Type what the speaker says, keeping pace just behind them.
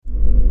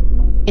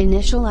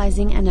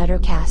Initializing an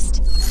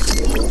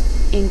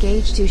Uttercast.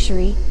 Engage to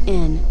Shri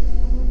in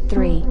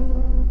 3,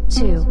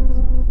 2,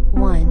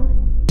 1.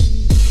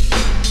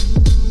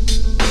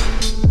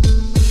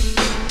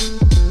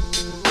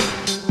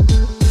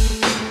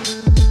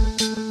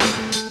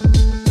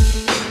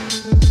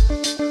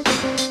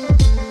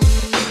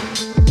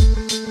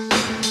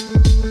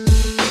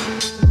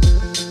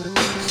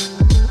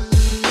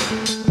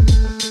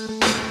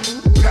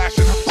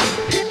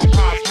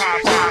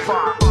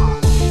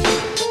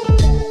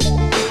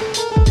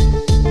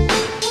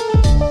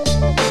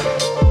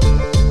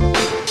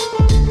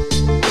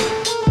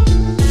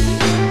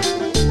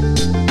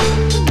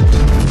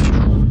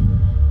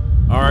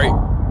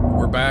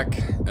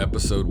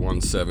 Episode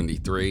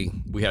 173.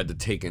 We had to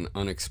take an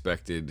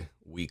unexpected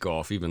week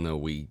off, even though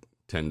we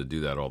tend to do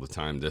that all the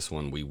time. This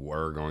one we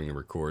were going to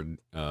record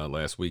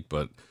last week,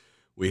 but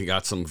we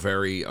got some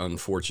very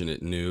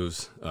unfortunate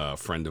news. A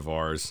friend of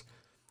ours,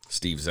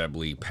 Steve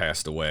Zebley,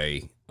 passed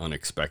away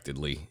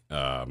unexpectedly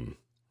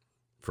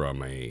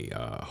from a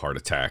heart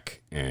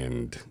attack.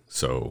 And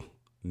so,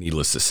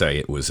 needless to say,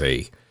 it was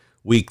a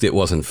week that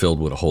wasn't filled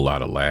with a whole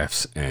lot of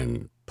laughs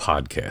and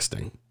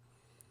podcasting.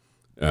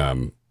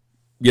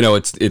 You know,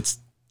 it's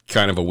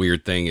kind of a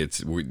weird thing.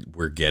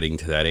 We're getting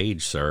to that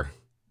age, sir.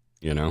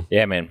 You know?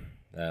 Yeah, man.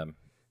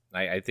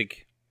 I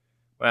think,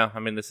 well,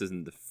 I mean, this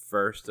isn't the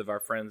first of our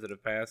friends that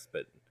have passed,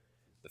 but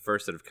the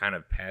first that have kind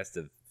of passed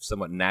of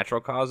somewhat natural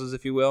causes,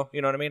 if you will.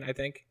 You know what I mean? I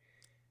think.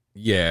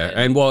 Yeah,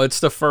 and well, it's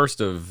the first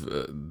of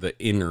the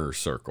inner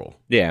circle.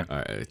 Yeah,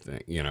 I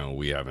think, you know,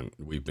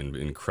 we've been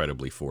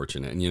incredibly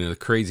fortunate. And, you know, the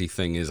crazy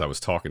thing is I was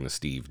talking to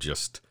Steve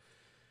just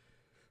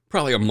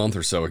probably a month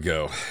or so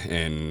ago,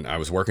 and I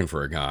was working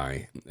for a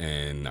guy,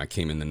 and I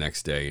came in the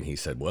next day, and he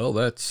said, well,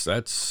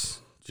 that's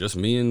just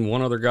me and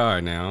one other guy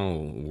now.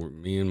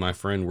 Me and my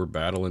friend, we're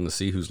battling to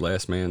see who's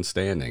last man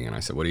standing. And I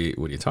said, what are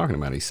you talking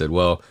about? He said,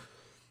 well,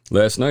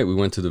 last night we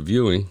went to the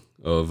viewing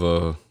of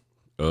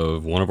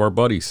one of our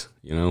buddies.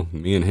 You know,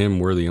 me and him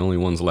were the only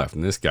ones left,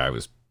 and this guy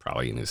was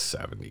probably in his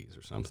 70s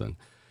or something.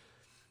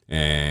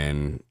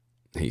 And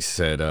he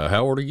said,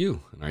 how old are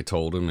you? And I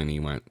told him, and he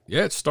went,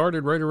 yeah, it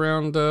started right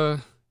around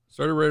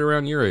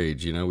your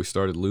age. You know, we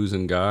started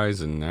losing guys,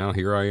 and now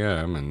here I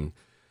am.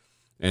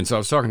 And so I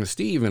was talking to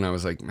Steve, and I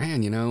was like,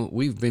 man, you know,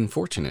 we've been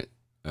fortunate.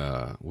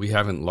 We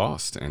haven't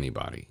lost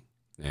anybody.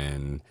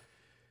 And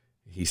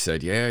he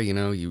said, yeah, you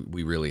know,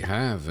 we really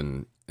have.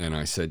 And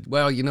I said,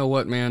 well, you know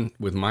what, man,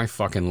 with my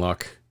fucking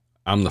luck,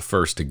 I'm the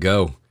first to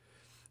go.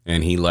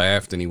 And he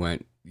laughed, and he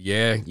went,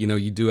 yeah, you know,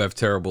 you do have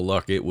terrible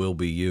luck. It will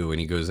be you. And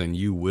he goes, and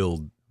you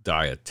will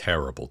die a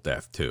terrible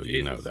death too. Jesus.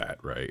 You know that,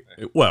 right?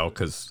 Well,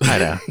 because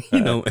I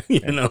know,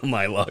 you know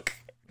my luck.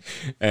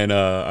 And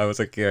I was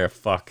like, yeah,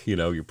 fuck, you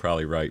know, you're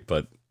probably right,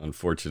 but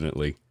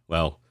unfortunately,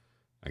 well,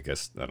 I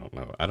guess I don't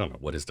know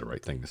what is the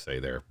right thing to say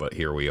there, but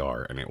here we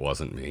are, and it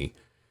wasn't me.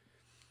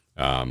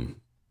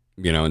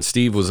 You know, and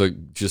Steve was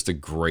just a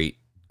great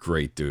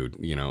dude.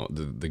 You know,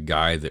 the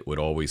guy that would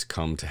always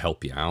come to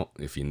help you out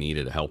if you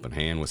needed a helping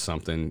hand with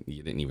something.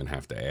 You didn't even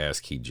have to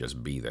ask; he'd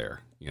just be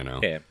there. You know.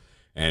 Yeah.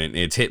 And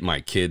it's hit my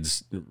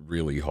kids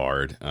really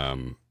hard.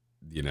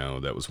 You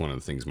know, that was one of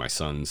the things my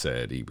son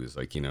said. He was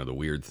like, you know, the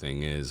weird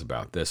thing is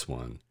about this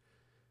one.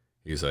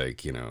 He's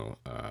like, you know,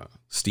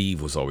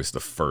 Steve was always the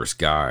first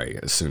guy.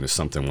 As soon as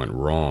something went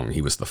wrong,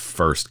 he was the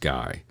first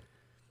guy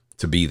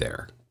to be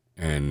there.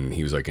 And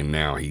he was like, and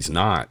now he's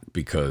not,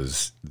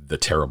 because the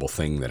terrible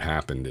thing that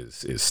happened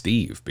is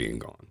Steve being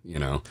gone, you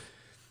know.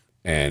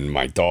 And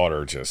my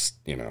daughter just,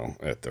 you know,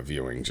 at the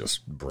viewing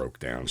just broke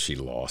down. She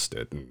lost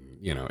it. And,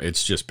 you know,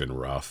 it's just been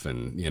rough.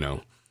 And, you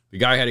know, the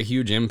guy had a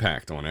huge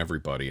impact on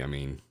everybody. I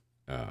mean,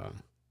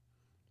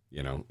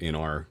 you know, in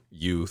our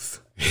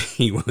youth,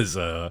 he was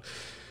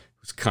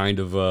kind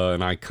of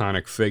an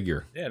iconic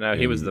figure. Yeah, no,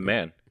 he was the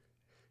man.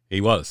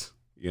 He was.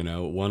 You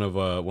know, one of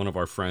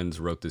our friends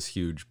wrote this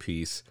huge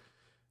piece,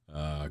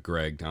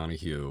 Greg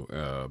Donahue,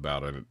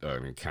 about an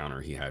encounter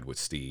he had with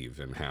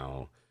Steve, and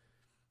how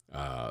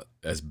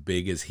as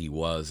big as he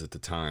was at the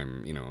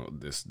time, you know,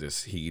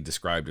 this he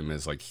described him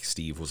as like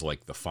Steve was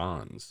like the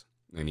Fonz,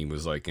 and he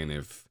was like, and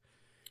if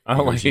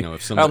you know,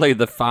 if somebody,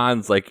 the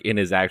Fonz like in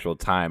his actual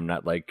time,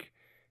 not like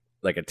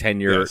a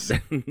 10-year, yes.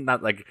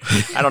 Not like,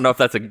 I don't know if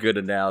that's a good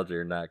analogy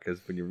or not, because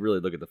when you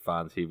really look at the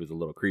Fonz, he was a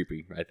little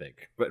creepy, I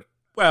think. But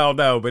well,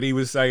 no, but he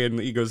was saying,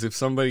 he goes, if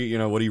somebody, you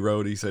know what he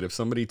wrote, he said, if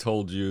somebody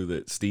told you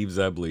that Steve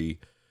Zebley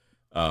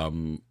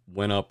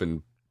went up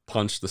and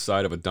punched the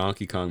side of a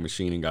Donkey Kong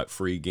machine and got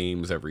free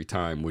games every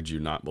time, would you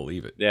not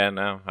believe it? Yeah,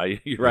 no,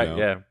 you're right, you know?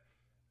 Yeah.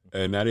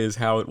 And that is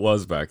how it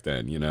was back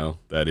then, you know?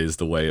 That is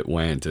the way it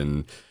went.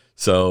 And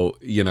so,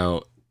 you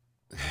know,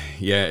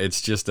 yeah,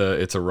 it's just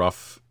it's a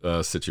rough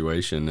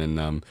situation.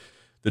 And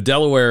the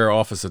Delaware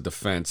Office of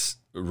Defense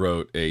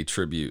wrote a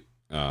tribute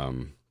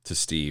to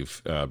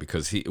Steve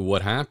because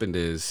what happened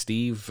is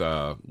Steve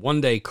one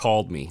day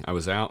called me. I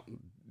was out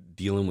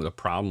dealing with a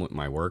problem with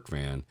my work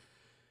van,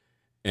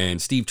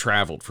 and Steve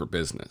traveled for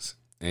business.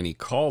 and he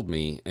called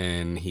me,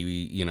 and he,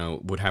 you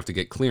know, would have to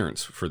get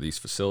clearance for these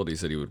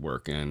facilities that he would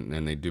work in,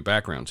 and they'd do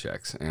background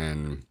checks.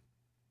 And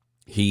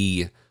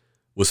he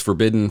was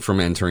forbidden from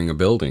entering a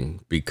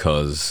building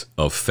because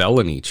of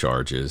felony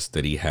charges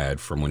that he had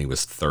from when he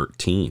was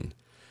 13.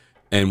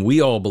 And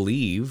we all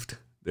believed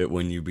that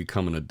when you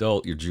become an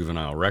adult, your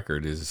juvenile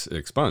record is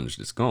expunged,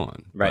 it's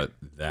gone. Right.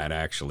 But that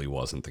actually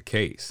wasn't the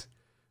case,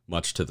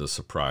 much to the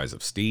surprise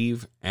of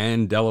Steve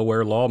and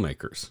Delaware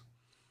lawmakers.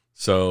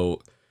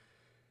 So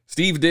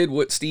Steve did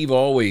what Steve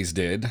always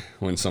did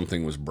when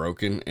something was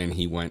broken, and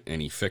he went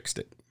and he fixed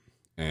it.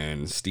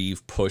 And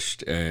Steve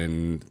pushed,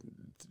 and,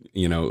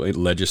 you know,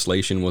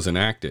 legislation was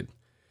enacted,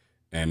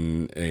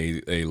 and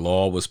a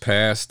law was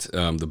passed.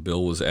 The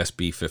bill was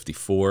SB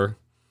 54.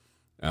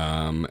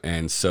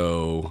 And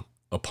so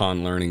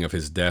upon learning of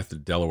his death, the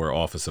Delaware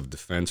Office of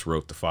Defense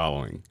wrote the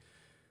following: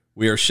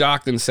 "We are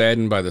shocked and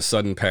saddened by the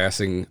sudden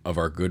passing of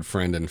our good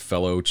friend and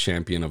fellow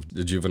champion of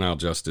the juvenile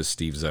justice,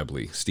 Steve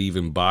Zebley. Steve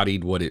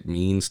embodied what it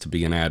means to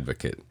be an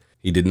advocate.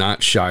 He did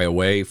not shy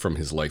away from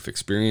his life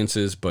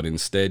experiences, but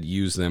instead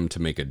used them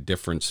to make a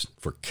difference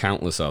for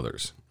countless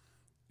others.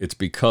 It's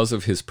because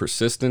of his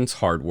persistence,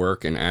 hard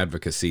work, and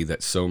advocacy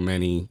that so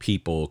many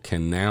people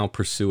can now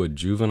pursue a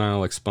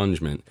juvenile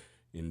expungement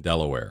in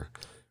Delaware.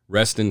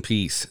 Rest in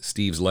peace.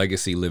 Steve's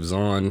legacy lives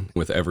on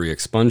with every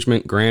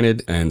expungement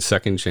granted and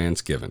second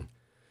chance given."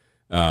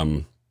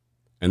 And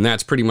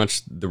that's pretty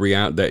much the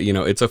reality that, you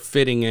know, it's a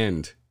fitting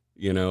end.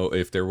 You know,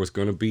 if there was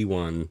going to be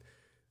one,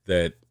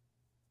 that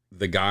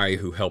the guy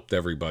who helped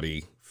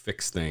everybody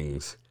fix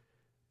things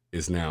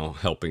is now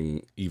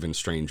helping even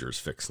strangers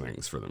fix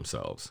things for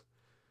themselves.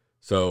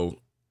 So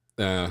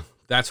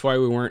that's why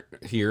we weren't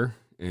here.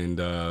 And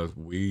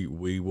we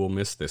will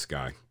miss this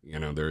guy. You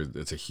know,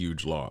 it's a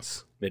huge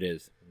loss. It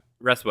is.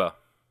 Rest well.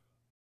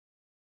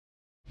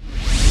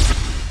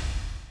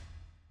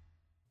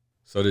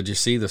 So did you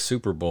see the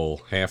Super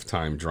Bowl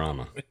halftime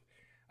drama?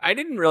 I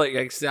didn't really,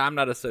 I'm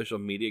not a social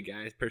media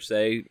guy per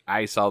se.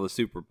 I saw the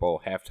Super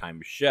Bowl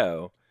halftime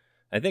show.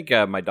 I think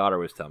my daughter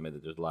was telling me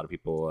that there's a lot of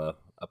people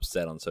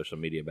upset on social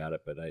media about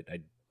it, but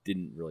I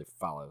didn't really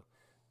follow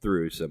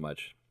through so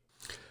much.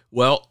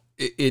 Well,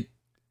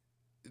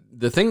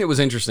 the thing that was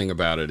interesting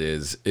about it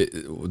is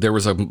there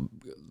was a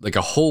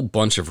whole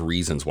bunch of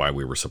reasons why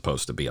we were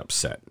supposed to be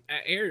upset.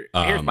 Here's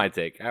my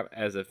take.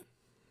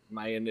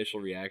 My initial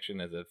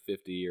reaction as a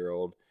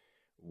 50-year-old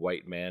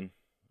white man,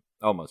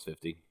 almost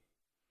 50.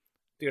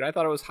 Dude, I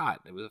thought it was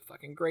hot. It was a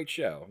fucking great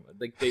show.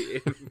 Like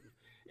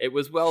it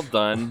was well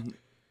done.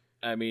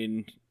 I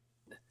mean,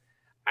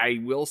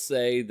 I will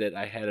say that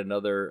I had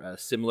another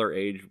similar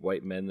age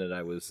white men that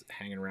I was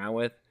hanging around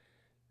with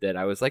that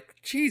I was like,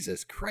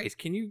 Jesus Christ,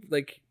 can you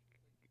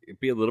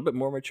be a little bit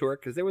more mature?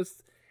 Because there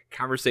was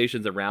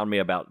conversations around me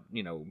about,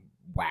 you know,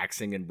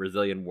 waxing and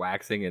Brazilian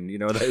waxing and, you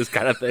know, those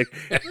kind of things.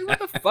 Like, what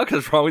the fuck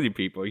is wrong with you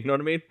people? You know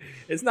what I mean?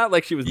 It's not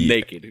like she was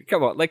naked.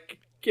 Come on,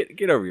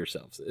 get over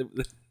yourselves.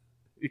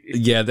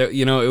 Yeah,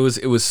 you know,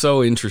 it was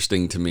so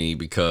interesting to me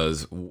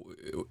because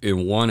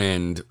in one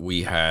end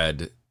we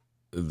had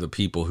the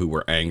people who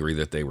were angry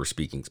that they were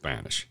speaking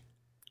Spanish,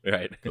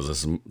 right?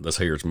 Because this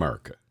here's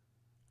America,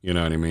 you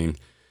know what I mean?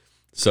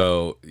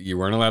 So you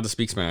weren't allowed to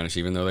speak Spanish,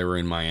 even though they were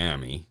in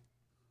Miami,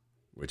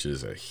 which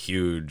is a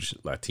huge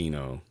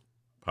Latino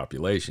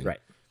population. Right?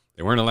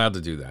 They weren't allowed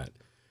to do that.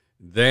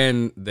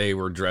 Then they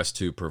were dressed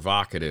too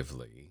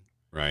provocatively,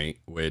 right?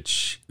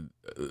 Which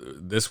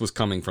this was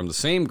coming from the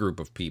same group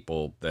of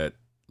people that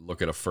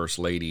look at a first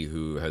lady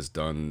who has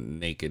done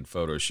naked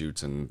photo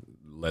shoots and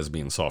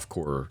lesbian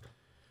softcore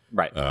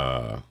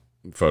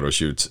photo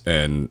shoots,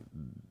 and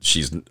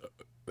she's,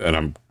 and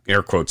I'm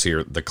air quotes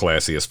here, the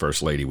classiest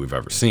first lady we've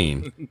ever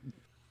seen.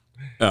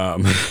 Well,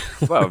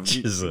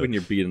 when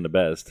you're beating the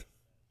best.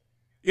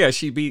 Yeah,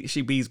 she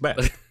bees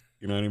best.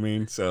 You know what I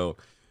mean? So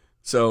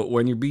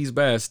when you're bees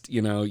best,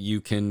 you know,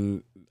 you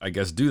can, I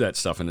guess, do that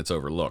stuff and it's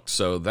overlooked.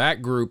 So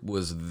that group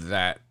was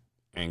that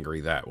angry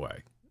that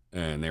way.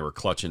 And they were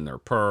clutching their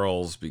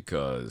pearls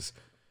because,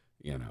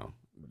 you know,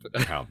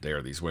 how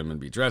dare these women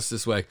be dressed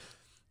this way?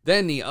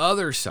 Then the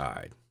other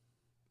side.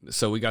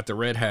 So we got the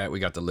red hat, we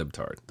got the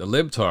libtard. The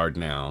libtard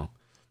now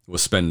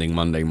was spending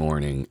Monday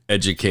morning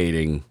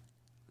educating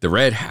the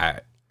red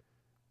hat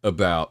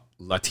about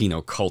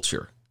Latino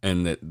culture,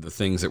 and that the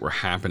things that were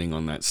happening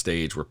on that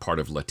stage were part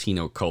of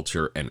Latino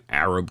culture and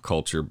Arab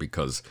culture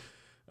because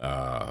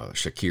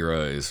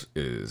Shakira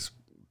is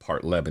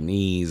part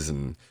Lebanese,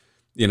 and,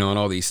 you know, and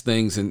all these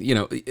things, and, you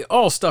know,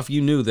 all stuff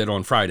you knew that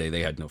on Friday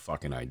they had no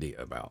fucking idea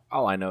about.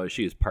 All I know is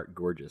she is part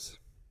gorgeous.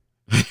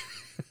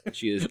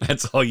 She is.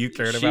 That's all you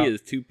cared about? She is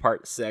 2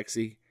 part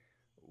sexy,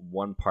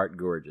 1 part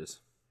gorgeous.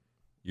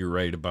 You're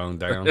ready to bone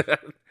down?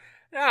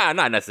 Nah,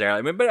 not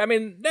necessarily.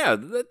 No,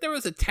 there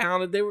was a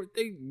talent.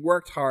 They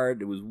worked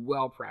hard. It was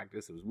well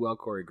practiced. It was well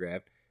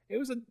choreographed. It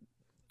was a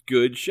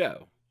good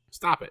show.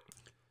 Stop it.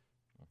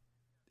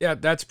 Yeah,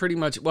 that's pretty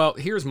much. Well,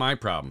 here's my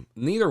problem.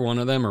 Neither one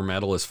of them are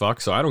metal as fuck,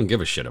 so I don't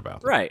give a shit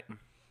about them. Right.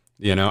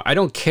 You know, I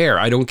don't care.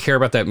 I don't care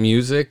about that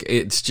music.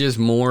 It's just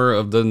more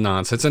of the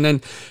nonsense. And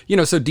then, you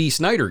know, so Dee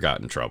Snider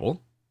got in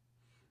trouble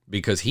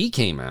because he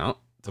came out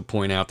to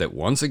point out that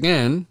once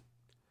again,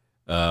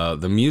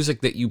 the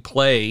music that you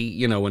play,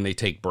 you know, when they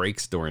take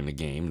breaks during the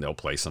game, they'll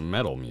play some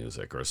metal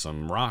music or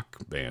some rock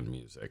band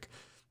music.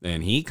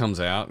 And he comes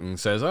out and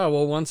says, oh,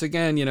 well, once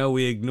again, you know,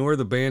 we ignore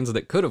the bands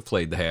that could have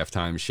played the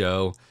halftime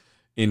show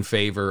in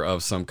favor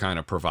of some kind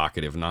of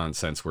provocative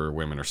nonsense where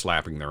women are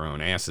slapping their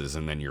own asses,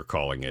 and then you're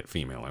calling it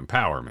female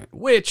empowerment,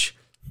 which,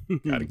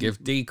 gotta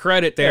give D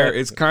credit there.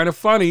 It's kind of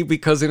funny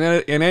because in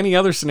any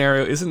other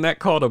scenario, isn't that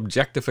called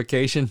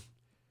objectification?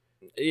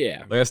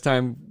 Yeah. Last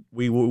time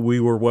we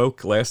were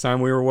woke.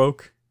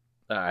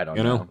 I don't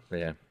know.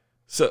 Yeah.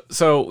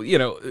 So you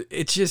know,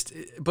 it's just,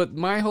 but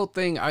my whole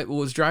thing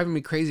was driving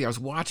me crazy. I was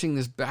watching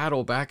this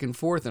battle back and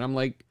forth, and I'm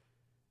like,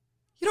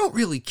 you don't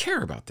really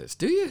care about this,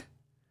 do you?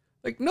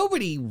 Like,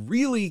 nobody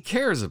really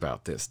cares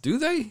about this, do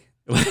they?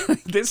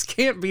 This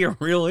can't be a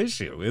real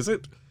issue, is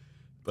it?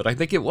 But I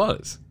think it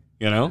was,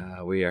 you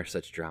know? We are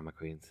such drama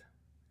queens.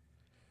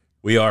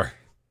 We are.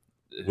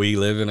 We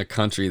live in a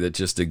country that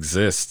just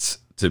exists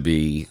to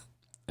be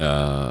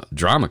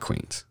drama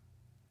queens.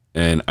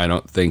 And I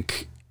don't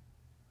think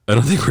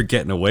we're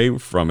getting away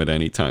from it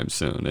anytime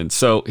soon. And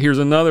so here's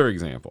another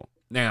example.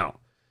 Now,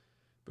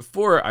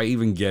 before I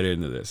even get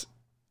into this,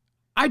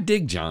 I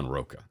dig John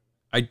Rocha.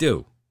 I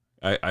do.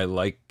 I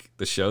like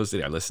the shows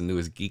that I listen to,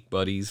 his Geek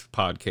Buddies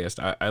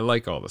podcast. I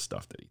like all the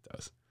stuff that he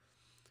does.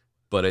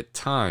 But at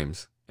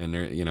times, and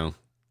they're, you know,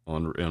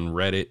 on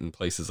Reddit and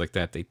places like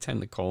that, they tend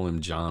to call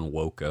him John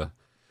Woka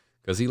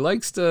because he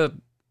likes to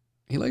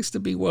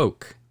be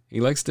woke.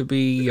 He likes to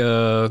be, you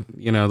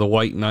know, the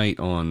white knight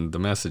on the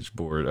message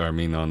board. I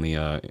mean, on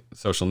the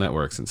social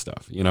networks and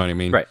stuff. You know what I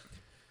mean? Right.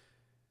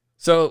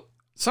 So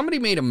somebody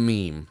made a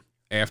meme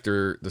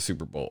after the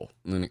Super Bowl,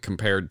 and then it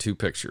compared two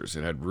pictures.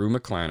 It had Rue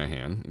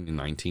McClanahan in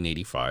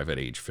 1985 at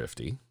age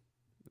 50,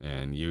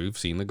 and you've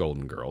seen the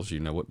Golden Girls. You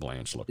know what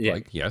Blanche looked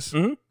like. Yes.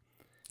 Mm-hmm.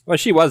 Well,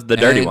 she was the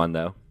dirty one,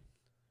 though.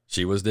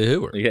 She was the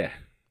hooer. Yeah.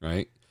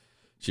 Right?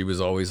 She was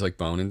always like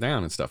boning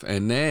down and stuff.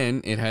 And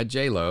then it had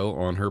J-Lo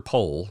on her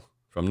poll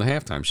from the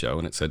halftime show,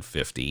 and it said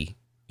 50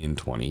 in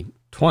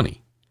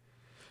 2020.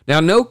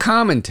 Now, no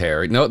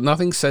commentary.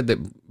 Nothing said that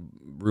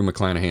Rue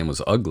McClanahan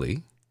was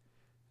ugly.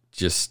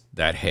 Just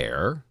that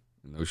hair,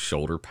 and those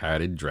shoulder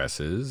padded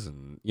dresses,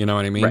 and you know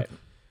what I mean? Right.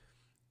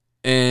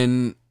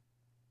 And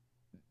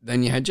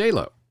then you had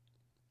J-Lo.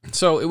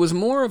 So it was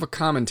more of a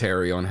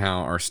commentary on how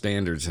our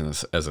standards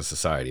as a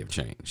society have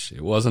changed.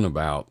 It wasn't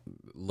about,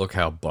 look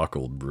how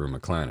buckled Rue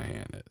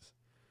McClanahan is.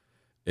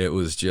 It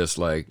was just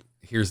like,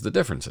 here's the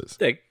differences.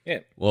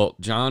 Yeah. Well,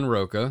 John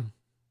Rocha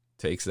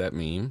takes that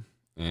meme,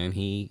 and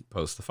he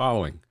posts the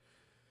following.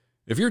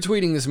 If you're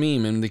tweeting this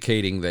meme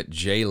indicating that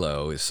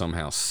J-Lo is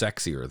somehow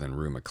sexier than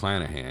Rue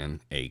McClanahan,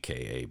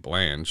 a.k.a.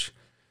 Blanche,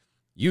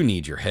 you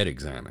need your head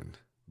examined.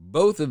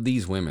 Both of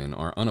these women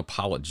are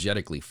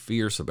unapologetically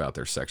fierce about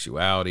their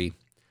sexuality.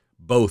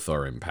 Both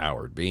are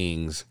empowered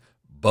beings.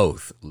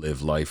 Both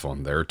live life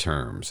on their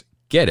terms.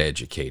 Get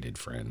educated,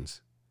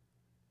 friends.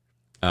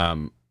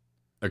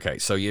 Okay,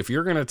 so if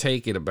you're going to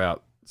take it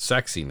about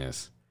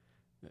sexiness,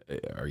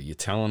 are you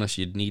telling us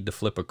you'd need to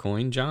flip a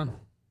coin, John?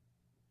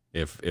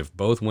 If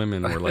both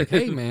women were like,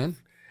 hey, man.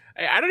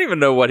 I don't even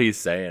know what he's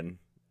saying.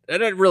 I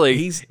don't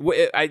really.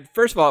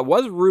 First of all,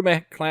 was Rue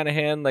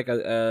McClanahan like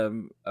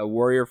a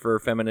warrior for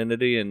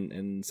femininity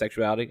and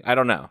sexuality? I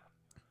don't know.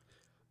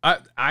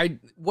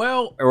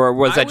 Or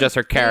was that just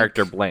her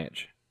character,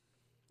 Blanche?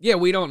 Yeah,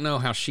 we don't know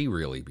how she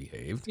really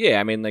behaved.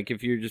 Yeah, I mean, like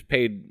if you're just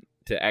paid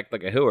to act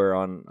like a hooer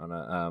on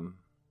a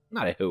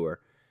not a hooer,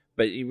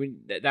 but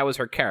that was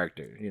her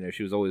character. You know,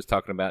 she was always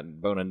talking about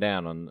boning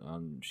down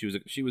on. She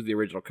was the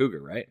original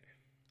cougar, right?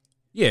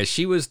 Yeah,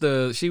 she was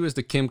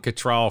the Kim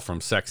Cattrall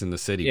from Sex and the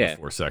City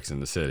before Sex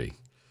and the City.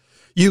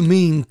 You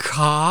mean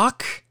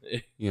cock?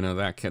 You know,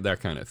 that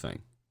kind of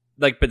thing.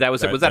 Like, but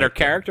was that her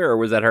character or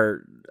was that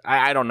her?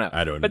 I don't know.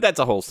 I don't know. But that's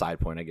a whole side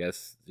point, I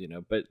guess. You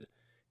know, but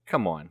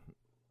come on,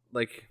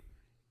 like,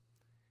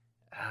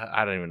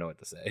 I don't even know what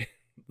to say.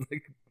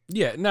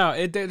 Yeah,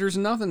 no, there's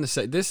nothing to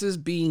say. This is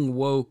being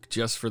woke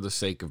just for the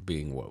sake of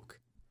being woke.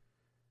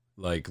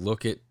 Like,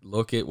 look at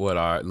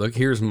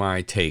here's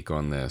my take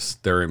on this.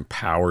 They're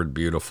empowered,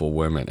 beautiful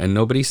women. And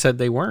nobody said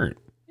they weren't.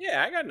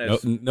 Yeah, I got no.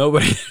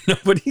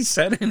 Nobody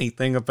said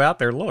anything about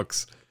their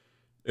looks.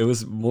 It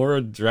was more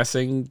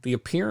addressing the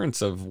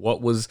appearance of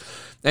what was.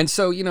 And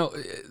so, you know,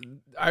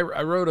 I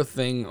wrote a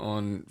thing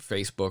on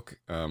Facebook,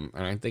 and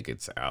I think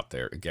it's out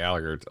there.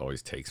 Gallagher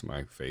always takes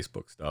my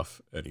Facebook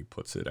stuff and he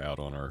puts it out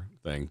on our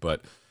thing.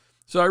 But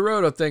so I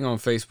wrote a thing on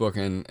Facebook,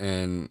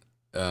 and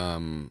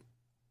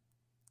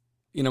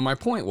you know, my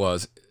point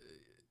was,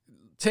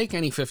 take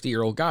any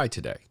 50-year-old guy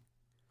today.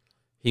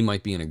 He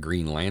might be in a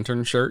Green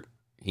Lantern shirt.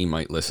 He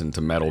might listen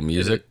to metal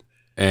music,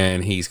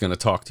 and he's going to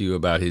talk to you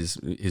about his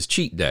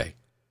cheat day.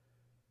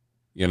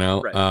 You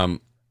know, right.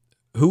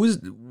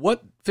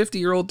 What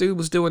 50-year-old dude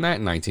was doing that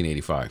in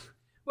 1985?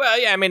 Well,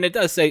 yeah, I mean, it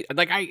does say,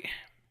 like,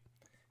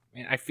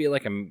 Man, I feel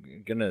like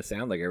I'm gonna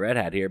sound like a red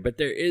hat here, but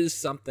there is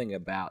something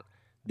about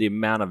the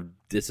amount of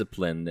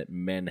discipline that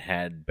men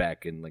had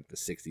back in like the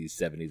 60s,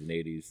 70s, and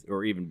 80s,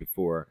 or even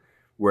before,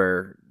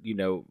 where,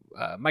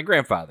 my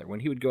grandfather,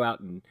 when he would go out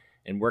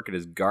and work at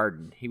his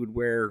garden, he would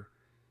wear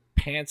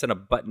pants and a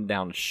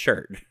button-down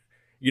shirt.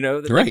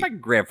 Right. My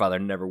grandfather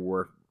never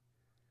wore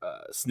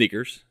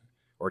sneakers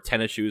or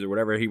tennis shoes or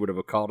whatever he would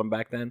have called them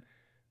back then.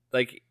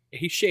 Like,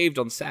 he shaved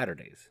on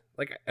Saturdays.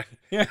 Like,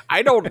 yeah.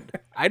 I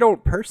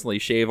don't personally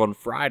shave on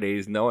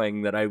Fridays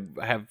knowing that I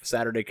have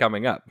Saturday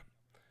coming up.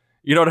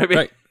 You know what I mean?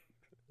 Right.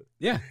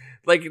 Yeah.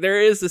 Like, there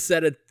is a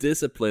set of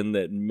discipline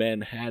that men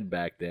had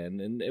back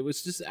then, and it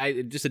was just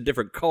a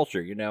different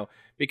culture,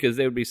 because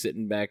they would be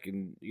sitting back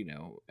and,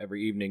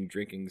 every evening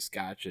drinking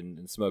scotch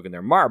and smoking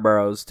their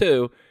Marlboros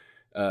too,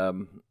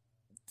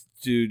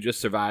 to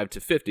just survive to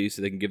 50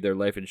 so they can give their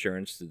life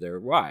insurance to their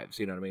wives.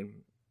 You know what I mean?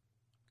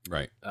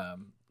 Right.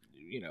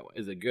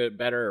 Is it good,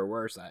 better, or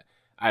worse?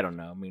 I don't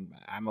know. I mean,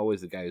 I'm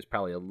always the guy who's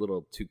probably a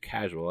little too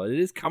casual. It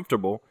is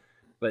comfortable,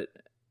 but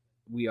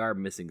we are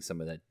missing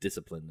some of that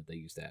discipline that they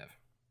used to have.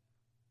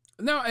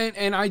 No,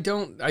 and I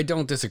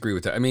don't disagree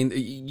with that. I mean,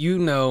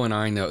 and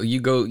I know,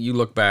 you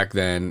look back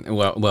then,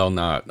 well,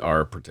 not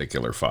our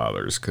particular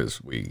fathers,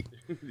 because we,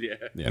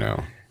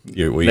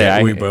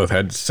 we both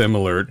had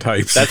similar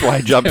types. That's why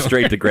I jumped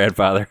straight to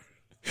grandfather.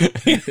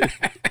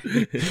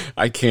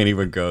 I can't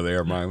even go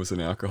there. Mine was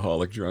an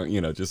alcoholic drunk,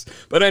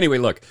 but anyway,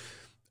 look,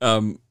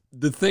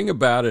 the thing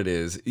about it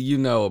is,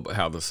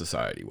 how the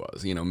society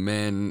was,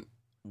 men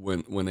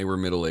when they were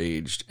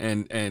middle-aged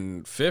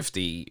and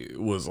 50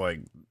 was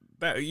like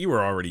that, you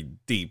were already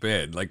deep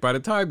in. Like, by the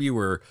time you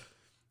were,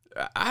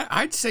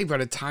 I'd say by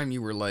the time you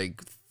were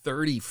like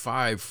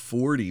 35,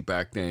 40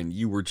 back then,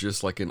 you were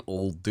just like an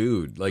old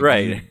dude. Like,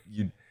 right.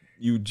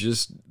 You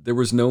just, there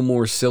was no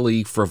more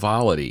silly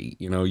frivolity.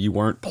 You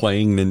weren't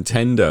playing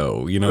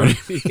Nintendo, what I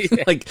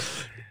mean? Like,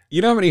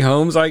 how many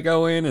homes I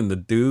go in and the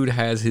dude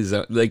has his,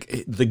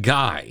 like, the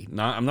guy,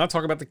 I'm not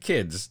talking about the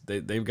kids.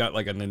 They've got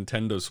like a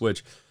Nintendo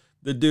Switch.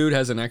 The dude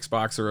has an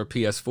Xbox or a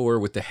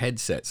PS4 with the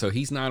headset. So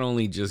he's not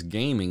only just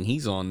gaming,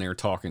 he's on there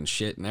talking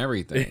shit and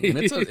everything. And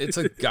it's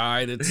a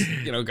guy that's,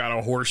 got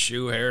a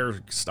horseshoe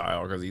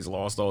hairstyle because he's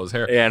lost all his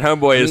hair. Yeah, and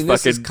homeboy is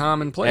fucking is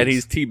commonplace. And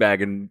he's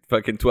teabagging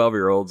fucking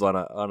 12-year-olds on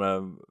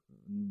a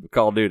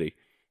Call of Duty.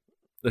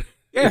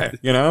 Yeah,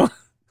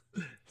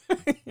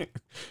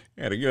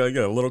 Yeah, you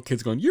got little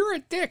kids going, "You're a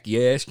dick."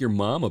 Yeah, ask your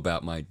mom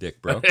about my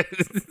dick, bro.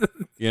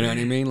 You know what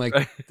I mean?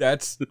 Like,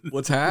 that's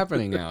what's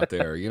happening out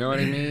there. You know what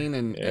I mean?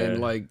 And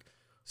like,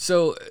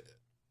 so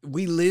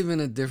we live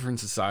in a different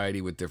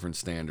society with different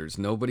standards.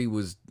 Nobody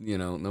was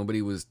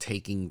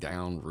taking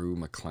down Rue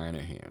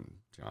McClanahan,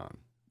 John.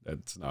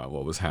 That's not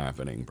what was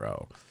happening,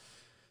 bro.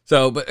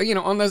 So, but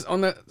on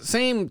the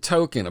same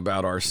token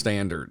about our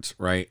standards,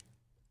 right?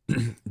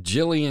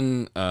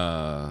 Jillian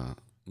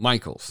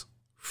Michaels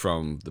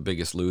from The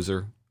Biggest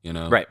Loser,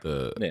 right.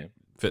 the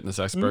fitness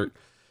expert. Mm-hmm.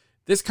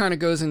 This kind of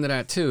goes into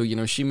that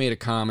too. She made a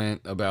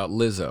comment about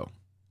Lizzo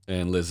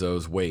and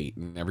Lizzo's weight,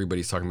 and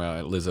everybody's talking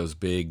about Lizzo's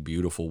big,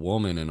 beautiful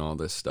woman and all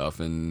this stuff.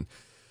 And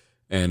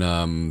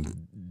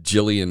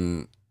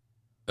Jillian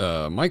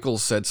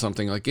Michaels said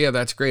something like, "Yeah,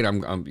 that's great.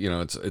 I'm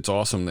it's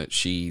awesome that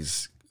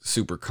she's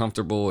super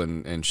comfortable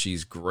and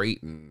she's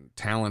great and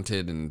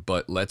talented,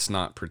 but let's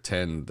not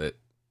pretend that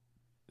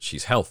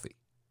she's healthy."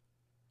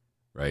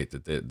 Right,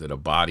 that a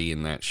body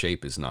in that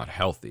shape is not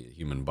healthy. A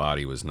human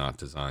body was not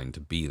designed to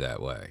be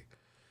that way.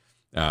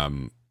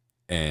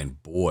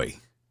 And boy,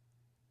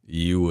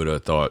 you would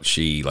have thought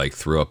she like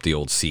threw up the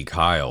old Sieg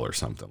Heil or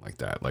something like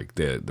that. Like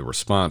the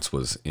response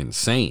was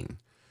insane,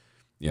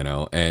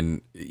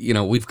 And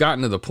we've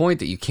gotten to the point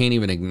that you can't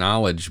even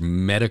acknowledge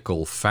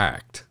medical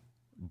fact,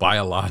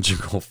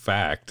 biological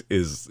fact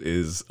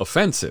is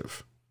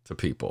offensive to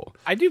people.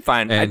 I do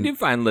find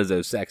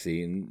Lizzo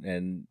sexy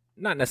and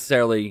not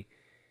necessarily.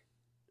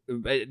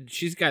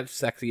 She's got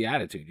sexy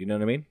attitude. You know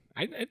what I mean?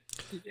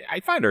 I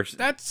find her.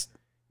 That's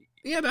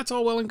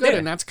all well and good,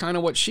 and that's kind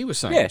of what she was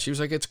saying. Yeah. She was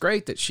like, it's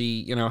great that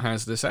she,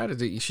 has this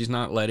attitude. She's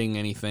not letting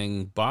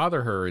anything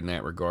bother her in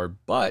that regard,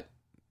 but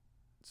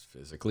it's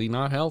physically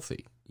not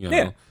healthy.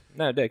 Yeah,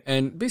 no dick.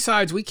 And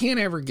besides, we can't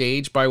ever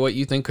gauge by what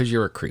you think because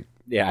you're a creep.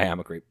 Yeah, I am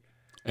a creep.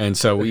 And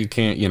so we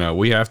can't,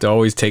 we have to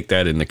always take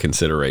that into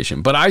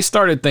consideration. But I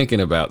started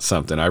thinking about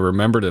something. I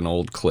remembered an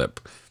old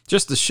clip.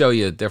 Just to show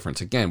you a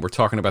difference. Again, we're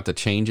talking about the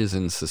changes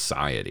in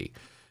society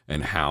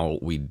and how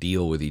we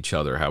deal with each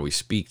other, how we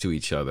speak to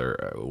each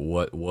other,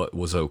 what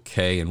was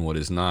okay and what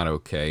is not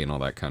okay and all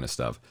that kind of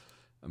stuff.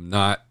 I'm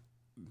not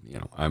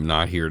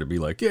here to be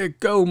like, yeah,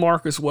 go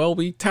Marcus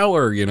Welby, tell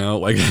her,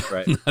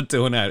 right. I'm not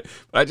doing that.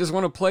 But I just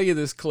want to play you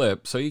this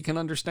clip so you can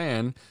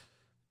understand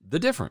the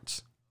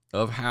difference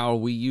of how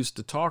we used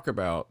to talk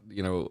about,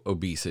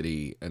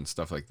 obesity and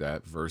stuff like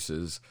that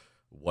versus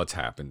what's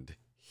happened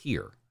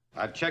here.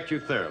 I've checked you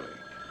thoroughly.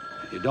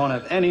 You don't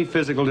have any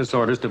physical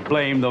disorders to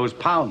blame those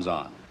pounds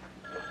on.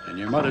 And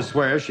your mother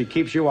swears she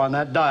keeps you on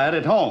that diet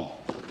at home.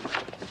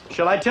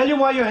 Shall I tell you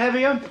why you're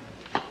heavier?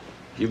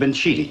 You've been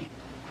cheating.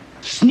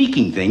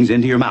 sneaking things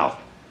into your mouth.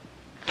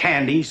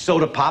 Candy,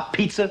 soda pop,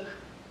 pizza,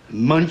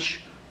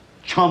 munch,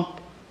 chomp,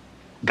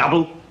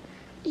 gobble.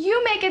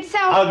 You make it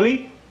sound...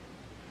 Ugly?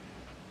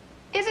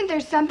 Isn't there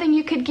something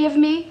you could give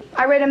me?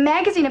 I read a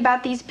magazine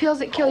about these pills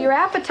that kill your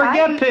appetite.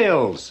 Forget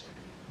pills.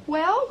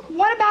 Well,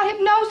 what about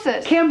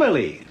hypnosis?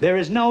 Kimberly, there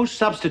is no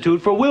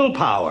substitute for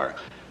willpower.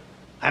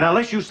 And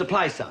unless you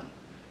supply some,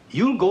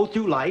 you'll go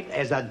through life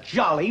as a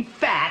jolly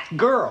fat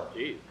girl.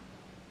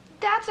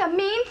 That's a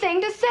mean thing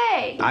to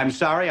say. I'm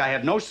sorry, I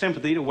have no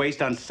sympathy to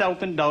waste on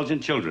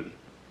self-indulgent children.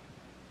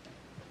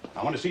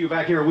 I want to see you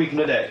back here a week from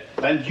today.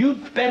 And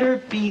you'd better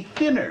be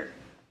thinner.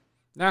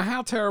 Now,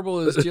 how terrible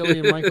is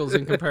Jillian Michaels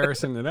in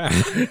comparison to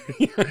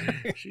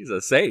that? She's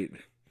a saint.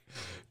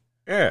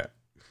 Yeah.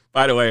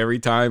 By the way, every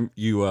time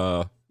you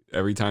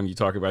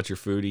talk about your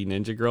foodie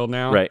ninja girl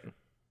now, right?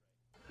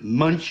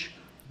 Munch,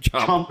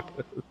 chomp,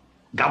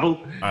 gobble.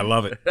 I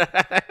love it.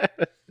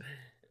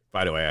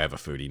 By the way, I have a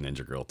foodie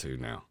ninja girl too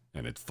now,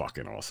 and it's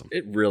fucking awesome.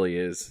 It really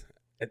is.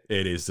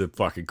 It is the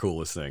fucking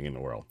coolest thing in the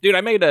world, dude.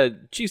 I made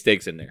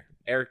cheesesteaks in there,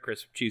 air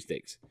crisp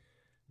cheesesteaks,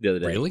 the other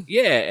day. Really?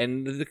 Yeah.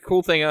 And the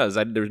cool thing is,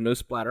 there was no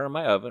splatter on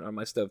my oven, on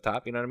my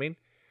stovetop. You know what I mean?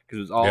 Because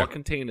it was all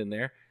contained in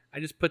there.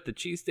 I just put the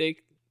cheesesteak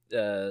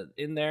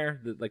in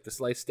there, like the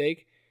sliced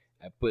steak.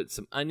 I put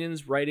some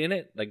onions right in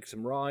it, like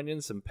some raw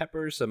onions, some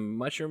peppers, some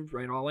mushrooms,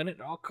 right all in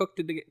it, all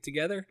cooked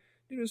together.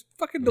 Dude, it was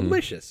fucking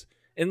delicious.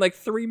 In like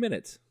 3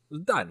 minutes, it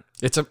was done.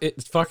 It's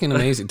fucking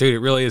amazing, dude. It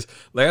really is.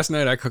 Last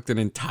night I cooked an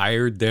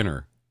entire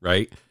dinner.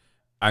 Right,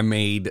 I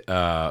made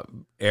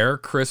air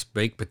crisp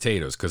baked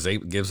potatoes because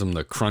it gives them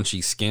the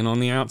crunchy skin on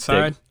the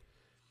outside.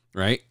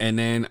 Right, and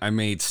then I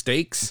made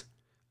steaks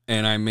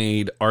and I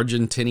made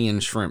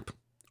Argentinian shrimp.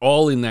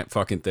 All in that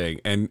fucking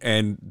thing,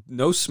 and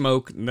no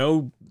smoke,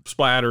 no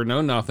splatter,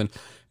 no nothing.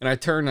 And I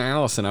turned to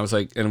Alice and I was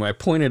like, and I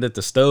pointed at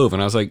the stove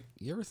and I was like,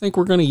 "You ever think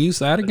we're going to use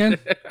that again?"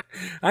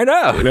 I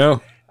know. You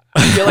know,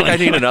 I feel like I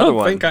need another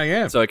one. I think I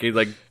am. So I could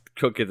like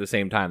cook at the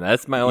same time.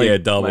 That's my only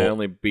my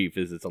only beef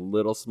is it's a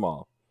little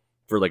small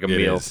for like a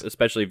meal,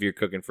 especially if you're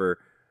cooking for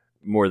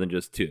more than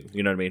just two.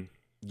 You know what I mean?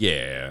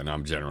 Yeah, and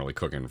I'm generally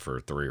cooking for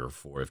 3 or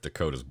 4. If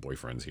Dakota's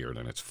boyfriend's here,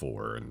 then it's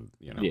 4, and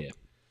you know. Yeah.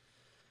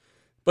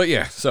 But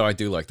yeah, so I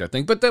do like that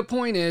thing. But the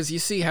point is, you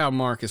see how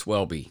Marcus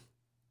Welby,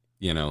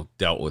 you know,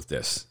 dealt with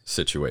this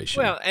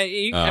situation. Well,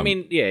 I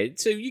mean, yeah.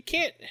 So you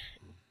can't.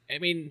 I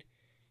mean,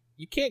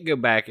 you can't go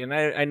back, and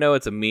I know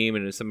it's a meme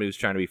and it's somebody who's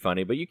trying to be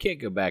funny, but you can't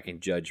go back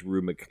and judge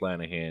Rue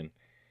McClanahan,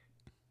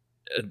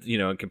 you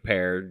know, and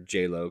compare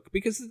J-Lo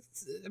because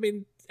I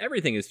mean,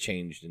 everything has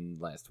changed in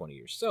the last 20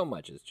 years. So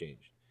much has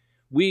changed.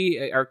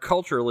 We are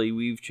culturally,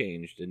 we've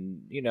changed,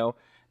 and you know.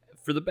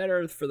 For the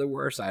better, for the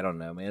worse, I don't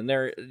know, man.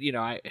 There, you know,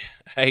 I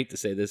hate to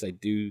say this, I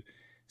do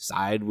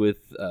side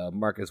with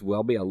Marcus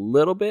Welby a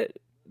little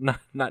bit,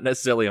 not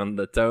necessarily on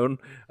the tone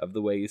of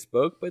the way he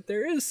spoke, but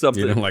there is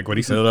something. You didn't like what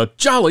he said, a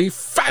jolly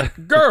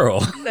fat girl.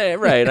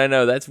 Right, I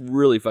know that's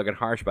really fucking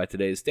harsh by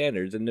today's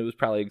standards, and it was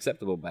probably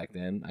acceptable back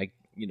then.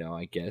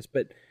 I guess,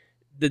 but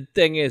the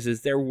thing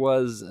is there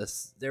was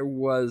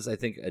I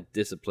think a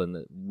discipline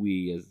that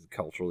we as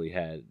culturally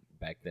had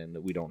back then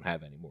that we don't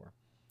have anymore.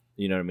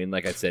 You know what I mean?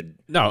 Like I said,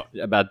 no,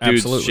 about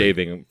dudes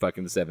shaving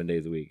fucking 7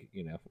 days a week,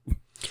 you know?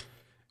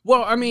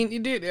 Well, I mean,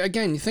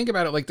 you think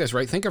about it like this,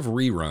 right? Think of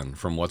Rerun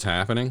from What's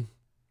Happening.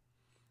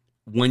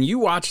 When you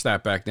watched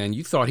that back then,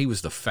 you thought he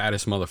was the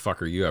fattest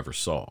motherfucker you ever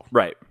saw.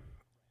 Right.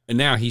 And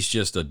now he's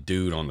just a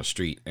dude on the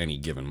street any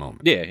given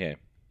moment. Yeah.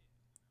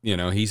 You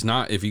know, he's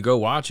not, if you go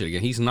watch it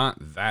again, he's not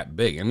that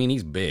big. I mean,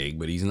 he's big,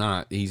 but he's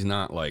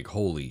not like,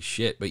 holy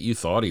shit. But you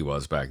thought he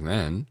was back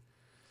then.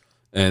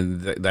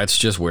 And that's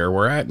just where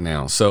we're at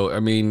now. So, I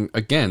mean,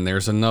 again,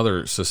 there's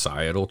another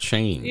societal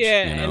change.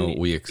 Yeah, you know,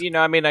 and,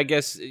 I mean, I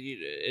guess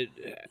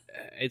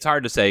it's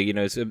hard to say. You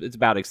know, it's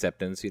about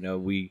acceptance. You know,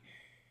 we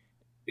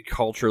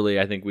culturally,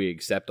 I think we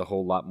accept a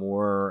whole lot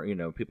more. You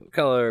know, people of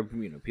color.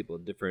 You know, people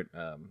of different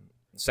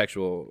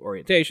sexual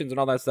orientations and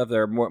all that stuff.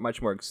 They're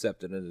much more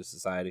accepted in the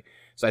society.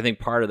 So, I think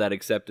part of that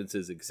acceptance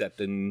is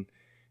accepting,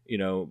 you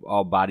know,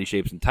 all body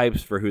shapes and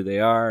types for who they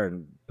are.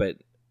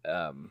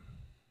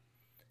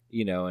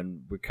 You know,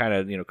 and we're kind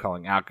of, you know,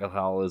 calling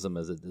alcoholism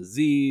as a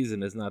disease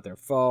and it's not their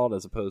fault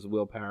as opposed to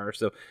willpower.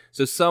 So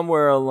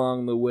somewhere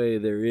along the way,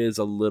 there is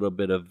a little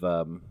bit of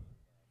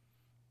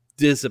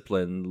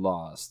discipline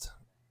lost,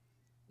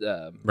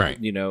 right?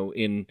 You know,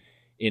 in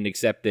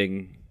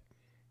accepting,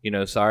 you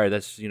know, sorry,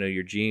 that's, you know,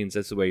 your genes.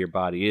 That's the way your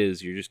body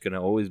is. You're just going to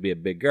always be a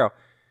big girl.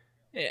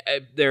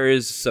 There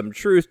is some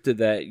truth to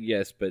that.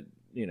 Yes. But,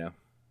 you know,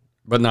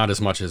 but not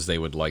as much as they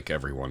would like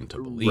everyone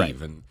to believe.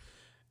 Right. And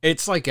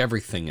it's like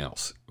everything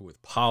else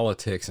with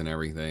politics and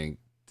everything.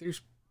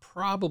 There's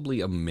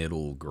probably a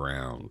middle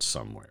ground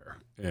somewhere,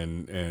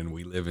 and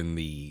we live in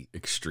the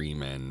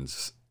extreme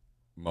ends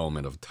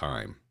moment of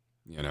time,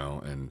 you know.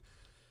 And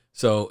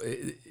so,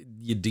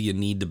 do you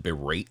need to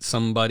berate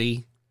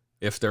somebody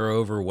if they're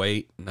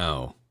overweight?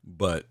 No,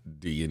 but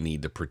do you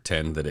need to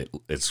pretend that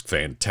it's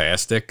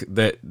fantastic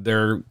that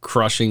they're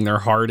crushing their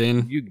heart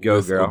in? You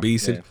go, girl.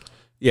 Obesity.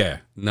 Yeah. Yeah,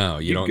 no,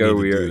 you don't go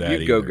need to do that.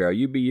 You go, girl.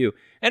 You be you.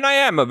 And I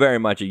am very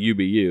much a you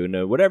be you.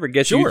 No, whatever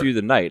gets you through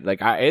the night. Like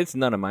it's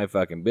none of my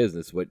fucking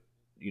business. All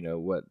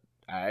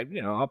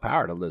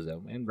power to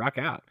Lizzo, man. Rock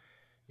out.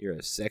 You're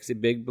a sexy,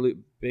 big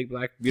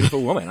black,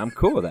 beautiful woman. I'm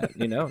cool with that.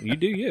 You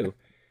do you.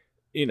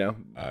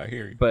 I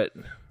hear you. But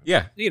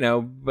yeah,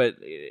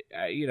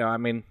 I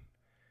mean,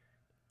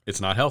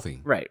 it's not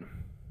healthy, right?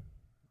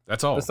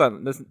 That's all.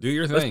 Do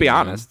your thing. Let's be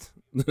honest.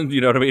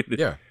 You know what I mean?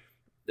 Yeah.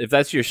 If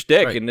that's your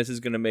shtick, right, and this is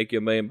going to make you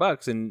 $1 million,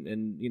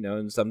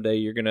 and someday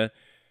you're going to,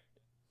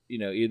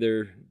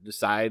 either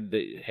decide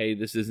that, hey,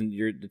 this isn't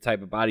the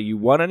type of body you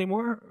want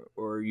anymore,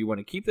 or you want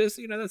to keep this,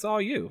 that's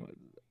all you.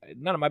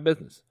 None of my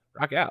business.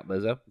 Rock out,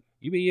 Lizzo.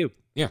 You be you.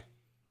 Yeah.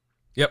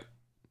 Yep.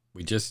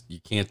 You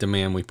can't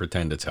demand we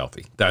pretend it's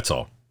healthy. That's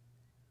all.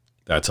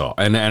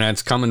 And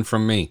it's coming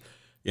from me.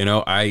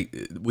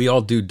 We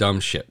all do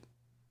dumb shit.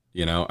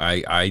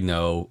 I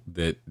know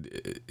that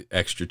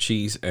extra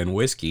cheese and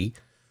whiskey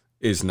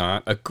is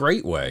not a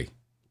great way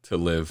to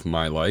live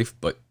my life,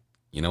 but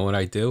you know what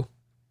I do?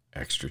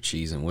 Extra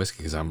cheese and whiskey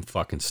because I'm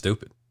fucking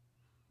stupid.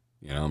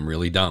 I'm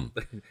really dumb.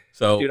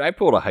 So, dude, I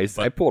pulled a high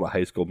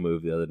school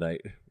move the other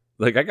night.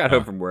 Like I got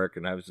home from work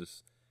and I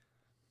was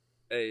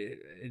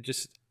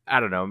I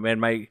don't know, man.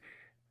 My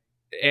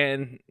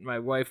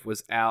wife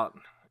was out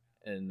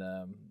and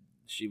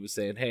she was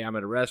saying, "Hey, I'm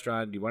at a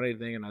restaurant. Do you want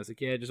anything?" And I was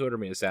like, "Yeah, just order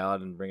me a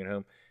salad and bring it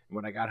home." And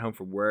when I got home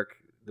from work,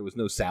 there was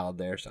no salad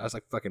there, so I was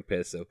like fucking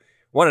pissed. So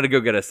wanted to go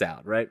get a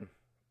salad, right?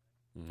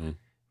 Mm-hmm.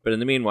 But in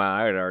the meanwhile,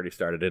 I had already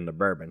started in the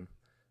bourbon.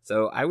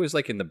 So I was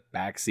like in the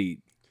back seat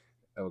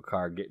of a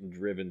car getting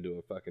driven to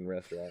a fucking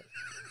restaurant,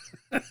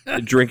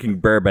 drinking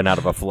bourbon out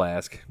of a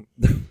flask.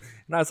 And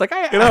I was like,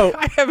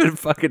 I haven't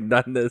fucking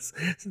done this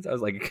since I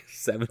was like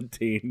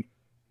 17.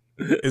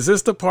 Is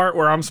this the part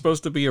where I'm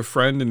supposed to be a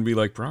friend and be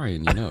like,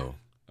 Brian,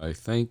 I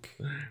think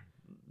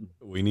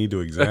we need to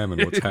examine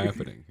what's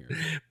happening here.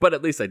 But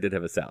at least I did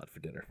have a salad for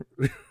dinner.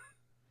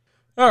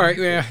 All right,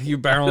 yeah, you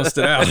balanced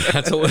it out.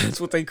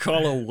 That's what they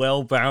call a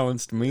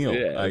well-balanced meal,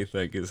 yeah. I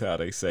think is how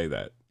they say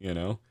that,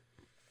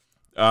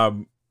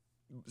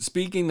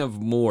 Speaking of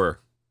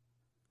more,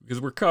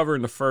 because we're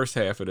covering the first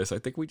half of this, I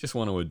think we just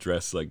want to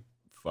address, like,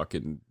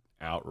 fucking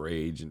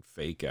outrage and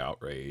fake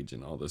outrage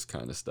and all this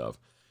kind of stuff.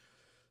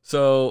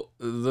 So,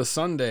 the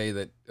Sunday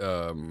that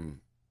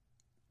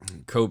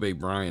Kobe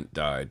Bryant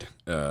died,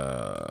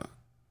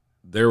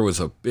 there was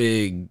a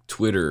big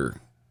Twitter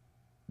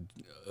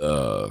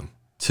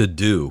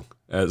to-do,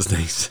 as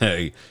they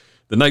say.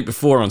 The night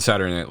before on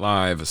Saturday Night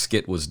Live, a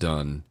skit was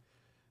done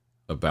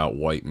about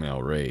white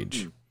male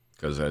rage.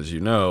 Because, as you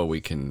know, we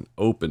can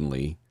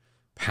openly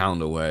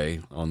pound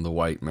away on the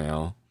white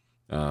male.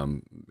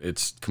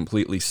 It's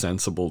completely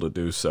sensible to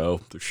do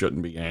so. There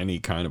shouldn't be any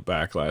kind of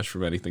backlash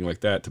from anything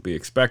like that to be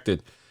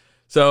expected.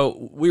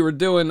 So we were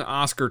doing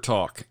Oscar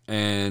talk,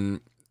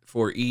 and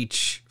for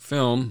each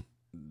film,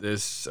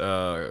 this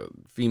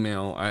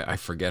female, I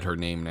forget her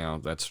name now.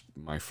 That's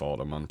my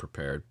fault. I'm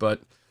unprepared.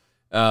 But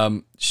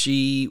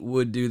she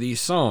would do these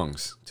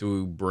songs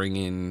to bring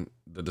in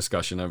the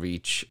discussion of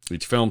each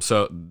film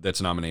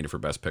that's nominated for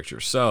Best Picture.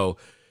 So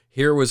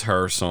here was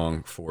her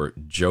song for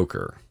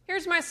Joker.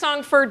 Here's my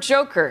song for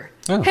Joker.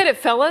 Oh. Hit it,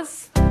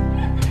 fellas.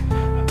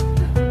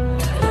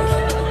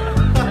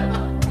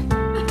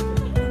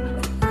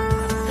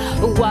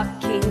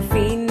 Joaquin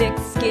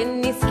Phoenix,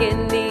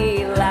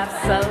 skinny,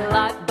 laughs a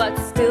lot, but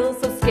still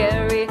so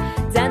scary.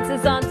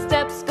 Dances on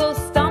steps, goes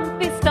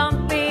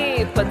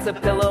stompy, puts a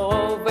pillow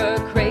over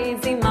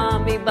crazy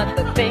mommy. But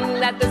the thing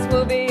that this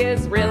movie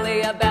is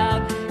really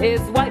about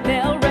is white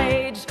male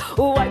rage,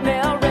 white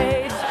male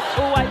rage,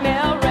 white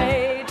male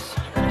rage.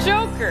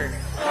 Joker.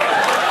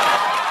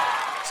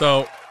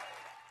 So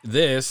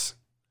this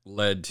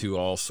led to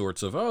all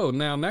sorts of,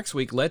 now next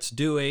week, let's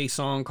do a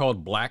song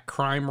called Black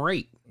Crime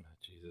Rate.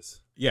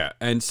 Yeah,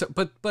 and so,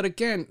 but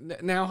again,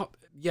 now,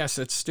 yes,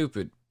 it's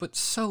stupid, but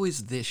so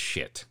is this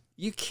shit.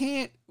 You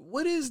can't,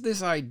 what is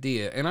this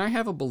idea? And I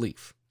have a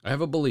belief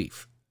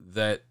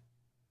that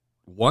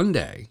one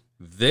day,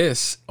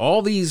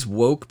 all these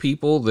woke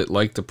people that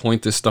like to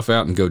point this stuff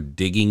out and go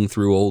digging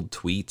through old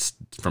tweets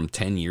from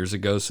 10 years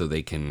ago so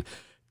they can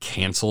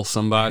cancel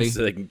somebody.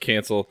 So they can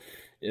cancel,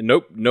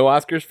 nope, no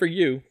Oscars for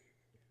you.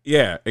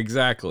 Yeah,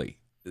 exactly.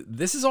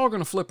 This is all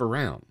going to flip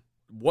around.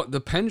 What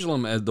the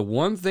pendulum, as the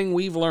one thing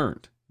we've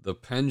learned, the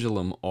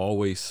pendulum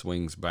always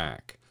swings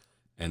back,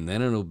 and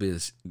then it'll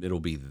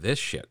be this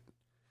shit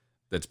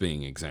that's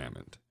being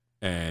examined,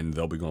 and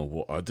they'll be going,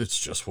 well, that's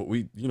just what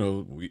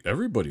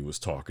everybody was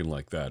talking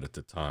like that at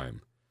the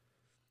time,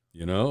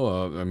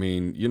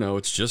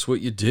 it's just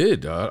what you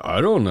did. I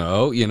don't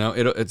know,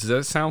 does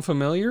that sound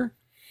familiar?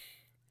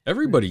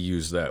 Everybody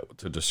used that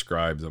to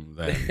describe them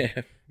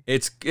then.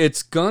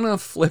 It's gonna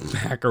flip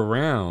back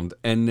around,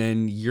 and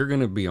then you're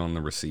gonna be on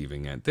the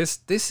receiving end.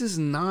 This is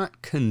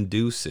not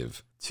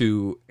conducive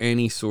to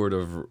any sort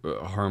of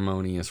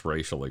harmonious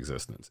racial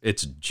existence.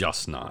 It's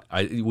just not.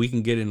 We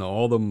can get into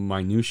all the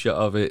minutia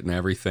of it and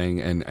everything,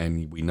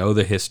 and we know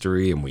the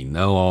history and we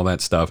know all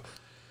that stuff.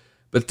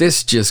 But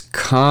this just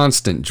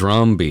constant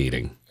drum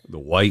beating, the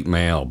white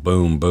male,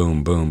 boom,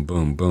 boom, boom,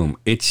 boom, boom.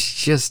 It's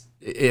just,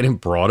 it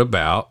brought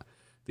about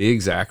the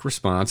exact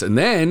response. And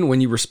then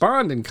when you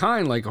respond in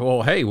kind, like,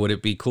 oh, hey, would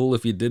it be cool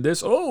if you did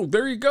this? Oh,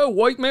 there you go.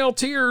 White male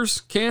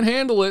tears. Can't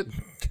handle it.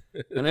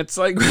 And it's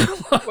like,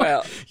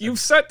 well, you've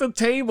set the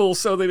table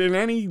so that in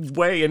any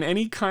way, in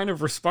any kind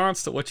of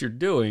response to what you're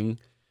doing,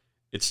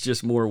 it's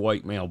just more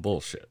white male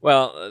bullshit.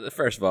 Well,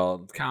 first of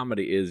all,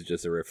 comedy is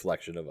just a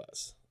reflection of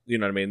us. You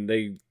know what I mean?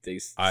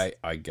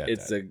 I get it.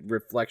 It's a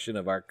reflection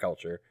of our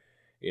culture.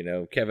 You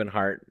know, Kevin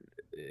Hart,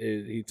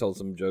 he told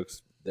some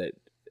jokes that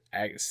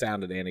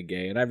sounded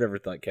anti-gay, and I've never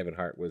thought Kevin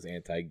Hart was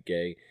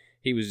anti-gay.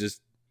 He was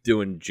just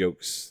doing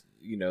jokes,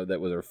 you know, that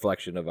was a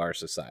reflection of our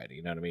society.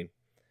 You know what I mean?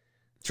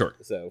 Sure.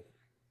 So,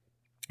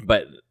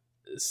 but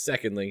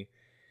secondly,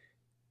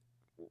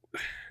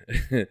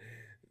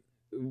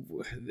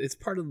 it's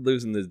part of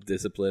losing this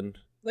discipline.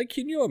 Like,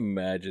 can you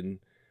imagine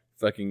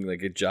fucking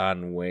like a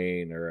John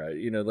Wayne or a,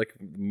 you know, like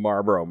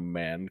Marlboro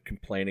Man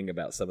complaining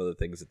about some of the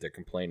things that they're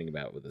complaining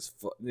about with this,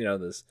 you know,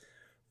 this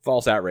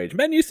false outrage?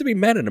 Men used to be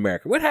men in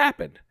America. What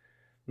happened?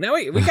 Now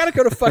we got to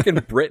go to fucking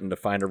Britain to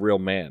find a real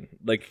man.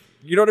 Like,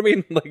 you know what I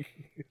mean? Like,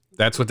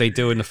 that's what they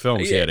do in the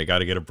films. Yeah, they got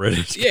to get a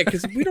British. Yeah,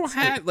 because we don't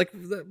have like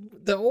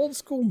the old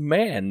school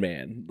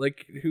man,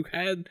 like who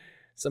had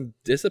some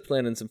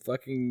discipline and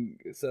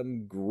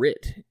some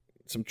grit,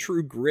 some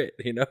true grit.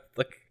 You know,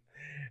 like,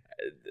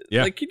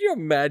 yeah. Like, can you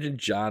imagine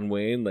John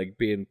Wayne like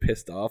being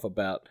pissed off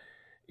about,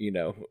 you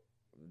know,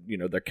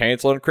 they're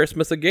canceling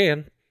Christmas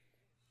again,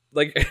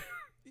 like.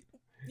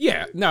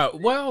 Yeah, no,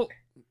 well,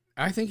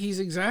 I think he's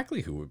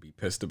exactly who would be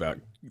pissed about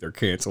they're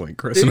canceling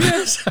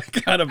Christmas. I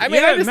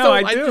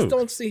just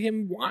don't see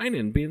him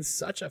whining, being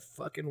such a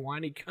fucking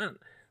whiny cunt.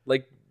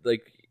 Like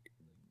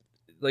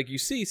you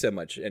see so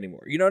much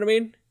anymore. You know what I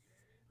mean?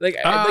 Like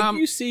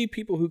you see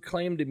people who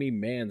claim to be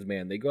man's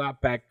man. They go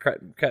out back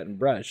cut and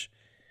brush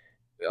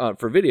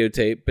for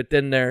videotape, but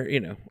then they're,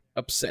 you know,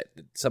 upset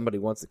that somebody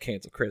wants to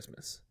cancel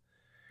Christmas.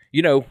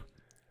 You know,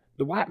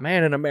 the white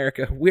man in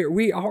America,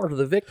 we are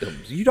the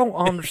victims. You don't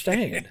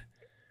understand.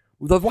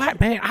 The white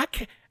man, I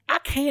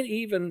can't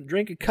even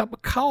drink a cup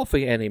of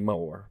coffee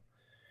anymore.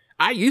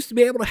 I used to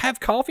be able to have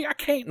coffee. I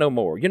can't no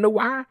more. You know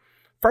why?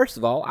 First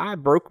of all, I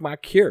broke my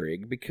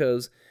Keurig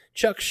because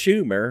Chuck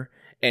Schumer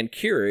and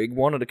Keurig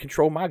wanted to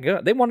control my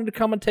gun. They wanted to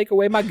come and take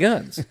away my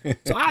guns.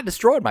 So I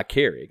destroyed my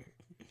Keurig.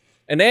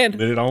 And then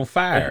lit it on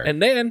fire.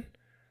 And then,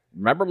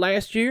 remember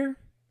last year?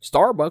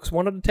 Starbucks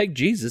wanted to take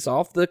Jesus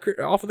off of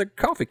the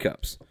coffee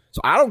cups. So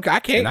I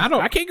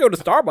can't go to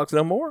Starbucks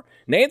no more.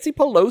 Nancy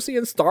Pelosi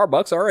and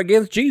Starbucks are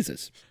against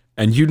Jesus.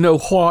 And you know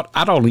what?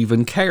 I don't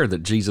even care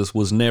that Jesus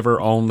was never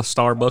on the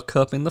Starbucks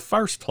cup in the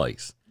first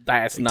place.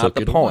 That's not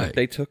the point.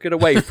 They took it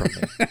away from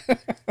me.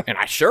 And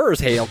I sure as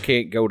hell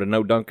can't go to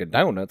no Dunkin'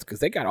 Donuts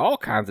because they got all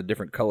kinds of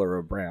different color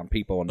of brown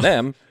people in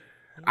them.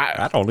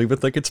 I don't even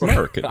think it's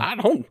American. I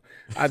don't.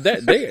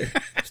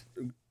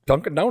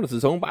 Dunkin' Donuts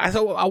is owned by,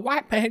 so a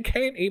white man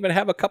can't even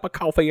have a cup of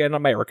coffee in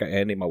America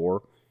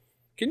anymore.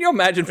 Can you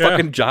imagine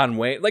fucking John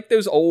Wayne? Like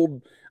those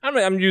old,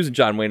 I'm using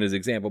John Wayne as an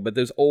example, but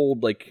those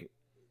old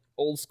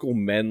school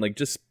men, like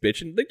just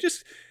bitching.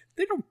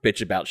 They don't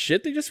bitch about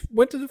shit. They just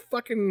went to the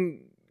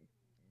fucking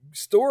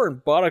store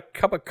and bought a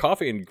cup of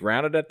coffee and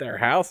ground it at their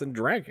house and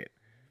drank it.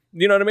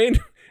 You know what I mean?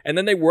 And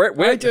then they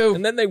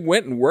and then they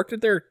went and worked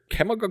at their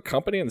chemical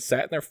company and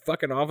sat in their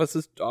fucking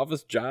office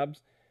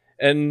jobs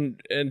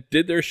and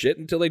did their shit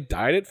until they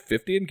died at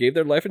 50 and gave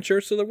their life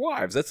insurance to their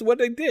wives. That's what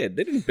they did.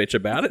 They didn't bitch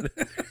about it.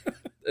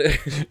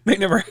 They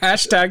never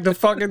hashtagged the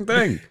fucking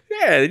thing.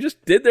 Yeah, they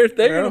just did their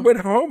thing and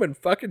went home and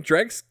fucking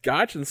drank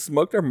scotch and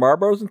smoked their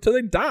Marlboros until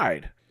they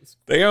died.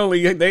 They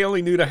only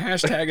knew the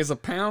hashtag as a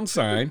pound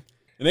sign,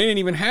 and they didn't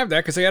even have that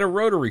because they had a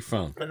rotary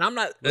phone. And I'm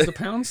not. Was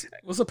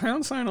the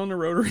pound sign on the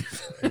rotary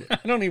phone? I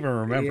don't even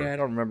remember. Yeah, I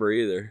don't remember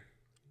either.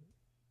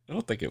 I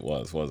don't think it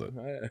was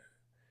it?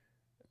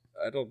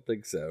 I don't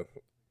think so.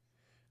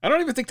 I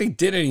don't even think they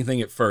did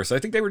anything at first. I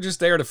think they were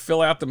just there to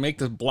fill out to make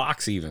the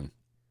blocks even.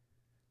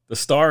 The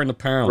star and the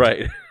pound.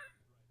 Right.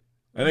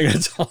 I think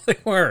that's all they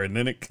were. And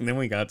then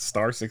we got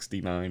star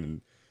 69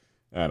 and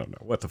I don't know.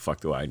 What the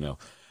fuck do I know?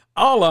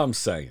 All I'm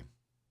saying,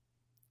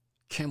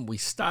 can we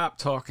stop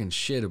talking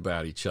shit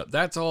about each other?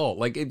 That's all.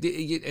 Like, and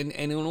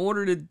in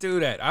order to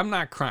do that, I'm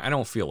not crying. I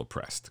don't feel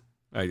oppressed.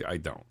 I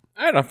don't.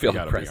 I don't feel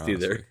oppressed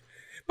either.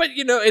 But,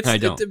 you know, it's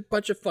a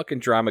bunch of fucking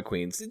drama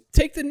queens.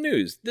 Take the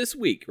news this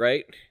week,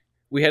 right?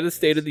 We had the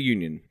State of the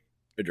Union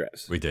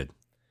address. We did.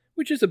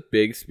 Which is a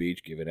big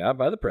speech given out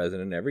by the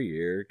president every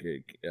year,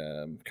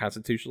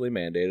 constitutionally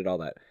mandated, all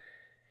that.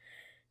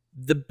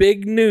 The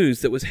big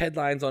news that was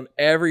headlines on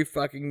every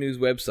fucking news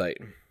website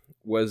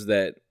was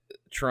that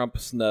Trump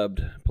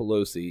snubbed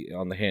Pelosi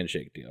on the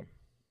handshake deal.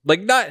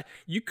 Like,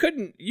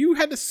 you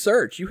had to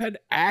search. You had to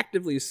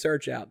actively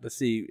search out to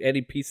see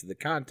any piece of the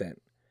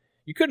content.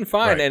 You couldn't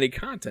find any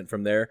content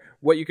from there.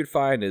 What you could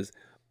find is,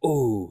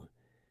 oh,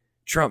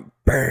 Trump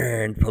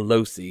burned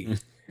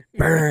Pelosi.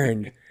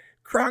 Burned.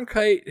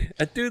 Cronkite,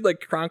 a dude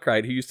like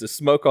Cronkite who used to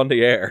smoke on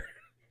the air.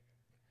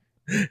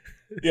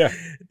 Yeah,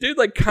 dude,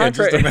 like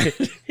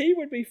he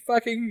would be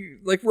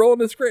fucking like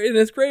rolling in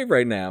his grave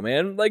right now,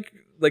 man. Like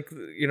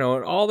you know,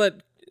 and all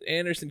that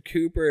Anderson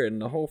Cooper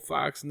and the whole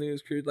Fox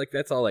News crew, like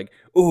that's all like,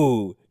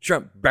 ooh,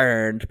 Trump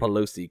burned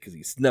Pelosi because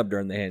he snubbed her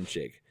in the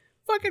handshake.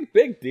 Fucking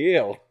big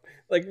deal.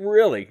 Like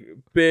really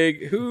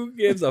big. Who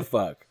gives a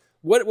fuck?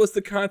 What was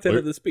the content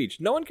of the speech?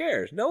 No one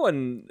cares.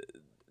 None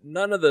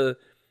of the.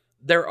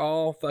 They're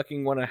all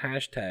fucking want a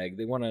hashtag.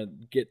 They want to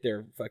get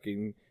their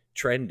fucking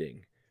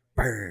trending.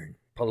 Burn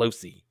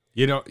Pelosi.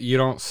 You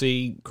don't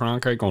see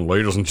Cronkite going,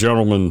 ladies and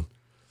gentlemen,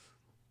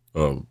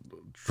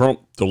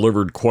 Trump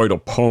delivered quite a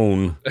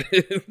pone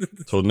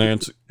to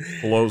Nancy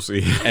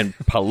Pelosi. And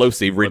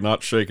Pelosi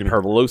not shaking.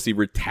 Pelosi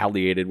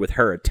retaliated with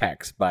her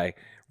attacks by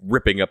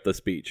ripping up the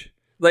speech.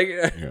 Like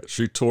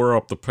she tore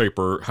up the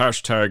paper,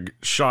 hashtag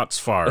shots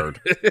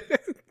fired.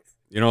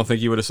 You don't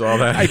think you would have saw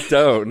that? I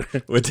don't.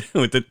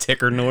 with the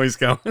ticker noise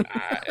going.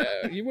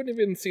 You wouldn't have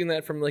even seen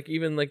that from like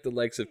even like the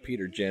likes of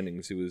Peter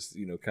Jennings, who was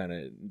kind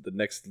of the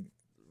next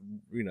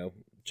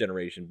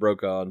generation,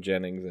 Brokaw and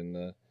Jennings and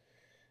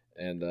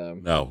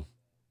no,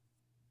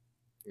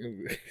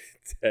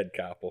 Ted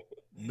Koppel.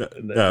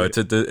 No, it's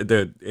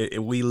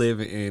we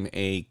live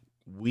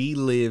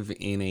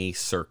in a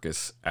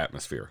circus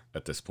atmosphere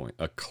at this point,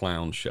 a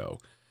clown show.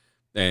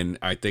 And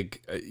I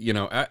think,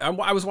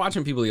 I was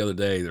watching people the other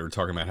day that were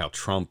talking about how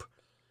Trump,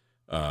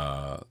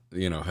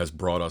 has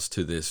brought us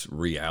to this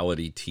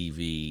reality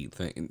TV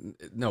thing.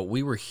 No,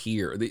 we were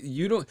here.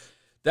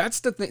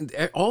 That's the thing.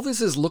 All this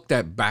is looked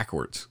at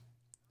backwards.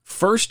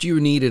 First, you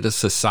needed a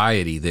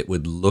society that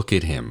would look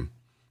at him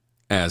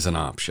as an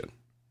option.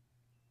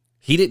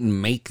 He didn't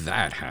make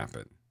that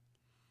happen.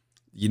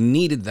 You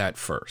needed that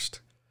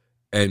first.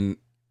 And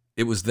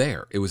it was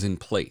there. It was in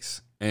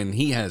place. And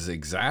he has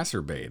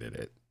exacerbated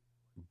it.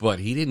 But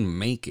he didn't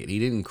make it. He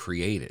didn't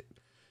create it.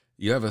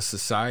 You have a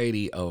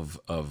society of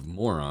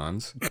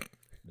morons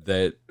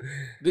that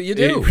you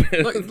do.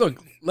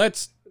 Look,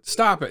 let's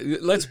stop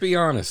it. Let's be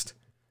honest.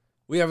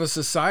 We have a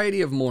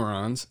society of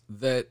morons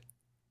that,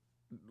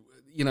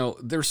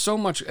 there's so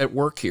much at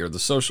work here. The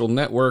social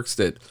networks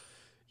that,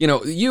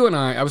 you and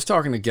I was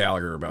talking to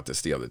Gallagher about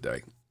this the other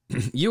day.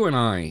 You and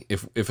I,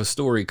 if a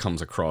story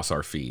comes across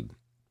our feed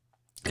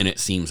and it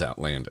seems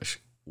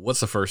outlandish, what's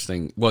the first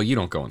thing? Well, you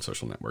don't go on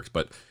social networks,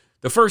 but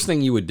the first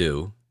thing you would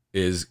do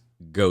is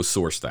go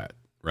source that,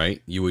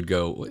 right? You would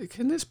go,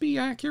 can this be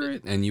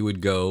accurate? And you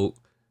would go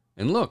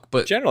and look.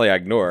 But generally I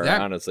ignore,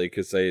 honestly,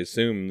 because I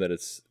assume that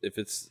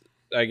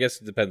I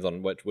guess it depends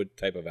on what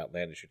type of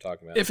outlandish you're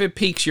talking about. If it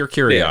piques your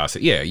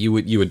curiosity, you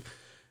would.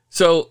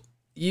 So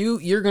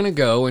you're going to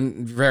go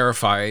and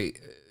verify,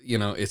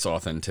 its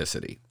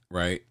authenticity,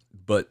 right?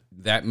 But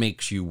that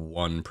makes you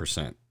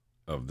 1%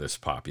 of this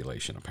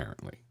population,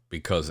 apparently,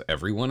 because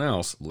everyone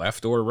else,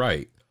 left or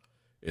right,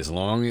 as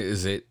long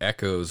as it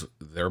echoes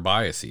their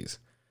biases,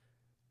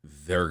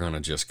 they're going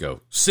to just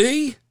go,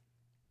 see?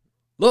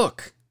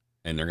 Look.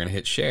 And they're going to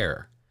hit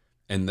share.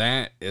 And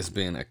that has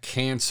been a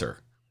cancer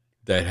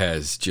that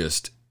has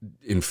just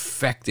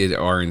infected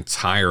our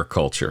entire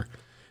culture.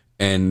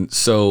 And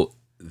so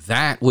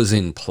that was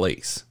in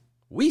place.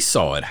 We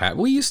saw it happen.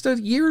 We used to,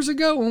 years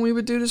ago when we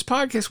would do this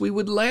podcast, we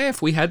would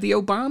laugh. We had the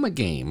Obama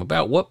game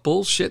about what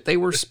bullshit they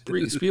were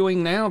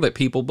spewing now that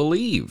people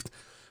believed.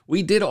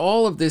 We did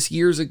all of this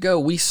years ago.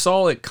 We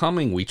saw it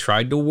coming. We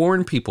tried to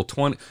warn people.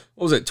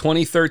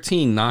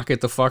 2013, knock it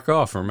the fuck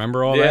off.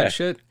 Remember all that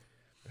shit?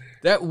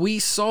 That we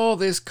saw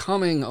this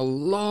coming a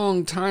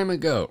long time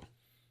ago,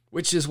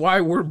 which is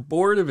why we're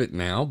bored of it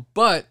now.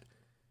 But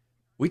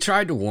we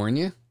tried to warn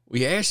you.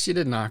 We asked you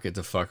to knock it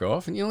the fuck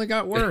off, and you only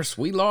got worse.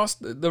 We lost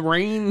the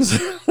reins.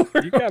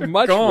 You got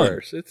much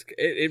worse.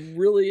 It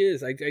really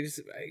is. I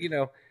just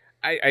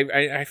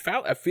I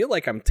feel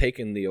like I'm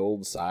taking the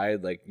old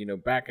side, like,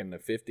 back in the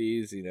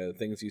 50s,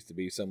 things used to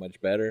be so much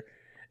better.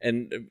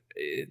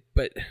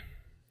 But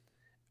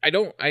I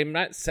don't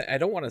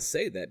want to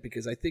say that,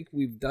 because I think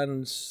we've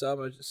done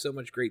so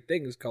much great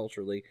things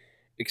culturally,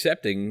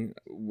 accepting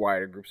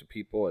wider groups of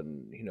people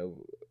and,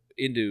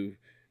 into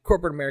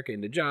corporate America,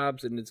 into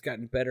jobs, and it's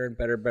gotten better and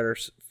better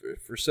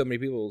for so many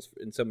people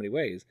in so many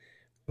ways.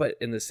 But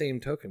in the same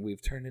token,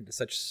 we've turned into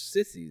such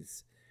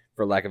sissies,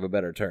 for lack of a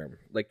better term.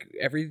 Like,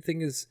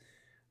 everything is,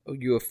 oh,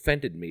 you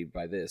offended me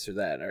by this or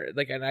that, or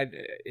like, and I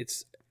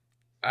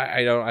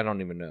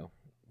don't even know.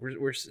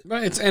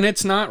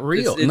 It's not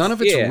real. None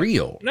of it's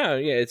real. No,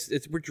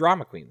 we're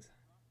drama queens.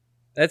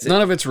 That's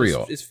none of it's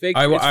real. It's fake.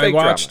 I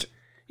watched. Drama.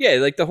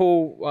 Yeah, like the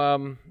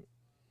whole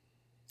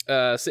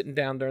sitting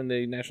down during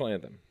the national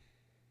anthem.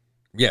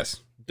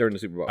 Yes, during the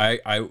Super Bowl.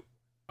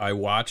 I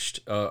watched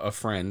a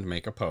friend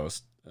make a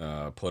post,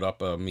 put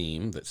up a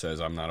meme that says,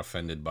 "I'm not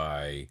offended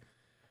by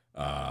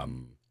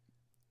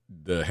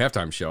the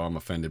halftime show. I'm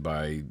offended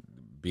by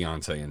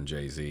Beyonce and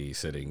Jay-Z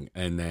sitting."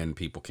 And then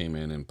people came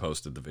in and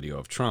posted the video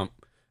of Trump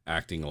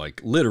acting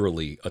like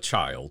literally a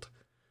child,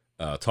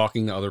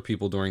 talking to other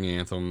people during the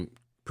anthem,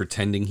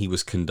 pretending he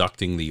was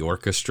conducting the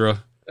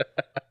orchestra,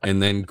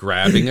 and then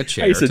grabbing a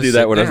chair. I used to do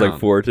that when I was like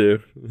 4 too.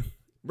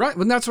 Right,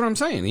 well, that's what I'm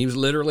saying. He was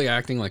literally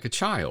acting like a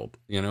child,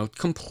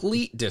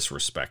 complete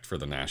disrespect for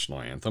the national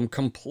anthem,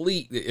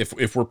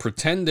 if we're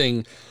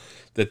pretending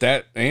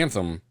that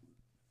anthem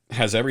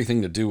has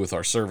everything to do with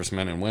our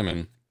servicemen and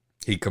women,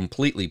 he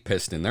completely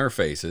pissed in their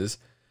faces.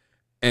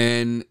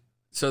 And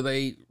so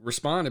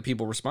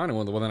people responded,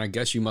 well, then I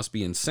guess you must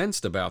be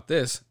incensed about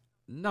this.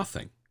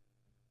 Nothing.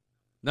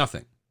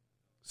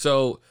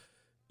 So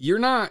you're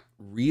not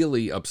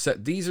really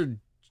upset. These are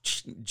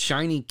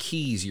shiny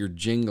keys you're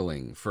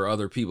jingling for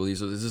other people.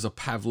 This is a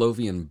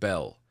Pavlovian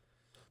bell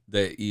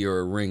that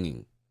you're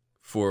ringing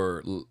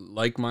for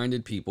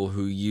like-minded people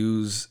who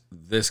use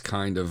this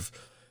kind of,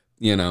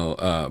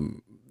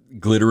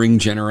 glittering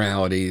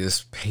generality,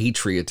 this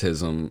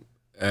patriotism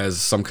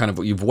as some kind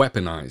of, you've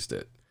weaponized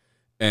it.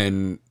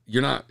 And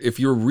if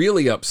you're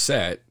really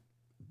upset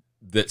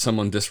that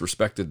someone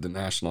disrespected the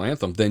national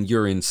anthem, then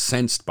you're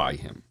incensed by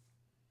him.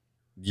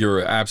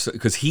 You're absolutely,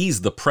 because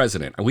he's the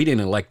president. We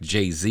didn't elect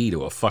Jay-Z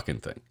to a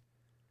fucking thing.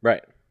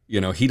 Right.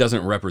 He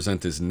doesn't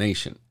represent his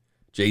nation.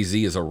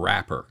 Jay-Z is a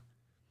rapper.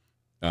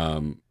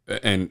 And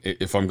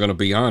if I'm going to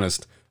be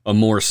honest, a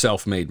more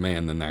self-made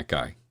man than that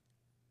guy.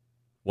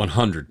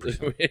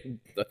 100%.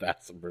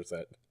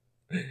 1,000%.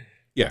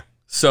 Yeah.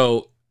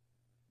 So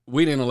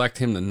we didn't elect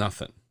him to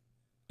nothing.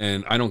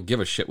 And I don't give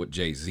a shit what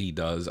Jay-Z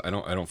does. I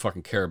don't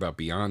fucking care about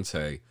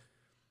Beyonce.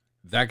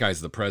 That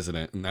guy's the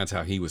president, and that's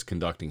how he was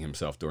conducting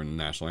himself during the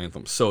national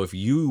anthem. So if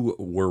you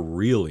were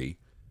really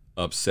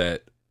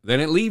upset, then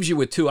it leaves you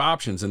with two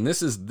options, and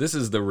this is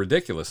the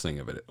ridiculous thing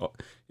of it.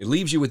 It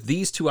leaves you with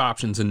these two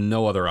options and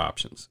no other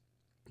options.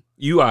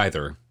 You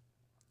either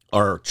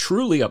are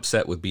truly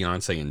upset with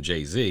Beyonce and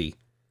Jay-Z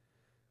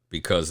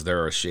because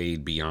they're a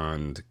shade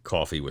beyond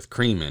coffee with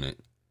cream in it,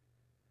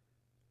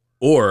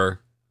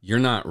 or you're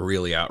not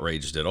really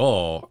outraged at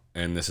all,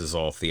 and this is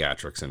all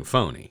theatrics and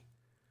phony.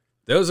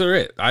 Those are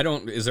it.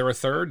 Is there a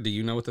third? Do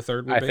you know what the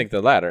third would be? I think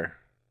the latter.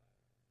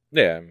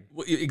 Yeah.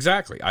 Well,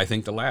 exactly. I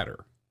think the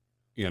latter.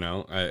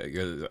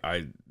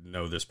 I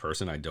know this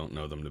person. I don't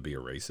know them to be a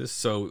racist.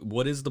 So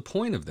what is the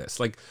point of this?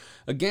 Like,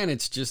 again,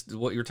 it's just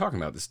what you're talking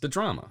about. It's the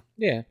drama.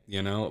 Yeah.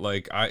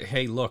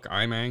 Hey, look,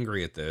 I'm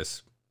angry at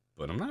this,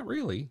 but I'm not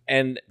really.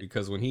 And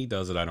because when he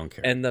does it, I don't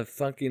care. And the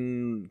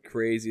fucking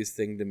craziest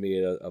thing to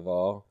me of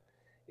all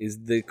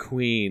is the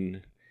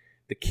queen,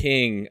 the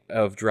king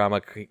of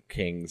drama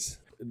kings,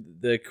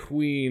 the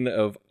queen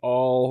of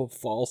all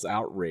false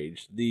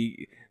outrage,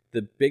 the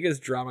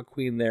biggest drama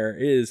queen there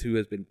is, who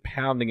has been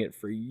pounding it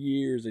for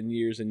years and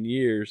years and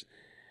years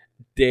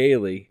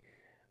daily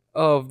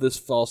of this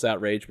false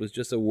outrage, was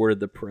just awarded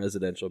the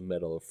Presidential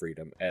Medal of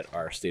Freedom at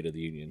our State of the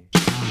Union.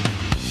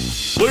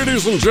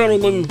 Ladies and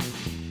gentlemen,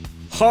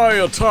 high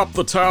atop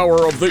the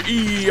tower of the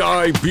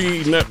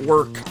EIB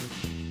network,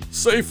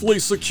 safely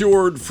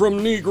secured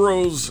from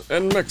Negroes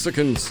and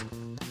Mexicans,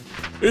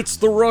 it's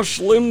the Rush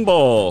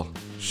Limbaugh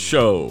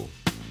Show.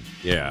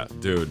 Yeah,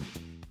 dude,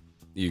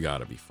 you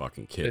gotta be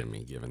fucking kidding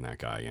me, giving that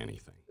guy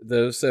anything.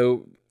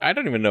 So I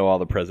don't even know all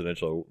the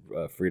Presidential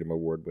Freedom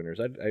Award winners.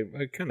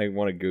 I kind of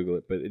want to Google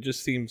it, but it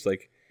just seems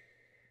like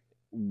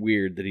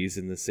weird that he's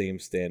in the same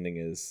standing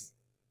as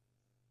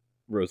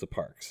Rosa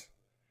Parks.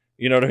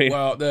 You know what I mean?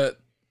 Well,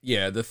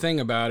 the thing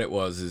about it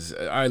is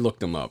I looked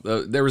them up.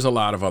 There was a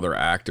lot of other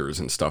actors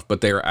and stuff,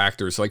 but they are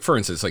actors, like, for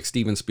instance, like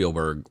Steven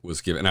Spielberg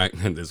was given,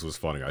 and this was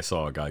funny. I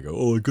saw a guy go,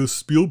 "Oh, I guess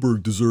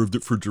Spielberg deserved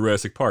it for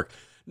Jurassic Park."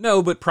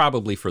 No, but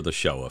probably for the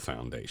Shoah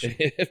Foundation.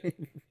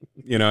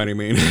 You know what I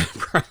mean?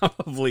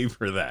 Probably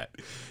for that.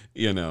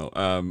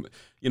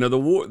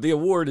 The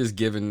award is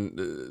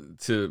given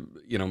to,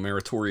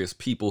 meritorious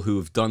people who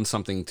have done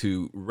something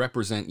to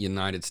represent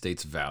United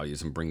States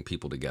values and bring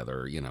people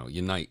together,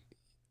 unite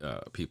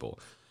people.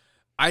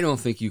 I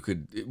don't think you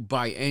could,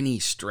 by any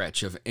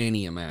stretch of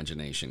any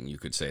imagination, you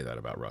could say that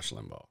about Rush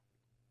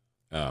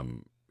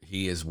Limbaugh.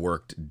 He has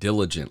worked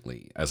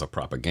diligently as a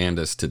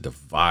propagandist to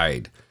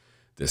divide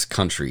this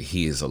country.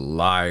 He is a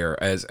liar.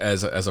 As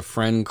a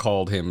friend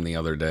called him the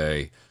other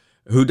day,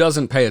 who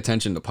doesn't pay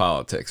attention to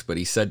politics, but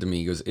he said to me,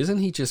 he goes, "Isn't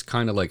he just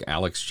kind of like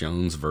Alex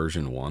Jones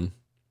version 1?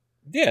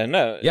 Yeah,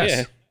 no.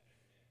 Yes.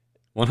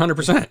 Yeah.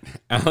 100%.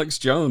 Alex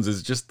Jones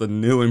is just the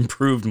new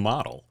improved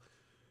model.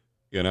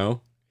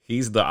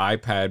 He's the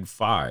iPad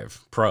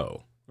 5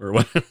 Pro or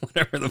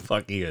whatever the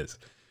fuck he is.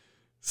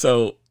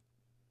 So,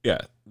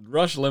 yeah,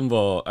 Rush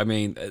Limbaugh, I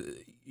mean,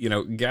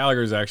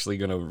 Gallagher's actually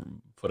going to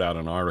put out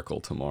an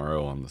article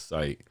tomorrow on the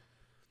site.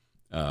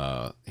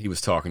 He was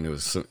talking to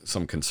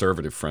some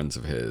conservative friends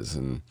of his,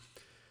 and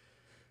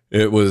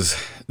it was,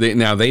 they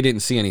didn't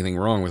see anything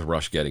wrong with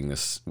Rush getting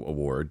this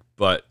award,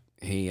 but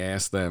he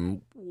asked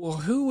them, well,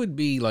 who would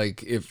be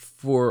like,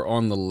 if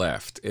on the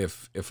left,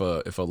 if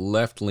a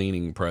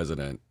left-leaning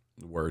president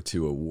were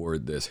to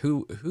award this,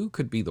 who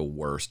could be the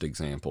worst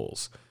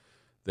examples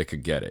that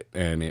could get it?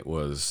 And it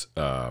was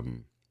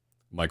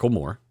Michael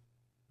Moore,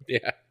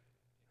 yeah,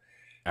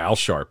 Al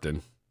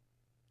Sharpton,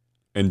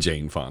 and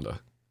Jane Fonda.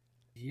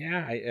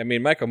 Yeah, I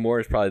mean, Michael Moore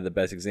is probably the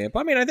best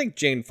example. I mean, I think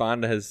Jane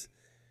Fonda has,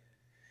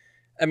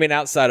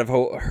 outside of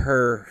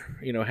her,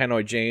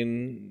 Hanoi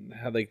Jane,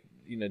 how they,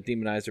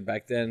 demonized her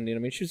back then. I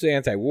mean, she was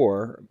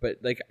anti-war, but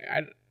like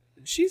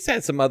she's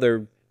had some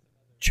other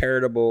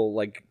charitable,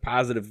 like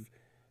positive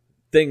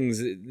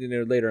things,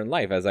 later in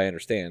life, as I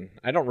understand.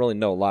 I don't really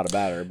know a lot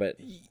about her, but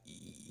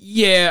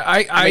yeah,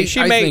 I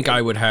think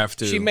I would have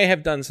to. She may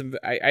have done some.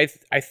 I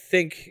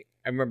think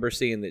I remember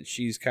seeing that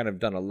she's kind of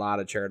done a lot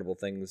of charitable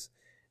things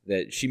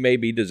that she may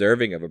be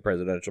deserving of a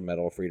Presidential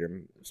Medal of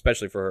Freedom,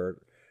 especially for her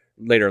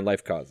later in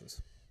life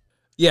causes.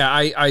 Yeah,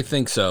 I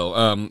think so.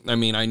 I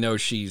mean, I know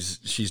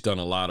she's done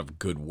a lot of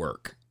good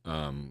work.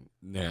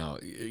 Now,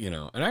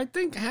 and I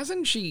think,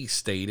 hasn't she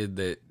stated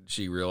that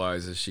she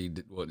realizes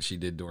what she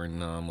did during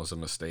was a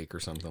mistake or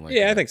something like that?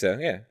 Yeah, I think so,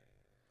 yeah.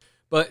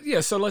 But,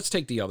 yeah, so let's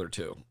take the other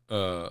two.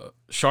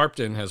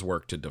 Sharpton has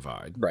worked to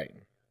divide. Right.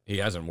 He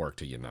hasn't worked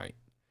to unite.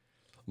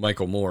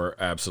 Michael Moore,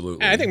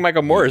 absolutely. I think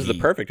Michael Moore is the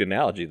perfect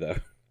analogy, though.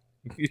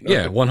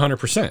 Yeah,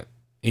 100%.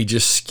 He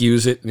just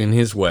skews it in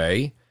his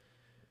way,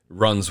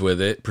 runs with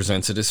it,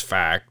 presents it as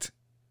fact,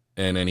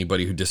 and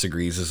anybody who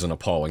disagrees is an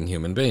appalling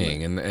human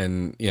being.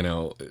 And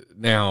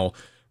now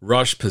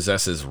Rush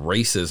possesses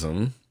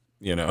racism,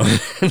 and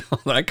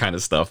all that kind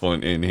of stuff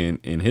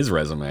in his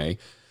resume.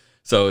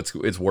 So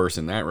it's worse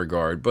in that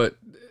regard. But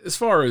as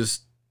far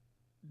as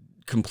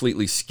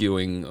completely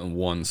skewing a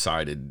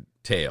one-sided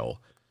tale,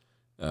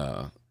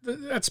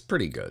 that's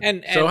pretty good.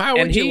 And so how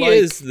would he you like...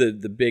 is the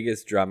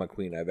biggest drama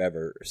queen I've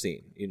ever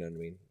seen. You know what I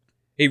mean?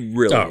 He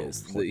really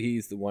is.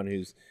 He's the one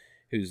who's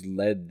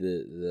led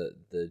the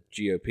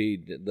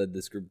GOP, led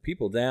this group of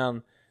people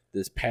down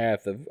this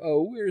path of,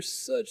 we're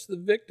such the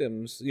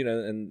victims,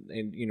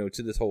 and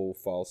to this whole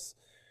false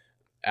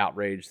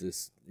outrage,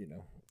 this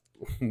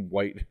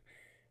white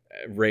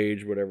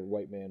rage,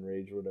 white man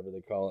rage, whatever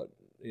they call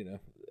it.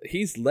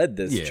 He's led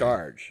this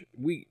charge.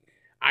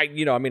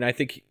 I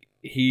think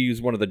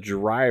he's one of the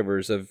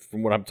drivers of,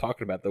 from what I'm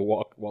talking about, the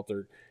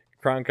Walter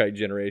Cronkite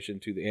generation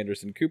to the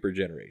Anderson Cooper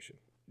generation.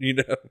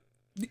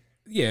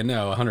 Yeah,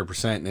 no,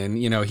 100%.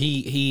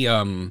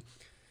 And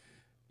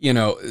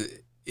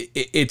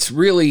it's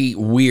really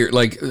weird.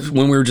 Like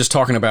when we were just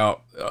talking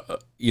about,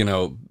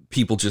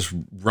 people just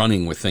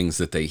running with things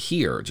that they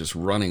hear, just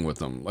running with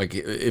them. Like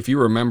if you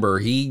remember,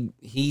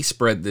 he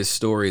spread this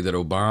story that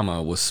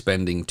Obama was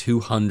spending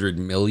 $200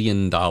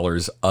 million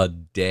a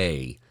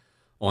day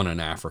on an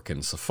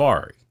African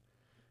safari,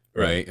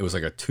 right? It was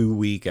like a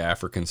 2-week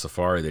African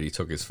safari that he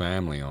took his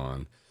family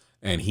on.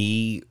 And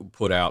he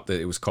put out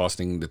that it was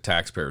costing the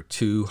taxpayer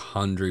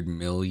 $200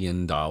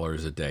 million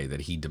a day,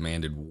 that he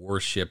demanded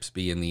warships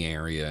be in the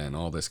area and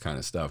all this kind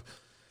of stuff.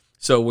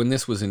 So when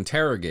this was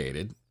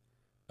interrogated,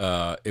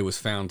 it was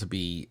found to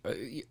be,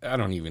 I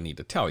don't even need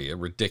to tell you,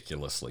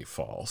 ridiculously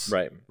false.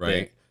 Right.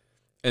 Yeah.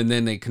 And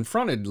then they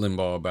confronted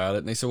Limbaugh about it,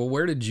 and they said, well,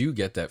 where did you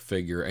get that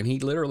figure? And he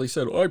literally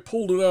said, I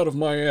pulled it out of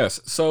my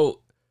ass. So,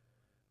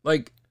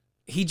 like,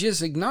 he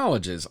just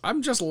acknowledges,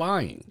 I'm just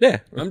lying. Yeah.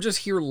 I'm just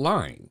here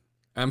lying.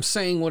 I'm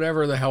saying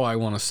whatever the hell I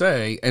want to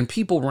say, and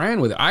people ran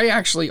with it. I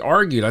actually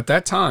argued at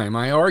that time.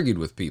 I argued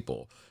with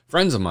people,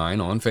 friends of mine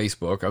on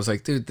Facebook. I was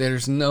like, dude,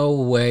 there's no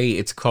way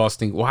it's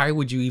costing. Why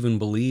would you even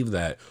believe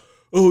that?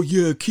 Oh,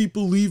 yeah, keep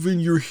believing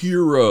your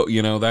hero.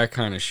 That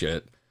kind of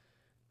shit.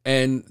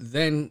 And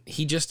then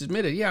he just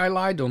admitted, yeah, I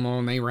lied to them all,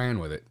 and they ran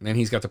with it. And then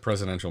he's got the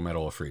Presidential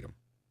Medal of Freedom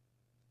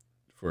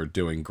for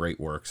doing great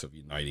works of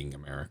uniting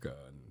America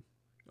and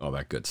all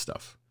that good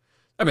stuff.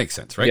 That makes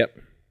sense, right? Yep.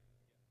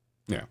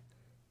 Yeah.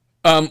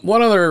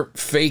 One other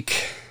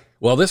fake,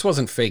 well, this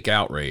wasn't fake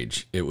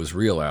outrage. It was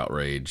real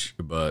outrage,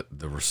 but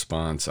the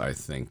response, I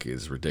think,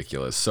 is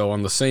ridiculous. So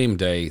on the same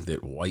day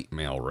that white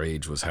male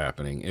rage was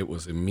happening, it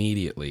was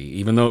immediately,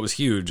 even though it was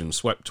huge and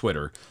swept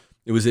Twitter,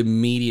 it was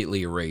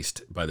immediately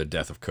erased by the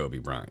death of Kobe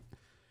Bryant.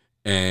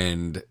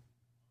 And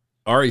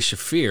Ari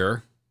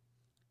Shaffir,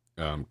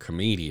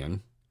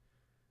 comedian,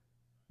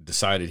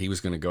 decided he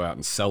was going to go out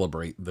and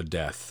celebrate the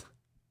death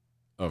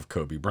of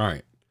Kobe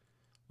Bryant.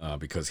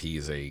 Because he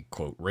is a,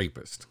 quote,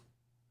 rapist.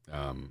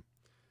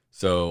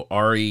 So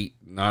Ari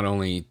not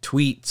only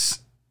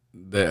tweets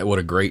that what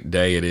a great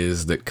day it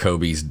is that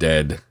Kobe's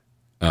dead,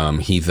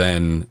 he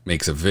then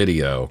makes a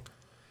video,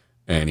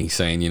 and he's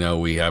saying,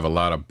 we have a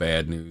lot of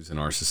bad news in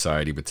our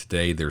society, but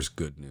today there's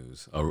good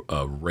news.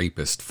 A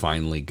rapist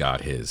finally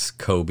got his.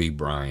 Kobe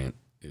Bryant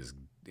is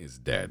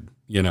dead.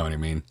 You know what I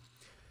mean?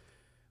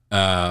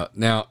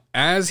 Now,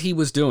 as he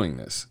was doing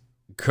this,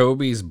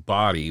 Kobe's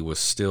body was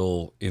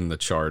still in the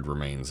charred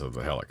remains of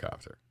the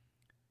helicopter,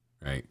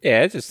 right?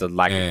 Yeah, it's just a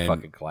lack of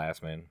fucking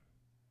class, man.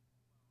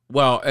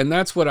 Well, and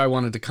that's what I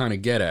wanted to kind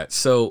of get at.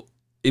 So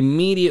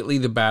immediately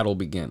the battle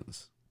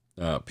begins.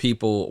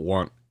 People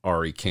want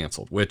Ari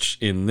canceled, which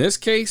in this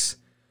case,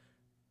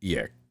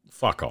 yeah,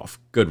 fuck off.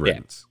 Good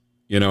riddance.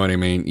 Yeah. You know what I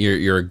mean?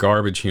 You're a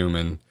garbage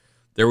human.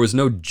 There was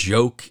no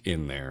joke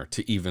in there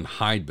to even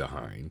hide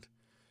behind.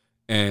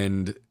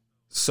 And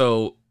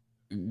so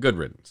good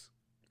riddance.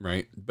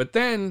 Right. But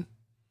then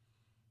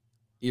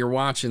you're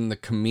watching the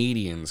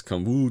comedians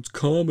come, ooh, it's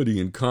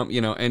comedy and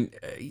and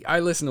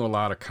I listen to a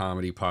lot of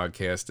comedy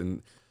podcasts,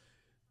 and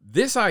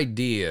This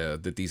idea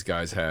that these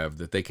guys have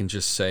that they can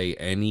just say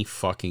any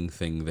fucking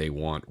thing they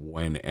want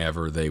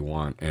whenever they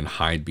want and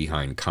hide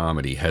behind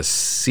comedy has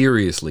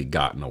seriously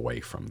gotten away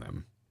from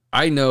them.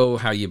 I know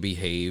how you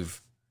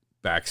behave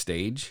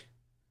backstage.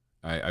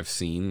 I've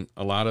seen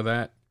a lot of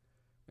that,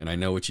 and I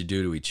know what you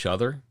do to each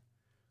other,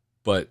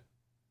 but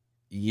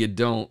you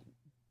don't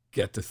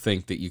get to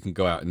think that you can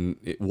go out and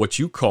what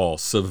you call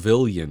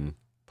civilian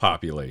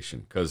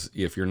population, because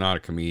if you're not a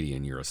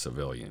comedian, you're a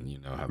civilian. You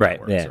know how that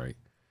works, right?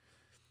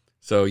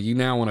 So you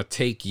now want to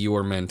take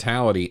your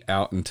mentality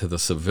out into the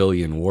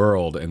civilian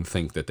world and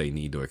think that they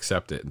need to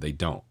accept it, and they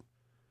don't.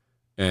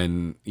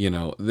 And,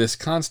 this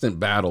constant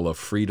battle of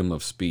freedom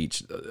of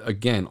speech,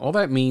 again, all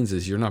that means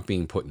is you're not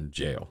being put in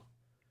jail.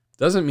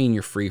 Doesn't mean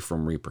you're free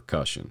from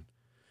repercussion.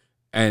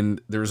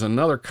 And there's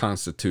another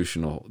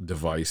constitutional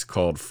device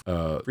called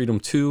freedom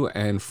to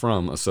and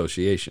from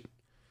association.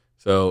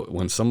 So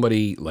when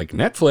somebody like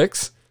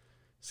Netflix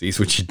sees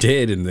what you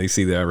did and they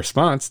see that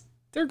response,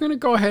 they're going to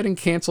go ahead and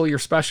cancel your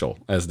special,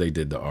 as they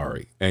did to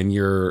Ari. And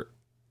your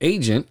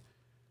agent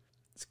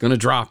is going to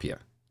drop you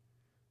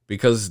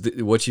because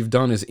what you've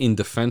done is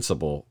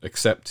indefensible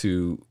except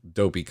to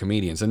dopey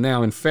comedians. And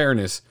now, in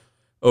fairness,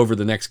 over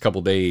the next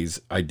couple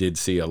days, I did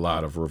see a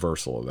lot of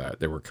reversal of that.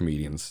 There were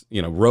comedians,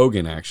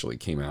 Rogan actually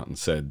came out and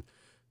said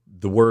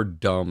the word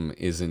dumb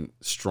isn't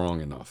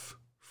strong enough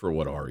for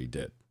what Ari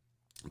did.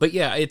 But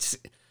yeah,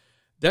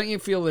 don't you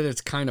feel that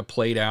it's kind of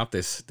played out,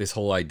 this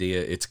whole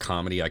idea, it's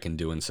comedy, I can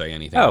do and say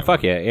anything? Oh,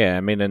 fuck yeah. Yeah.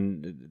 I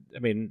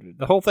mean,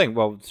 the whole thing,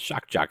 well,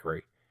 shock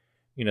jockery.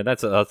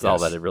 That's all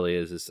that it really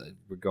is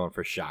we're going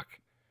for shock.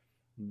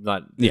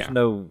 There's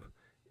no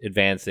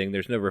advancing,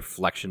 there's no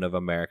reflection of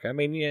America. I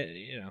mean,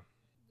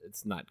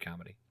 it's not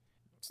comedy.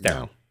 It's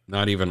no,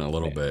 not even a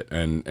little bit.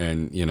 And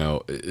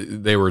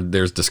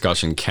there's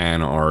discussion,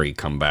 can Ari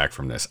come back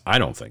from this? I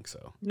don't think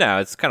so. No,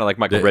 it's kind of like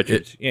Michael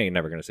Richards. You're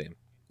never going to see him.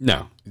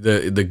 No,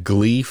 the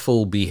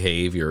gleeful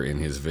behavior in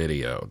his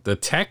video, the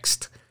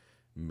text,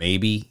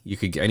 maybe you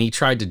could, and he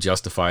tried to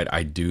justify it.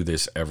 I do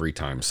this every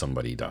time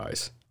somebody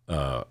dies.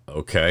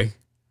 Okay.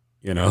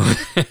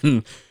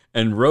 And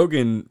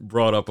Rogan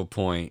brought up a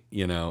point,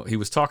 he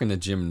was talking to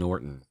Jim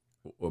Norton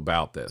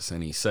about this,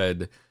 and he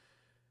said,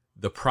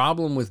 the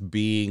problem with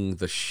being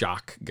the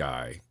shock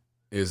guy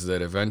is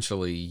that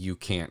eventually you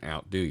can't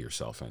outdo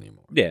yourself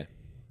anymore. Yeah.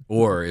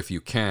 Or if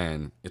you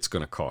can, it's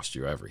going to cost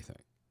you everything.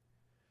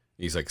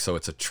 He's like, so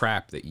it's a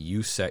trap that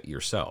you set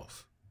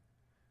yourself.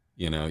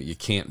 You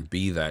can't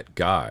be that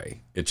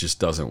guy. It just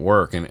doesn't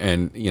work.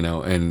 And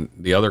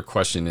the other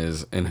question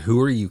is, and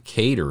who are you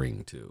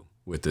catering to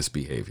with this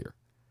behavior?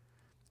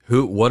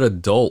 What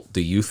adult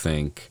do you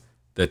think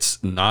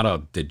that's not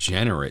a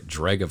degenerate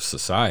dreg of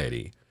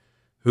society?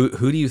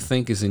 Who do you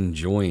think is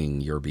enjoying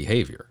your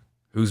behavior?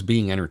 Who's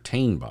being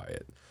entertained by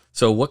it?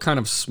 So what kind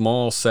of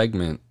small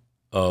segment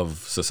of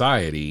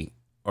society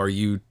are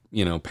you,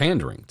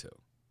 pandering to?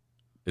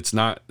 It's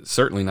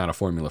certainly not a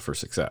formula for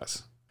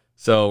success.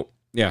 So,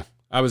 yeah,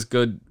 I was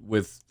good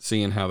with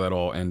seeing how that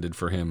all ended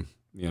for him.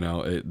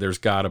 There's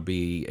got to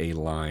be a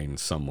line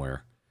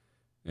somewhere.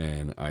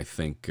 And I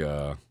think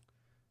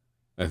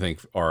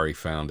Ari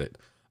found it.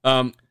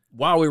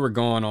 While we were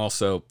gone,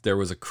 also, there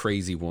was a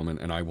crazy woman,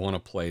 and I want to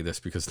play this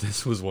because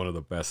this was one of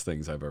the best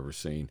things I've ever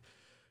seen.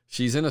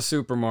 She's in a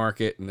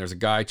supermarket, and there's a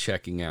guy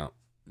checking out.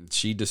 And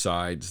she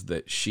decides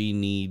that she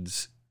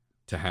needs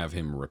to have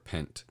him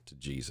repent to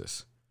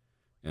Jesus.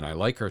 And I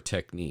like her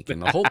technique.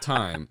 And the whole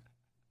time,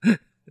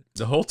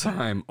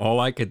 all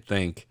I could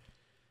think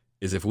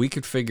is if we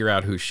could figure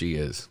out who she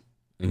is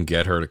and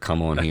get her to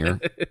come on here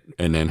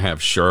and then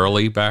have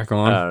Shirley back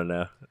on. I don't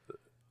know.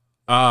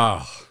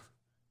 Oh,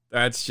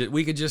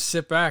 we could just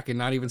sit back and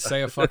not even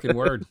say a fucking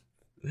word.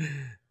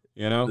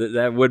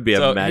 That would be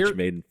a match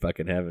made in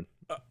fucking heaven.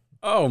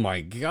 Oh my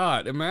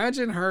God.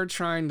 Imagine her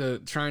trying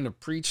to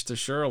preach to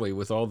Shirley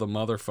with all the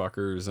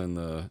motherfuckers and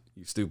the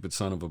you stupid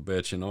son of a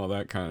bitch and all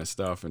that kind of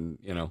stuff. And,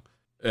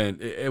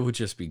 and it would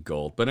just be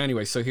gold. But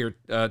anyway, so here,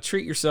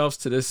 treat yourselves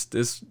to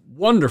this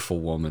wonderful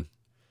woman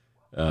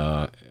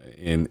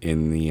in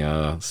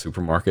the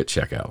supermarket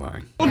checkout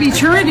line.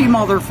 Eternity,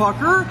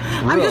 motherfucker.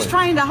 Really? I'm just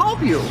trying to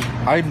help you.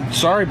 I'm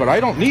sorry, but I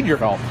don't need your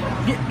help.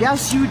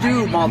 Yes, you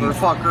do,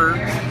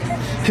 motherfucker.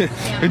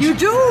 You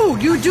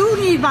do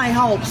need my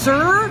help,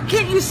 sir.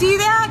 Can't you see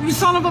that, you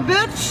son of a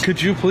bitch?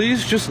 Could you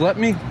please just let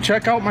me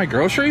check out my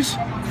groceries?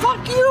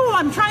 Fuck you,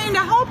 I'm trying to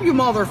help you,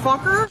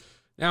 motherfucker.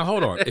 Now,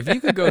 hold on. If you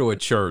could go to a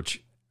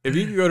church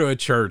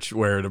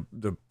where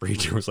the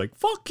preacher was like,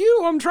 fuck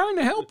you, I'm trying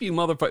to help you,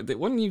 motherfucker.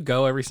 Wouldn't you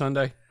go every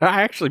Sunday?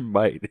 I actually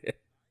might.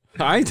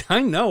 I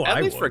know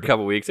At least for a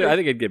couple weeks. I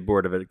think I'd get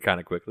bored of it kind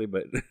of quickly,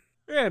 but...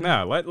 Yeah,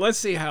 no, let's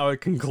see how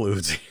it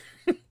concludes.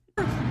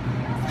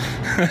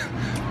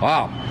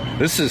 Wow,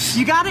 this is...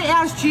 You gotta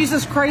ask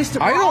Jesus Christ.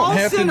 I don't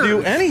have to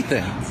do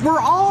anything.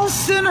 We're all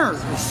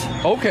sinners.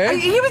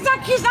 Okay.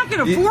 He's not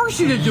gonna force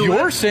you to do it.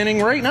 You're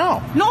sinning right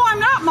now. No, I'm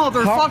not,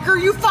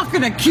 motherfucker. You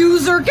fucking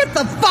accuser. Get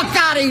the fuck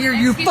out of here,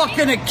 you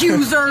fucking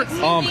accuser.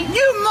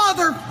 You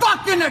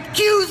motherfucking motherfucking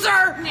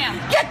accuser!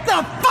 Get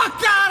the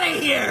fuck out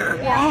of here!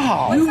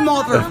 Wow. You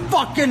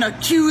motherfucking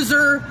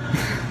accuser!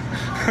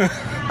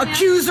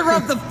 Accuser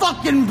of the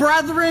fucking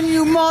brethren,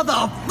 you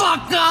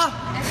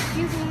motherfucker!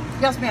 Excuse me.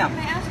 Yes, ma'am. Can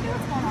I ask you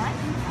what's going on?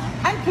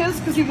 I'm pissed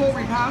because he won't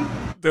repound.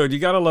 Dude, you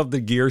gotta love the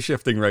gear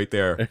shifting right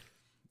there.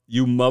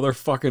 You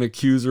motherfucking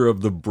accuser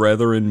of the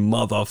brethren,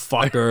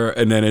 motherfucker.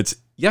 And then it's,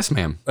 yes,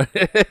 ma'am.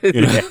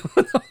 You know?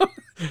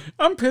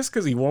 I'm pissed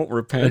because he won't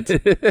repent.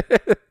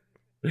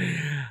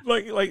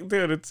 like,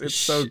 dude, it's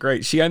so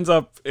great. She ends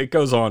up, it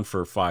goes on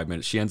for 5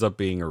 minutes. She ends up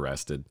being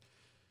arrested.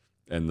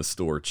 And the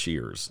store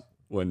cheers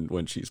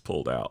when she's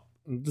pulled out.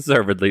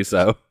 Deservedly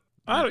so.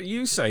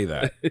 You say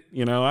that.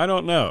 You know, I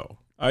don't know.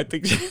 I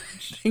think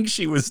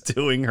she was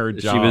doing her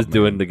job. She was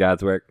doing the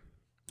God's work.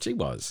 She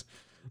was.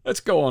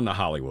 Let's go on to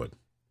Hollywood.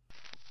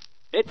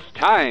 It's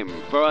time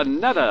for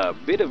another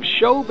bit of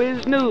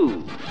showbiz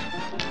news.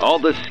 All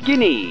the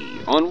skinny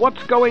on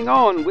what's going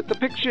on with the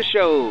picture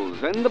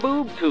shows and the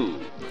boob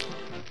tube.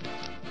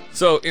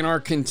 So, in our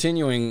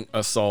continuing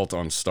assault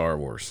on Star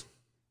Wars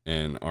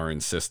and our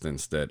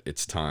insistence that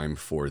it's time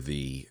for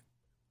the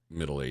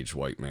middle-aged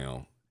white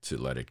male to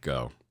let it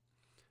go,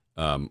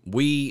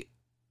 we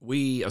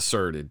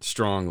asserted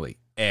strongly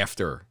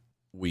after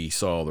we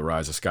saw The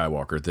Rise of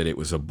Skywalker that it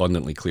was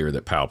abundantly clear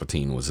that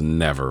Palpatine was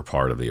never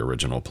part of the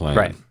original plan.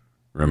 Right.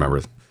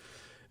 Remember?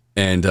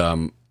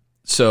 And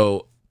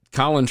so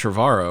Colin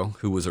Trevorrow,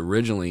 who was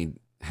originally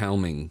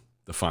helming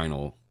the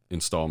final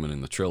installment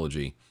in the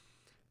trilogy,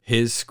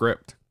 his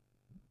script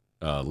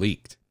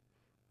leaked.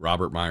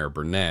 Robert Meyer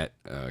Burnett,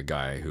 a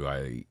guy who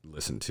I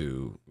listen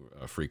to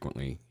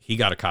frequently, he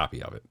got a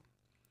copy of it.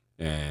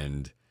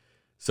 And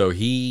so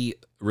he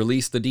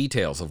released the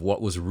details of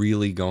what was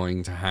really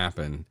going to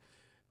happen.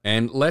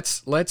 And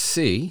let's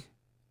see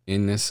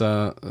in this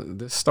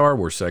this Star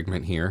Wars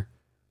segment here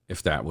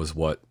if that was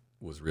what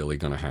was really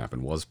going to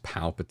happen. Was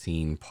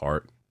Palpatine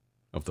part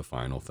of the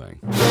final thing?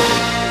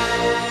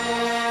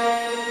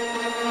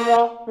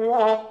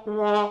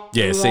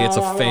 Yeah, see, it's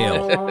a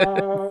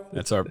fail.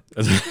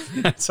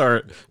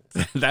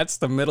 That's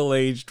the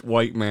middle-aged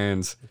white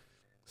man's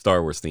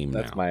Star Wars theme.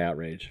 That's my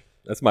outrage.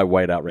 That's my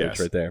white outrage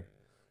right there.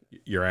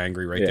 You're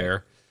angry right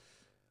there.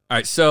 All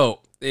right, so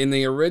in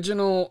the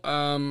original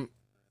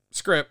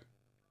script,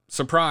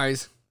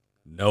 surprise,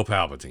 no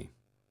Palpatine.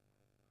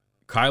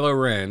 Kylo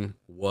Ren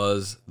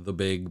was the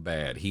big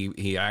bad.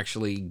 He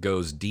actually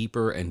goes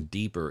deeper and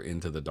deeper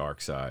into the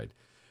dark side.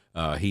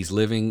 He's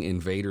living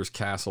in Vader's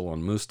castle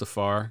on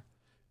Mustafar,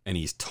 and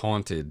he's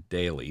taunted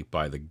daily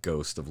by the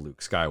ghost of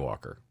Luke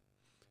Skywalker,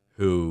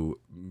 who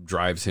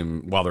drives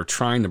him, while they're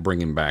trying to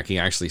bring him back, he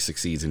actually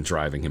succeeds in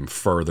driving him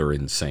further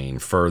insane,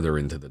 further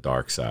into the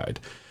dark side.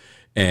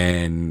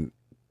 And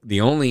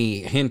the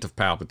only hint of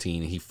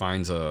Palpatine, he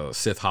finds a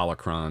Sith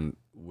holocron,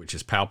 which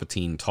is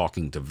Palpatine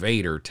talking to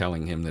Vader,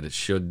 telling him that it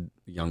should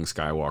young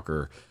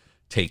Skywalker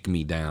take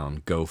me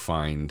down, go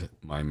find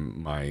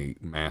my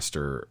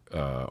master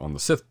on the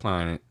Sith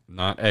planet,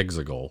 not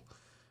Exegol,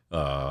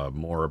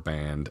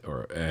 Moraband,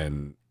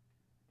 and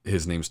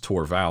his name's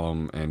Tor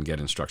Valum, and get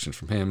instructions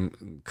from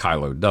him.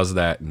 Kylo does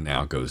that and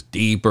now goes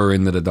deeper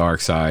into the dark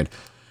side.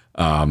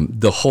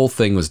 The whole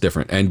thing was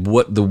different. And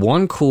the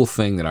one cool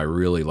thing that I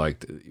really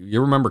liked, you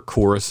remember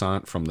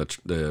Coruscant from the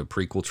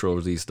prequel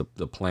trilogies,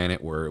 the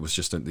planet where it was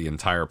just the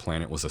entire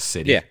planet was a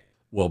city? Yeah.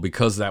 Well,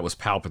 because that was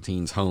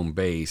Palpatine's home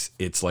base,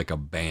 it's like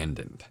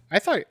abandoned. I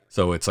thought...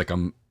 So it's like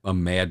a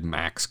Mad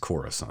Max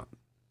Coruscant.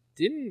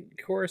 Didn't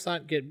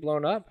Coruscant get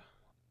blown up?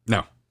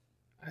 No.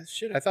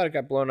 Shit, I thought it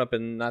got blown up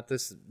in not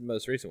this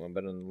most recent one,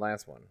 but in the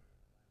last one.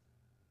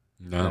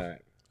 No.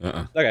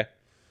 Right. Okay.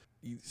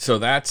 So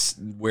that's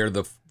where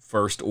the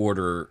First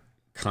Order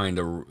kind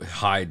of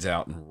hides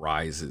out and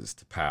rises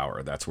to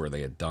power. That's where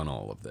they had done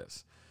all of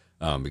this,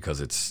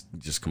 because it's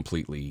just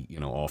completely,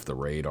 off the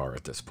radar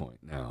at this point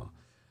now.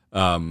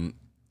 And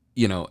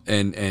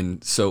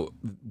so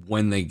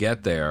when they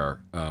get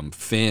there,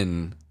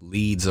 Finn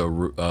leads a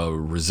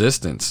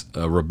resistance,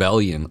 a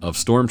rebellion of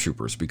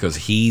stormtroopers, because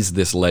he's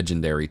this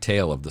legendary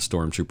tale of the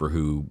stormtrooper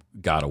who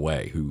got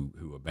away,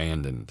 who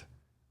abandoned,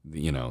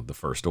 the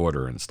First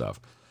Order and stuff.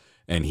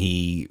 And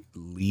he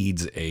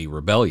leads a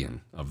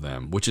rebellion of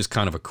them, which is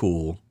kind of a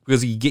cool,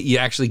 because you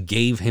actually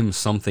gave him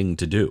something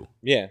to do.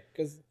 Yeah,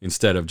 because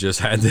instead of just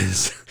had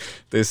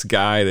this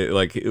guy that,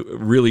 like,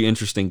 really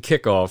interesting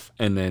kickoff,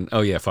 and then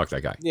fuck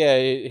that guy. Yeah,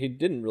 he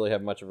didn't really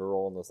have much of a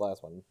role in this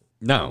last one.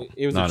 No,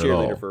 he was not a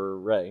cheerleader at all. for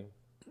Rey.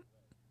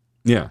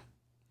 Yeah,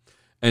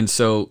 and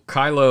so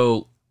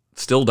Kylo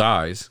still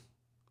dies,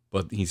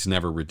 but he's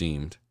never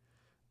redeemed.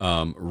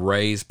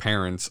 Rey's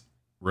parents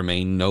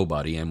remain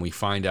nobody, and we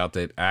find out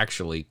that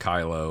actually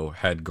Kylo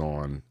had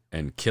gone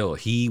and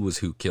he was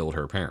who killed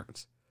her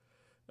parents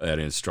at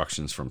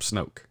instructions from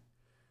Snoke.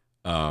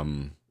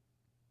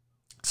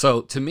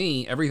 So to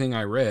me, everything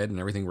I read and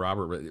everything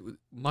Robert read, it was a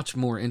much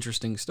more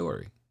interesting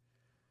story.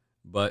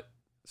 But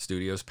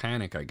studios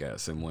panic, I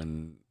guess, and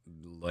when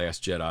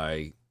Last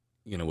Jedi,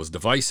 was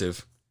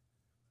divisive,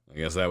 I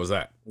guess that was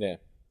that. Yeah.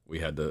 We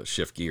had to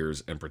shift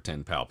gears and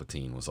pretend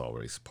Palpatine was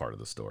always part of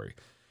the story.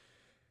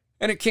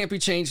 And it can't be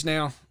changed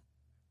now.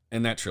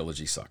 And that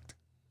trilogy sucked.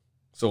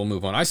 So we'll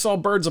move on. I saw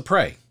Birds of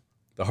Prey,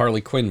 the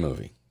Harley Quinn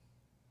movie.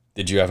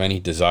 Did you have any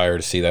desire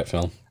to see that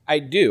film? I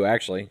do,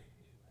 actually.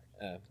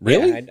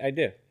 Really? Yeah, I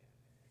do.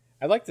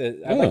 I like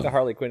the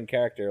Harley Quinn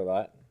character a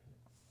lot.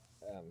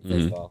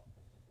 First of all,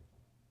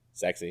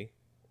 sexy,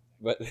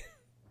 but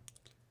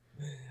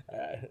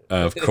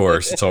of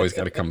course, it's always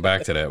got to come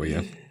back to that with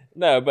you.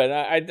 No, but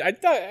I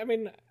thought. I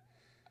mean,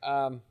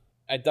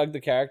 I dug the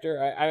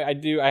character. I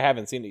do. I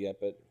haven't seen it yet,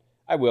 but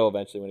I will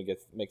eventually when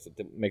it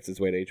makes its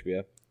way to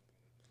HBO.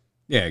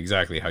 Yeah,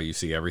 exactly how you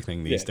see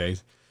everything these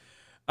days.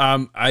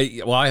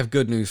 I have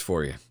good news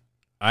for you.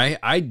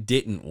 I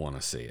didn't want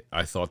to see it.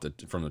 I thought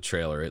that from the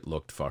trailer it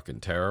looked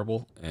fucking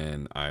terrible,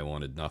 and I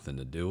wanted nothing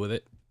to do with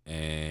it.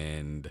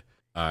 And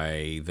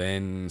I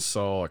then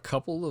saw a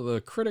couple of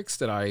the critics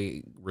that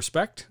I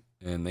respect,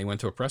 and they went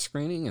to a press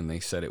screening, and they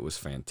said it was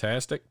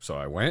fantastic. So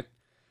I went,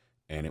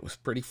 and it was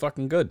pretty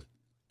fucking good.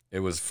 It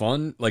was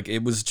fun. Like,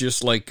 it was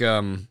just like,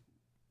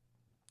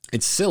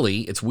 it's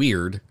silly, it's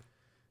weird,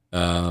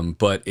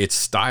 but it's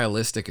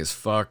stylistic as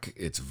fuck.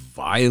 It's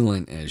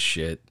violent as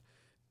shit.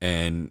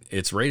 And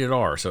it's rated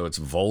R, so it's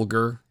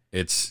vulgar.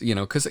 It's,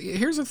 because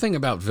here's the thing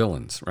about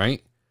villains,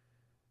 right?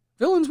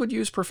 Villains would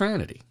use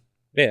profanity.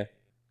 Yeah.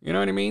 You know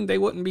what I mean? They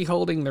wouldn't be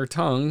holding their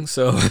tongue,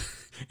 so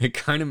it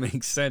kind of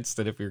makes sense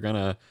that if you're going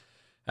to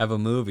have a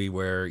movie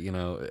where,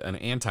 an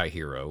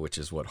anti-hero, which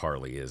is what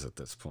Harley is at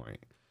this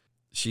point,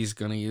 she's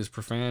going to use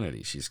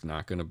profanity. She's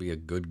not going to be a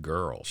good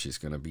girl. She's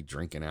going to be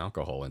drinking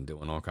alcohol and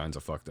doing all kinds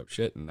of fucked up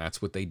shit, and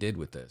that's what they did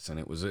with this. And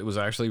it was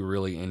actually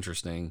really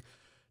interesting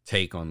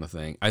take on the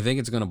thing. I think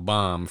it's going to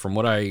bomb. From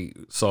what I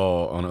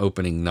saw on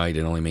opening night,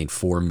 it only made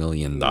 $4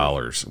 million,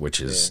 which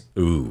is,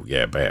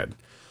 bad.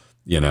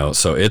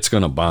 So it's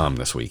going to bomb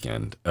this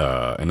weekend.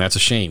 And that's a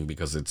shame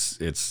because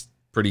it's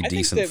pretty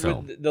decent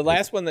film. The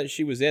last one that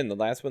she was in, the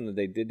last one that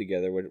they did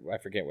together, I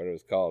forget what it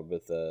was called,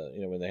 with,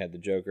 when they had the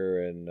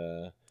Joker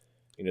and,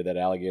 that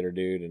alligator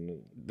dude and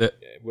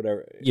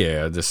whatever.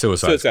 Yeah, the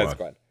Suicide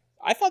Squad.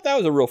 I thought that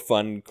was a real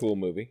fun, cool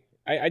movie.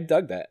 I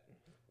dug that.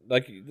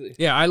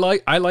 Yeah, I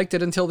liked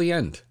it until the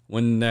end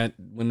when that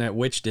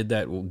witch did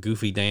that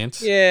goofy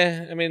dance.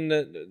 Yeah, I mean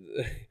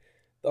the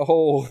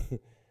whole,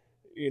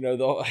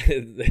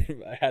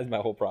 it has my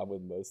whole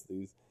problem with most of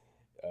these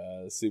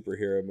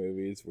superhero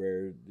movies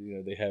where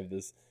they have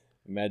this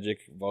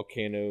magic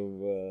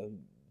volcano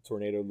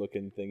tornado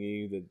looking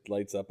thingy that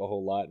lights up a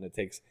whole lot and it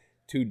takes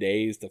 2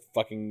 days to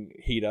fucking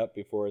heat up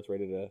before it's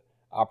ready to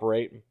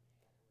operate.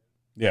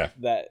 Yeah,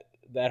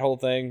 that whole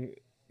thing.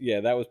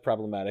 Yeah, that was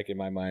problematic in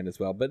my mind as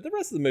well. But the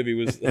rest of the movie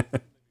was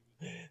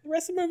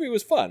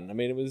fun. I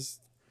mean, it was,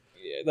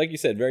 like you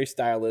said, very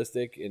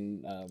stylistic,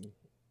 and I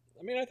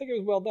think it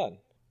was well done.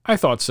 I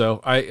thought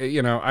so.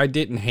 I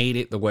didn't hate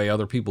it the way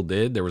other people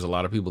did. There was a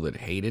lot of people that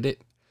hated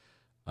it.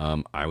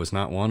 I was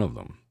not one of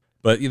them.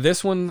 But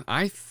this one,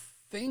 I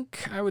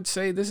think I would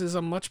say this is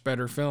a much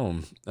better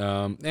film.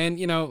 And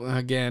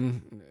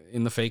again,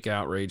 in the fake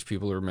outrage,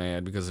 people are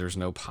mad because there's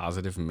no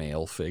positive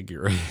male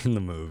figure in the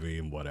movie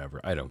and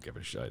whatever. I don't give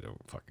a shit. I don't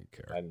fucking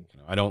care.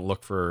 I don't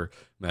look for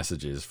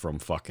messages from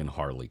fucking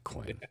Harley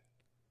Quinn.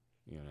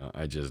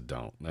 I just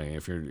don't.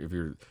 If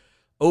you're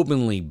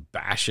openly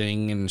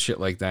bashing and shit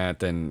like that,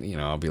 then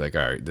I'll be like,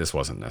 all right, this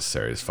wasn't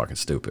necessary. It's fucking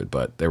stupid.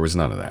 But there was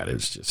none of that. It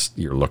was just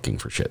you're looking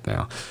for shit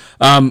now.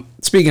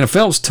 Speaking of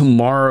films,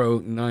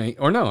 tonight.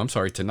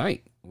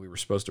 We were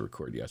supposed to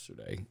record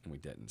yesterday and we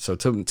didn't. So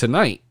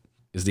tonight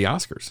is the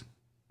Oscars,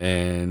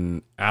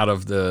 and out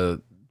of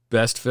the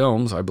best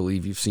films, I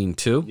believe you've seen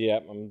 2.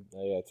 Yeah,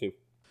 2.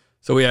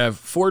 So we have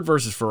Ford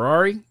versus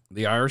Ferrari,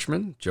 The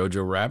Irishman,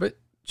 Jojo Rabbit,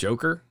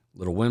 Joker,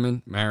 Little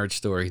Women, Marriage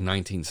Story,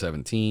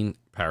 1917,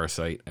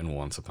 Parasite, and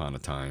Once Upon a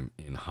Time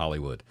in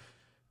Hollywood.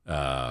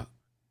 I've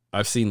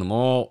seen them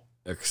all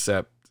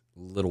except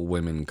Little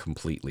Women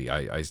completely.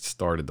 I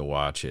started to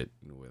watch it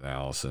with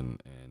Allison,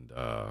 and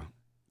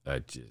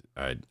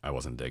I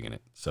wasn't digging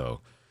it,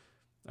 so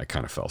I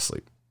kind of fell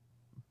asleep.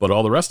 But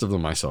all the rest of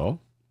them I saw,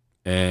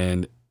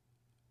 and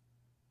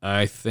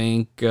I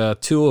think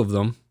 2 of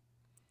them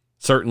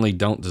certainly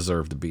don't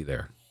deserve to be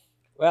there.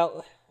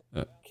 Well,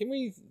 can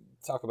we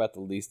talk about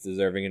the least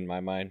deserving in my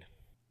mind?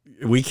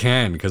 We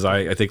can, because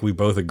I think we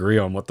both agree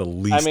on what the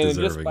least deserving is.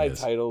 Just by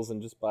titles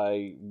and just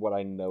by what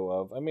I know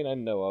of. I mean, I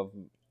know of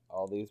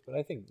all these, but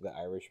I think The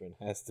Irishman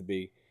has to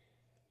be...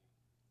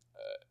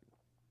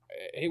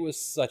 it was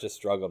such a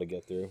struggle to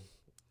get through.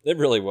 It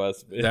really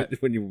was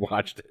when you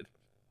watched it.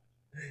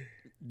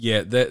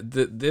 Yeah,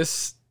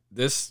 this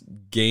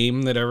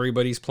game that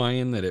everybody's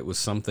playing, that it was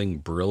something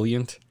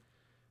brilliant.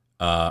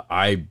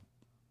 I'm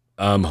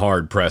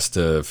hard pressed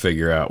to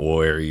figure out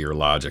where your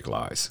logic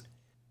lies.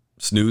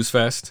 Snooze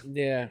fest.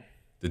 Yeah.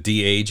 The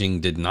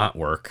de-aging did not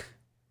work.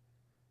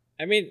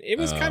 I mean, it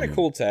was kind of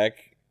cool tech.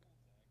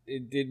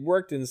 It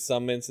worked in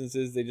some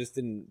instances. They just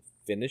didn't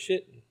finish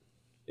it,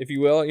 if you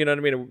will. You know what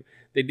I mean?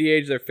 They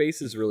de-aged their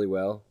faces really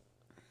well.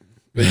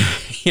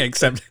 Yeah,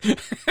 except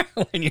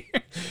when you,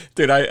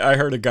 dude, I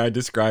heard a guy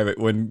describe it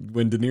when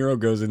De Niro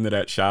goes into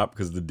that shop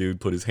because the dude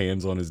put his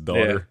hands on his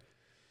daughter,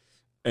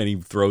 and he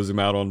throws him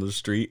out on the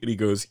street, and he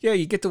goes, "Yeah,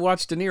 you get to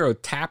watch De Niro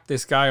tap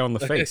this guy on the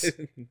face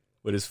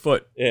with his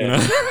foot." Yeah, you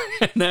know?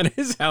 And that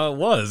is how it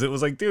was. It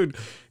was like, dude,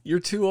 you're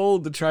too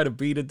old to try to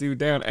beat a dude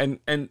down,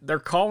 and they're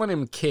calling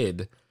him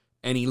kid,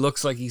 and he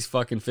looks like he's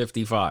fucking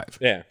 55.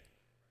 Yeah,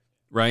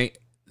 right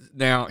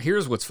now.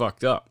 Here's what's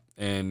fucked up.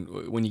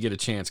 And when you get a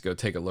chance, go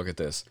take a look at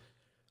this.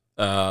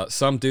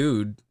 Some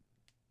dude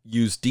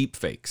used deep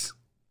fakes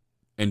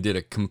and did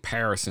a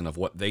comparison of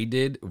what they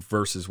did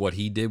versus what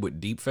he did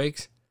with deep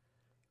fakes.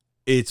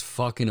 It's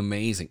fucking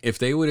amazing. If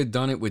they would have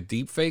done it with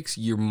deep fakes,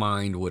 your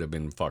mind would have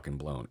been fucking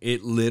blown.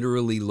 It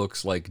literally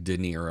looks like De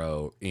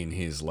Niro in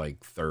his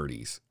like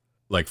 30s,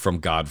 like from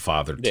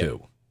Godfather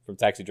 2. From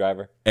Taxi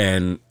Driver.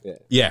 And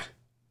yeah.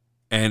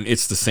 And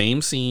it's the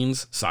same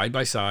scenes side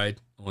by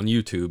side on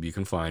YouTube. You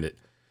can find it.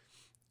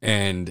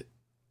 And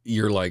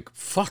you're like,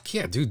 fuck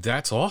yeah, dude,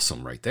 that's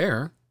awesome right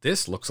there.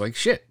 This looks like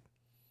shit,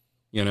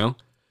 you know?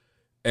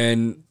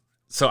 And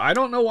so I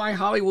don't know why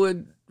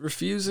Hollywood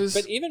refuses.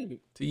 But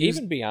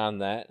even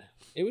beyond that,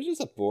 it was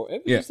just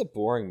a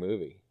boring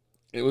movie.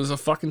 It was a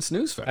fucking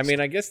snooze fest. I mean,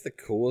 I guess the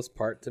coolest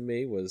part to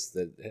me was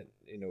that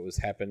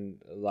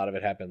a lot of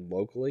it happened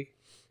locally.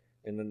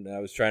 And then I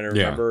was trying to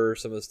remember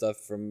some of the stuff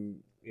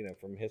from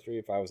history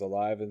if I was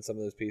alive in some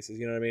of those pieces,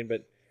 you know what I mean?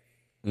 But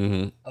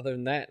other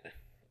than that,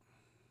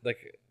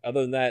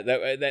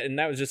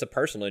 that was just a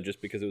personal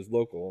interest because it was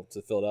local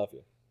to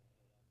Philadelphia.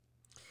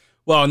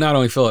 Well, not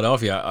only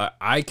Philadelphia,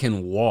 I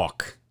can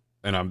walk,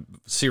 and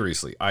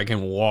I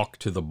can walk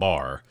to the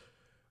bar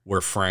where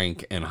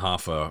Frank and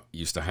Hoffa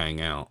used to hang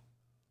out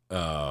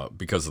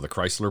because of the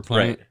Chrysler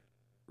plant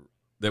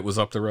that was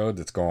up the road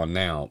that's gone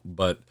now.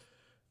 But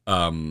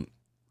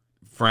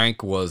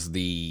Frank was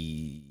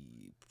the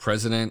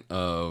president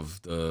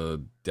of the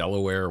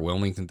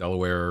Wilmington,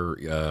 Delaware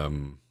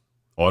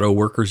Auto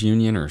Workers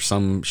Union or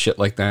some shit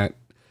like that.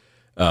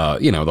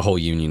 The whole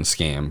union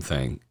scam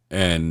thing.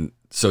 And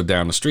so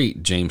down the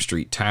street, James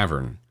Street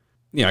Tavern,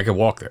 I could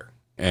walk there.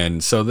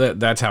 And so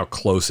that's how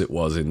close it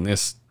was in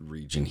this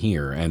region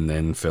here, and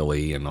then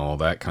Philly and all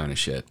that kind of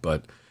shit.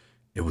 But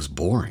it was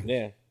boring.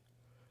 Yeah.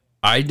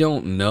 I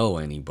don't know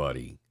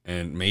anybody,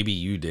 and maybe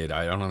you did.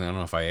 I don't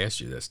know if I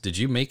asked you this. Did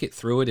you make it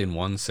through it in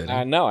one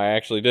sitting? No, I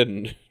actually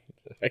didn't.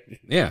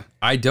 Yeah,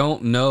 I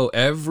don't know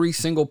every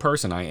single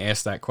person I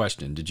asked that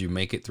question. Did you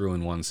make it through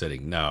in one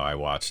sitting? No, I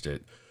watched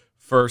it.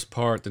 First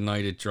part, the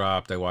night it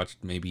dropped, I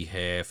watched maybe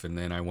half, and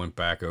then I went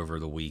back over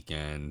the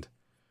weekend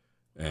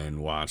and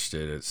watched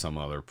it at some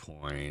other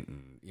point.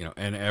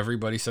 And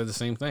everybody said the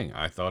same thing.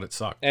 I thought it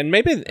sucked. And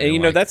maybe,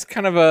 that's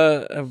kind of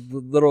a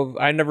little,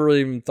 I never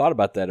really even thought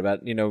about that,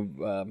 about,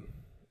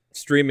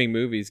 streaming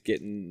movies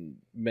getting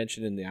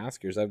mentioned in the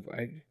Oscars.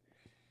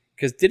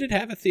 Because did it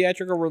have a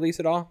theatrical release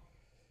at all?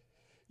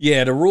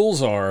 Yeah, the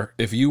rules are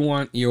if you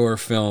want your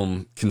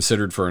film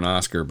considered for an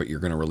Oscar, but you're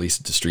going to release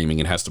it to streaming,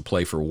 it has to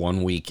play for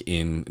 1 week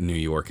in New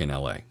York and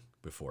LA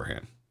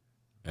beforehand.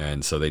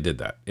 And so they did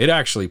that. It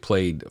actually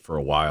played for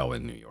a while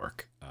in New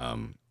York.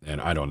 And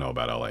I don't know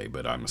about LA,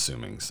 but I'm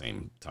assuming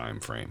same time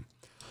frame.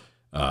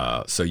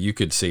 So you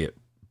could see it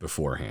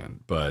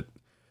beforehand. But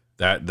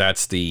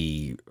that's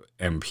the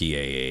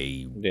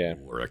MPAA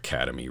or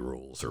Academy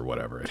rules or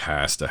whatever. It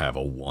has to have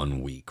a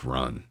 1 week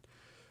run.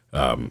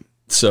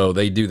 So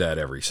they do that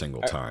every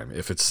single time.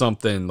 If it's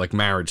something like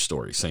Marriage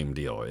Story, same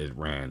deal. It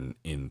ran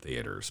in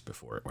theaters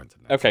before it went to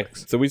Netflix. Okay,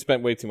 so we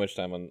spent way too much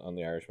time on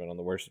The Irishman, on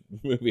the worst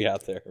movie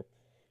out there.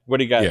 What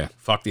do you got? Yeah,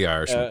 fuck The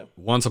Irishman.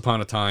 Once Upon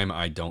a Time,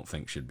 I don't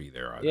think should be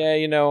there either.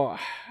 Yeah,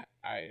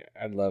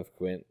 I love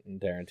Quentin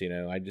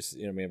Tarantino. I just,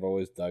 I've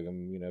always dug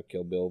him.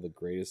 Kill Bill, the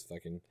greatest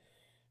fucking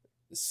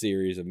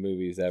series of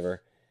movies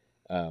ever.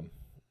 It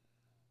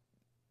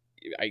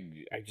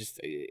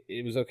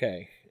was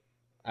okay.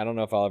 I don't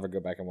know if I'll ever go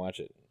back and watch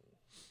it.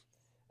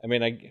 I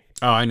mean,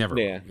 I never.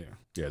 Yeah.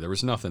 There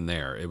was nothing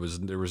there.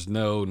 There was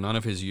none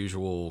of his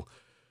usual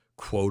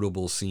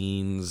quotable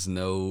scenes.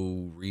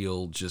 No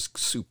real, just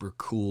super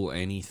cool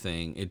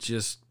anything. It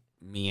just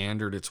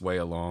meandered its way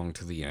along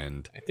to the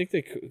end. I think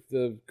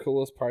the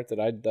coolest part that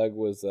I dug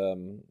was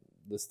the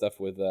stuff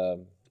with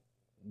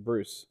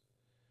Bruce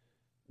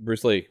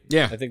Lee.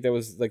 Yeah, I think that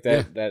was like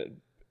that. Yeah. That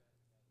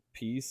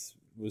piece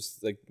was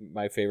like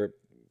my favorite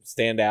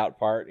standout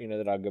part.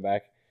 That I'll go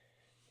back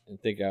and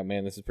think, oh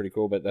man, this is pretty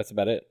cool, but that's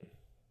about it.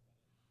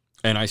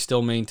 And I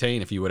still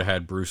maintain, if you would have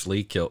had Bruce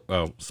Lee kill,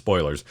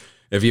 spoilers,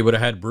 if you would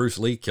have had Bruce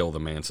Lee kill the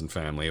Manson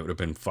family, it would have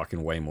been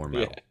fucking way more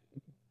metal.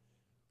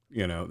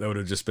 Yeah. That would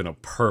have just been a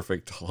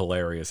perfect,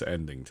 hilarious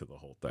ending to the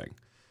whole thing.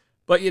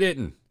 But you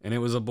didn't, and it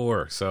was a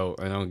bore, so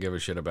I don't give a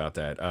shit about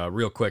that.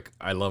 Real quick,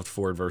 I loved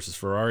Ford versus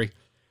Ferrari.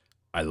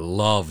 I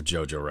love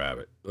Jojo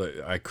Rabbit.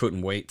 I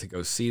couldn't wait to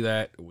go see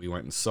that. We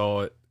went and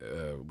saw it.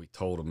 We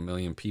told 1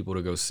 million people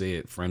to go see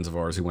it. Friends of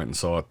ours who went and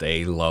saw it,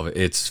 they love it.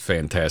 It's a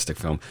fantastic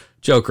film.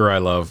 Joker, I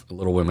love.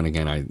 Little Women,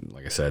 again,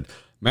 like I said.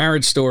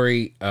 Marriage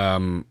Story,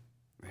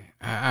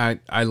 I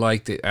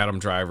liked it. Adam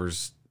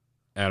Driver's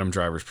Adam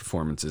Driver's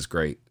performance is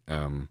great.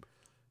 I'm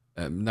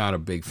not a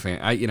big fan.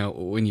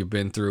 When you've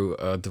been through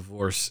a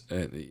divorce,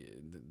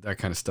 that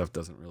kind of stuff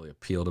doesn't really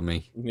appeal to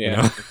me.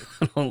 Yeah.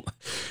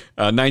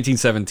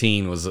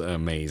 1917 was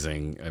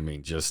amazing. I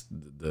mean, just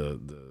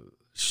the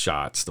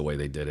shots, the way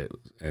they did it.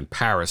 And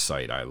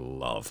Parasite, I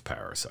love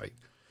Parasite.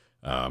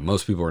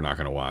 Most people are not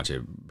going to watch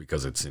it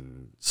because it's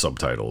in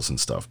subtitles and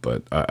stuff,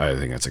 but I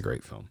think that's a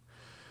great film.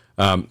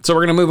 So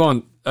we're going to move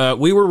on.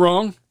 We were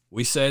wrong.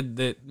 We said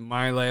that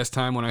my last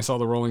time when I saw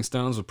the Rolling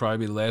Stones would probably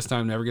be the last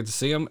time to ever get to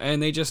see them, and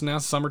they just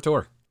announced summer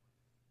tour.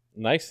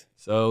 Nice.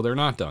 So they're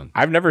not done.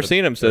 I've never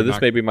seen them, so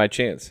this may be my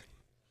chance.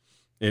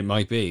 It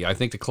might be. I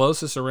think the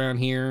closest around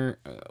here,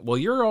 well,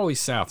 you're always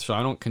south, so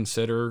I don't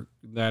consider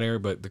that area,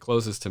 but the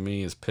closest to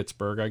me is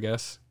Pittsburgh, I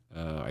guess.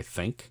 I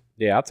think.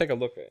 Yeah, I'll take a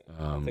look at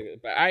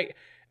it. But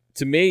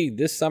to me,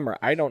 this summer,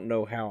 I don't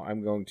know how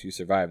I'm going to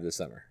survive this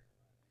summer.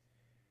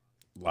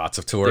 Lots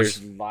of tours.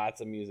 There's lots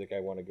of music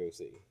I want to go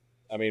see.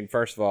 I mean,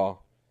 first of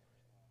all,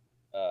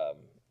 to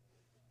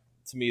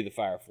me, the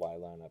Firefly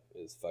lineup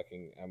is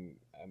fucking. I'm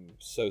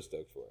so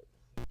stoked for it.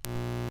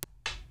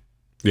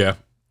 Yeah.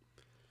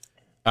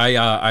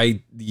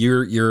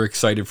 You're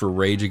excited for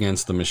Rage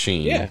Against the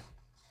Machine. Yeah.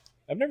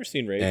 I've never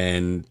seen Rage.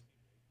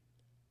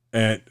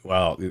 And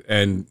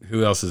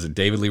who else is it?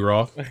 David Lee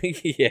Roth?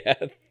 Yeah.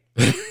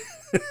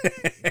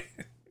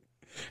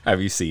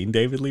 Have you seen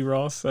David Lee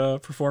Roth's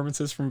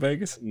performances from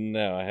Vegas?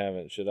 No, I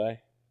haven't. Should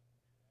I?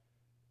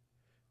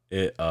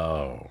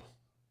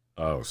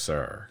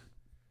 Sir.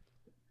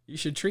 You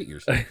should treat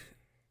yourself.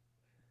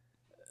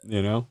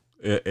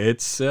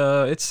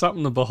 It's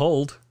something to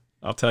behold.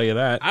 I'll tell you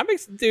that.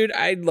 Dude,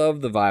 I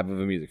love the vibe of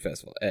a music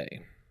festival.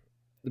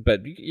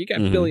 But you got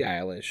Billie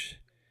Eilish.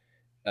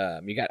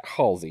 You got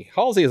Halsey.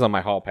 Halsey is on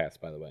my hall pass,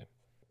 by the way.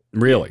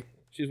 Really?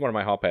 She's one of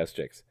my hall pass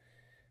chicks.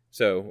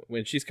 So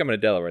when she's coming to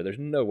Delaware, there's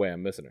no way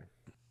I'm missing her.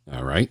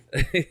 All right.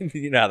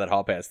 You know how that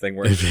hall pass thing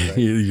works. Right?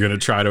 You're gonna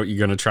try to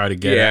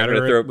get at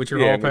her with your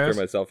hall pass. I'm gonna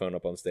throw my cell phone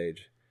up on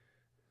stage.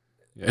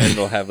 Yeah. And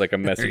it'll have like a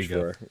message for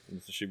her.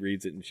 And so she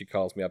reads it and she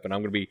calls me up, and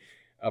I'm gonna be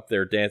up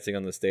there dancing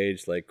on the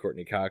stage like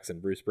Courtney Cox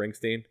and Bruce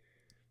Springsteen.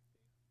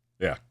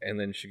 Yeah. And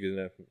then she's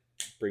gonna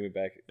bring me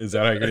back. Is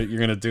that how you're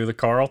gonna do the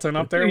Carlton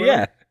up there?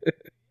 Yeah.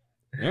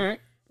 All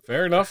right.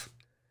 Fair enough.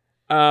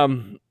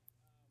 I'm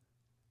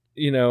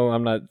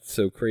not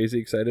so crazy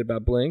excited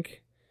about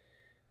Blink,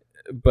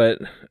 but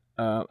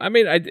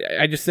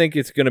I just think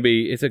it's gonna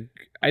be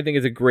I think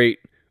it's a great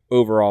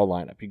overall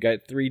lineup. You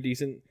got 3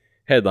 decent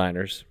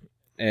headliners,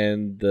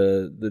 and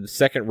the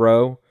second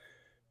row,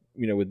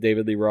 with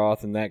David Lee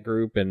Roth and that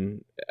group,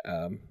 and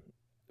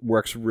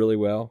works really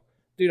well,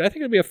 dude. I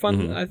think it'll be a fun.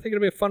 Mm-hmm. I think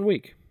it'll be a fun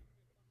week.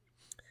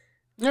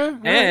 Yeah,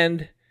 right.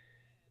 And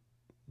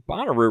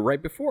Bonnaroo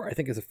right before, I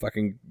think, is a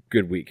fucking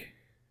good week.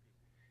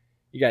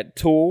 You got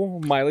Tool,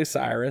 Miley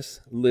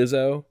Cyrus,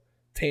 Lizzo,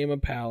 Tame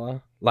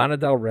Impala, Lana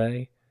Del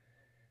Rey,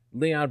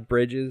 Leon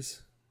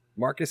Bridges,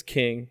 Marcus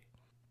King.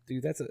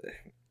 Dude, it's a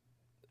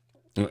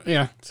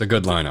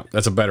good lineup.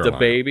 That's a better lineup.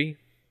 DaBaby.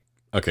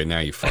 Okay, now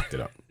you fucked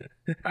it up.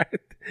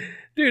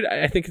 Dude,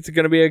 I think it's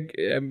going to be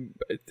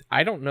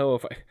I don't know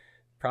if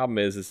problem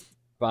is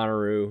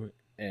Bonnaroo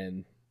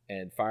and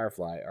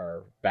Firefly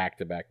are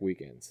back-to-back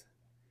weekends.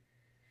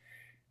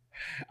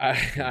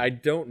 I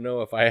don't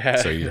know if I have.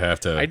 So you'd have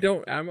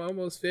to. I'm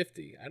almost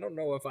 50. I don't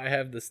know if I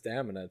have the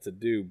stamina to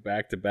do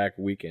back-to-back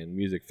weekend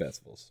music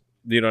festivals.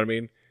 Do you know what I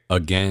mean?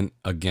 Again,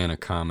 a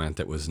comment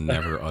that was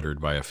never uttered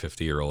by a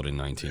 50-year-old in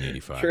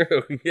 1985.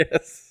 True.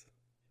 Yes.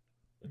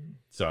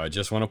 So I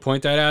just want to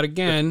point that out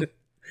again.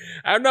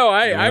 I know.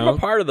 I'm a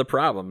part of the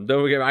problem.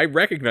 I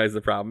recognize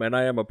the problem, and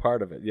I am a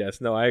part of it.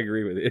 Yes. No, I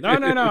agree with you. No.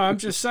 I'm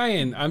just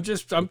saying. I'm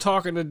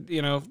talking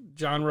to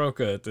John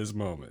Roca at this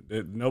moment.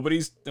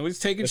 Nobody's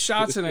taking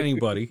shots at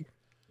anybody.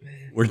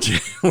 We're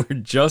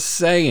just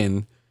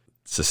saying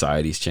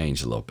society's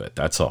changed a little bit.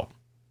 That's all.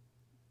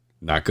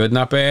 Not good,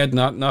 not bad,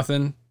 not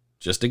nothing.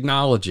 Just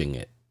acknowledging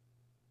it.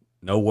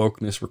 No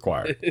wokeness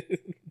required. You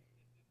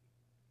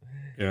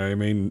know what I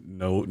mean?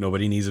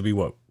 Nobody needs to be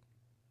woke.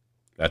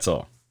 That's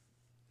all.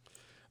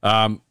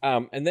 And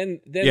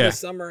then the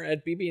summer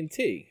at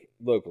BB&T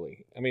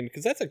locally. I mean,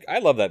 because I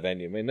love that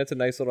venue. I mean, that's a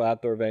nice little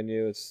outdoor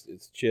venue.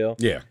 It's chill.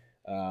 Yeah.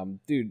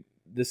 Dude,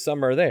 this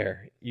summer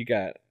there,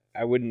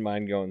 I wouldn't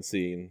mind going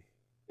seeing,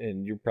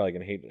 and you're probably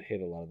gonna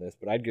hate a lot of this,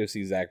 but I'd go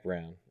see Zac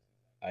Brown.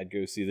 I'd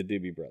go see the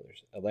Doobie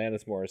Brothers,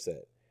 Alanis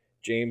Morissette,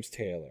 James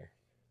Taylor,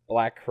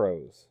 Black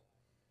Crowes.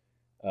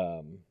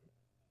 I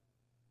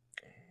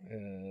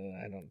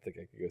don't think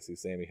I could go see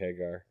Sammy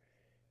Hagar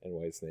and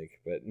Whitesnake,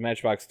 but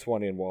Matchbox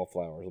 20 and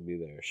Wallflowers will be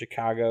there.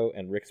 Chicago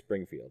and Rick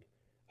Springfield.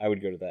 I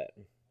would go to that.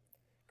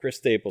 Chris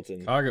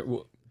Stapleton.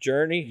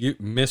 Journey.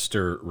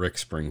 Mr. Rick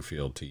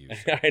Springfield to you.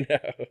 I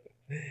know.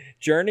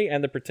 Journey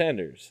and the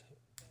Pretenders.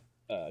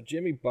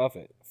 Jimmy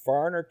Buffett.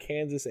 Foreigner,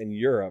 Kansas, and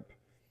Europe.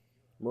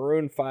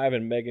 Maroon 5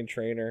 and Meghan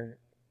Trainor.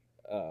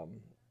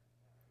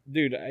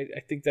 Dude,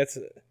 I think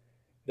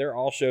they're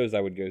all shows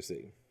I would go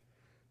see.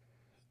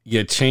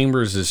 Yeah,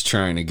 Chambers is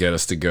trying to get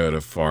us to go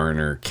to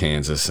Foreigner,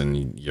 Kansas,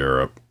 and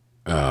Europe.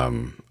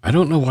 I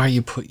don't know why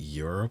you put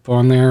Europe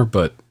on there,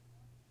 but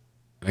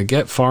I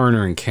get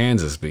Foreigner and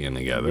Kansas being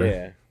together.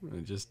 Yeah.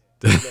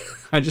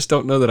 I just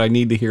don't know that I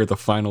need to hear the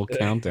final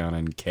countdown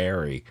and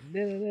Carrie.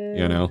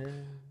 You know?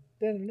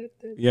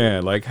 Yeah,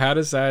 like how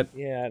does that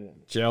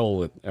gel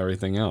with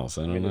everything else?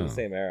 I don't know. The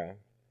same era.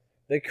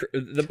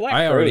 The Black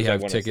I already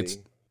Crowes have tickets.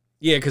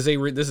 Yeah, because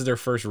this is their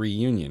first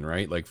reunion,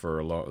 right? Like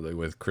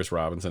with Chris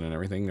Robinson and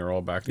everything, they're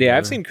all back together. Yeah,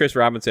 I've seen Chris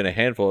Robinson a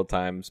handful of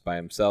times by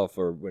himself,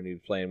 or when he was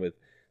playing with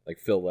like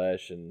Phil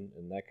Lesh and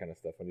that kind of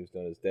stuff, when he was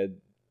doing his dead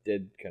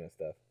kind of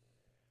stuff.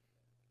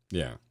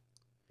 Yeah,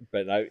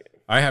 but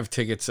I have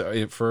tickets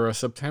for a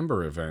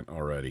September event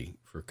already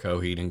for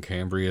Coheed and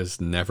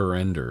Cambria's Never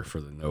Ender, for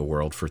the No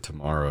World for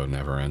Tomorrow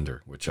Never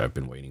Ender, which I've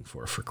been waiting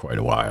for quite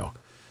a while.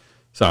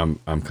 So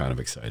I'm kind of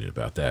excited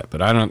about that,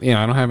 but I don't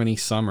have any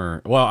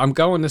summer. Well, I'm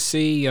going to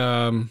see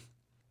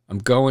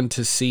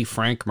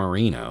Frank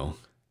Marino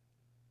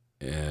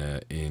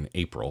in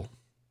April.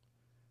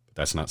 But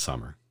that's not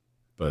summer.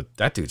 But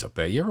that dude's a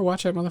bad. You ever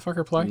watch that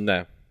motherfucker play?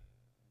 No.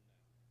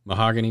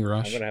 Mahogany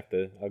Rush. I'm gonna have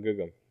to. I'll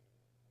Google him.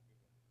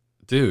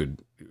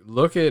 Dude,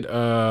 look at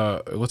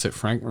what's it?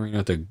 Frank Marino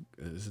at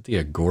is it the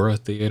Agora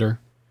Theater?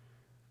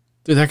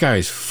 Dude, that guy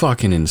is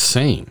fucking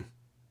insane.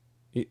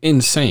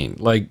 Insane.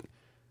 Like,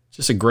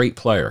 just a great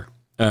player.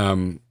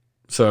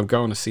 So I'm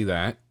going to see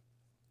that.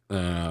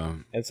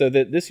 And so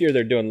this year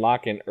they're doing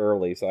Lock-In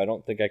early, so I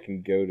don't think I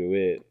can go to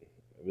it.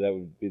 That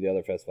would be the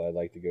other festival I'd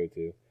like to go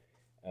to.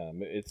 I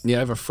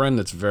have a friend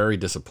that's very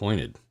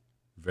disappointed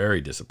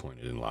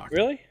in Lock-In.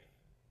 Really?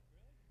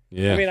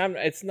 Yeah. I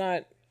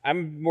mean,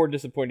 I'm more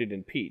disappointed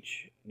in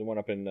Peach, the one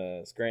up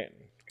in Scranton,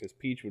 because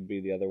Peach would be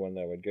the other one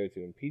that I would go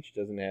to, and Peach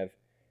doesn't have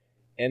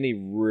any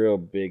real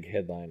big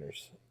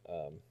headliners.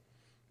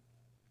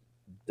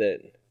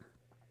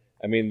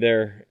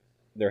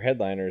 Their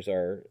headliners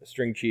are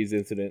String Cheese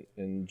Incident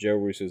and Joe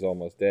Russo's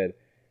Almost Dead,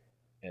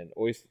 and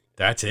Oyster.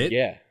 That's it.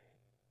 Yeah,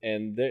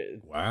 and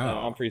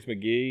Humphreys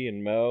McGee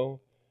and Mo.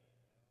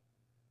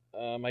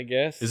 I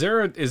guess. Is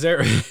there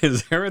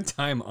a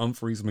time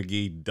Humphreys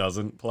McGee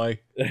doesn't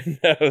play?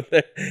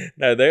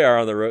 No, they are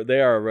on the road.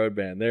 They are a road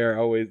band. They are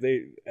always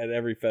at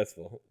every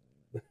festival.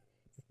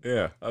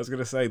 Yeah, I was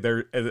gonna say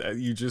they're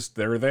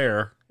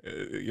there.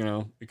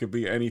 It could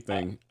be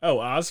anything.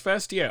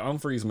 Ozfest, yeah,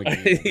 Humphreys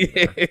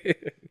McGee.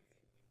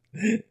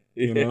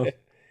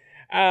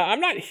 I'm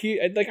not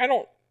huge. Like, I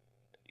don't.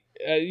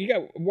 You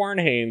got Warren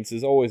Haynes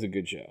is always a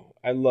good show.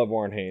 I love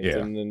Warren Haynes,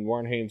 and then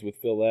Warren Haynes with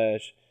Phil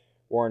Lesh,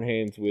 Warren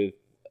Haynes with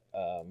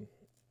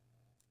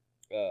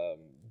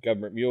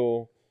Government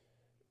Mule.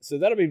 So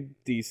that'll be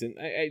decent.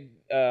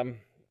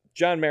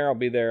 John Mayer will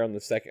be there on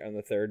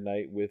the third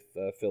night with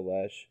Phil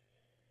Lesh.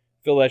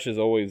 Phil Lesh is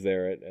always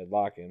there at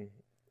Lock-In.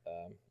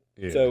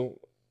 So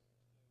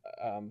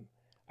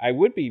I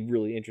would be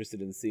really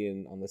interested in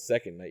seeing on the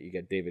second night you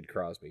get David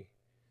Crosby.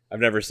 I've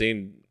never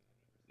seen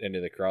any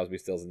of the Crosby,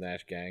 Stills, and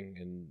Nash gang,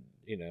 and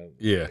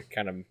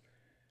kind of,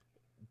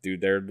 dude,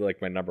 they're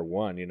like my number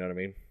one. You know what I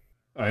mean?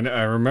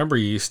 I remember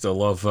you used to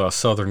love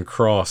Southern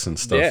Cross and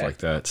stuff like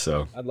that.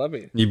 So I'd love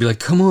it. You'd be like,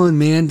 "Come on,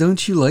 man,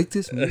 don't you like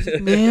this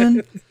music,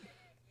 man?"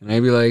 And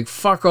I'd be like,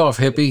 "Fuck off,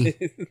 hippie,"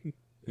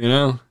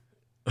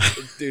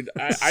 Dude,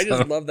 I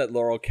just love that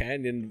Laurel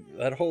Canyon,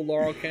 that whole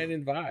Laurel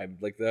Canyon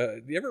vibe. Like,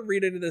 do you ever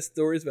read any of the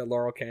stories about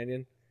Laurel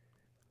Canyon,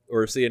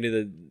 or see any of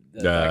the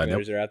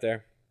documentaries that are out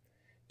there?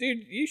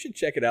 Dude, you should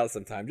check it out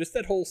sometime. Just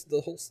the whole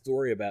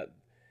story about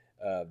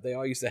they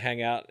all used to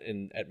hang out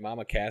at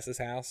Mama Cass's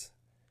house,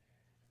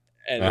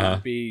 and it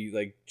would be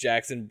like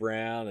Jackson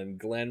Browne and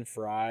Glenn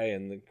Frey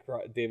and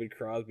David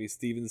Crosby,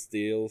 Stephen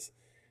Stills,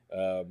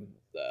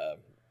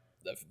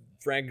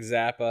 Frank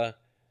Zappa.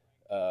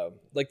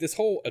 Like this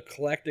whole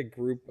eclectic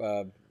group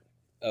of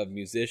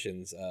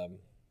musicians,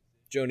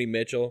 Joni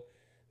Mitchell,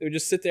 they would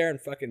just sit there and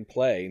fucking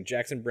play. And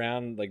Jackson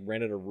Browne like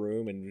rented a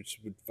room and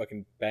just would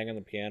fucking bang on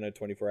the piano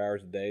 24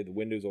 hours a day. The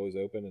window's always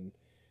open, and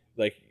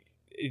like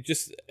it's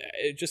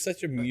just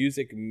such a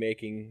music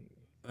making.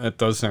 That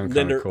does sound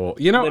kind of cool.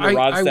 Linda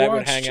Ronstadt I watched,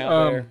 would hang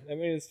out there. I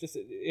mean, it's just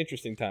an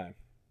interesting time.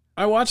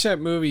 I watched that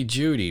movie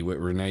Judy with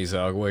Renee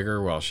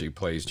Zellweger while she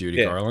plays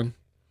Judy Garland,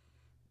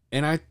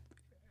 and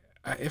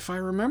if I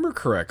remember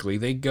correctly,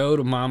 they go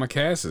to Mama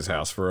Cass's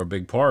house for a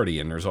big party,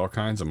 and there's all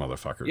kinds of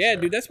motherfuckers. Yeah,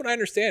 there. Dude, that's what I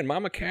understand.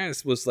 Mama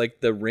Cass was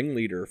like the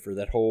ringleader for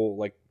that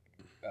whole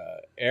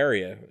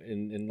area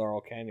in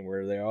Laurel Canyon,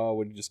 where they all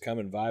would just come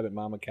and vibe at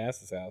Mama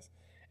Cass's house,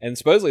 and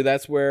supposedly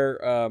that's where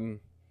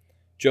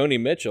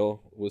Joni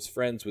Mitchell was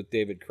friends with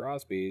David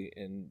Crosby,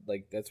 and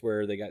like that's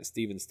where they got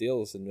Stephen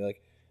Stills, and they're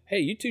like,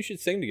 "Hey, you two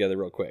should sing together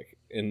real quick,"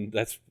 and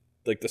that's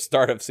like the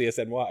start of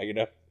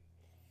CSNY,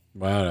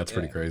 Wow, that's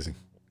pretty crazy.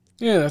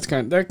 Yeah,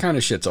 that kind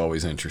of shit's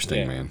always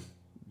interesting, man.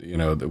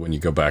 When you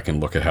go back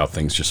and look at how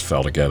things just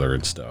fell together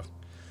and stuff.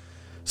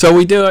 So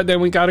we do it.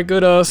 Then we got a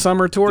good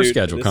summer tour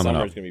schedule coming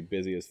up. This summer's gonna be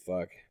busy as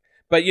fuck.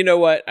 But you know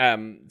what?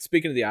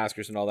 Speaking of the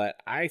Oscars and all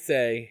that, I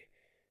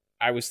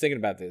was thinking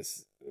about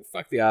this.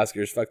 Fuck the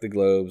Oscars. Fuck the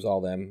Globes.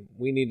 All them.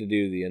 We need to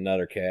do the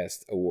Another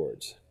Cast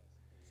Awards.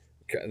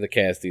 The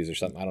Casties or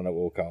something. I don't know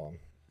what we'll call them.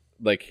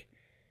 like,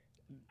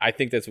 I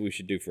think that's what we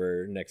should do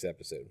for our next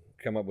episode.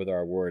 Come up with our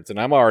awards. And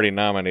I'm already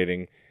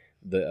nominating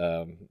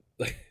the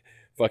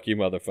fuck you,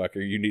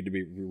 motherfucker. You need to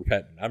be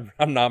repentant.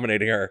 I'm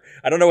nominating her.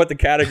 I don't know what the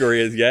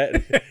category is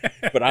yet,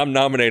 but I'm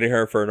nominating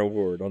her for an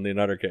award on the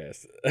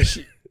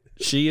Anothercast.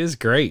 She is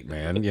great,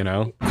 man, you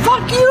know.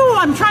 Fuck you!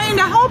 I'm trying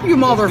to help you,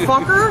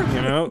 motherfucker!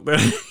 You know,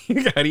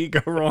 how do you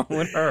go wrong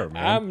with her,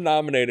 man? I'm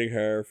nominating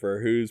her for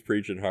Who's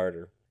Preaching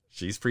Harder.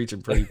 She's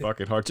preaching pretty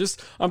fucking hard.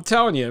 Just, I'm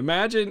telling you,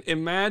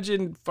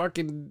 imagine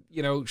fucking,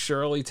 you know,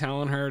 Shirley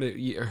telling her that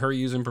her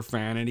using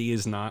profanity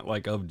is not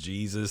like of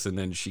Jesus, and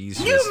then she's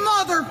just... You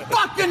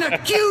motherfucking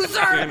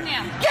accuser!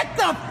 Get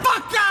the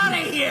fuck out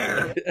of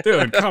here!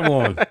 Dude, come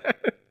on.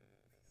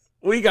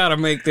 We got to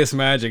make this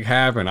magic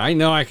happen. I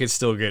know I could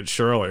still get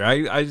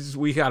Shirley.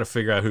 We got to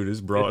figure out who this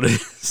broad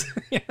is.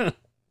 Yeah.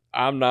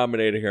 I'm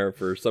nominating her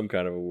for some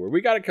kind of award.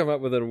 We got to come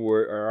up with an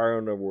award, or our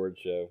own award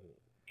show,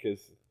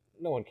 because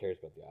no one cares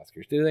about the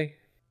Oscars, do they?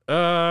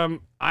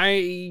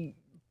 I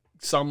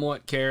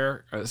somewhat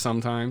care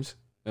sometimes.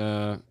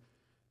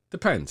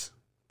 Depends,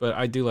 but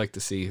I do like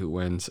to see who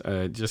wins.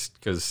 Just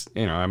because,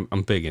 you know,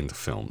 I'm big into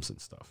films and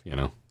stuff. You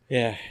know.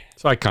 Yeah.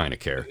 So I kind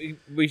of care.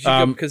 We should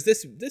go, because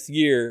this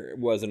year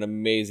was an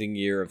amazing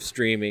year of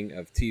streaming,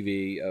 of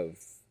TV, of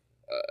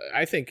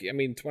I think, I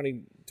mean,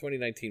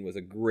 2019 was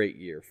a great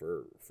year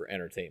for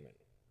entertainment.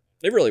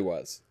 It really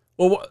was.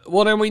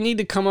 Well, then we need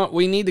to come up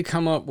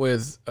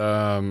with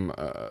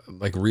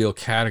like real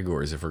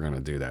categories if we're gonna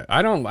do that.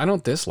 I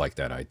don't dislike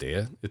that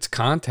idea. It's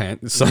content.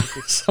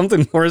 It's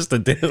something for us to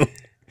do,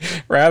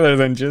 rather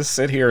than just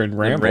sit here and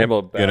ramble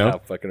about how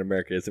fucking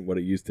America isn't what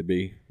it used to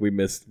be. We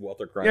missed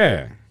Walter Cronkite.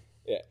 Yeah.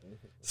 Yeah.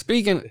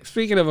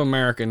 Speaking of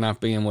America not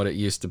being what it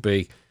used to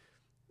be,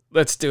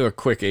 let's do a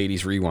quick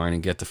 80s rewind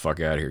and get the fuck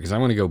out of here, because I'm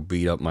going to go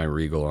beat up my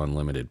Regal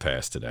Unlimited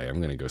pass today. I'm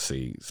going to go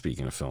see,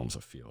 speaking of films,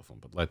 a few of them.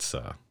 But let's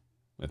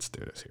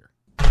do this here.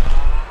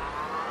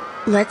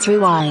 Let's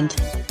rewind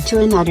to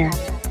another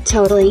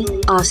totally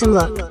awesome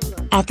look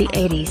at the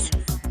 80s.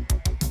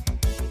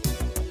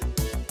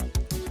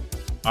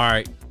 All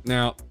right.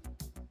 Now,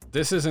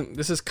 this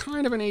is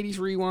kind of an 80s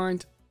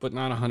rewind, but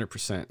not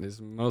 100%. This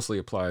mostly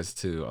applies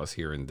to us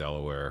here in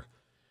Delaware.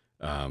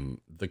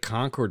 The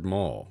Concord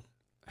Mall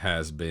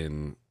has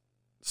been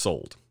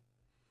sold.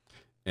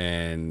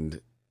 And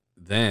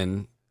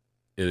then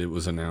it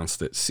was announced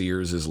that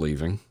Sears is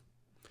leaving.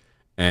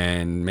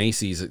 And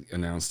Macy's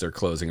announced they're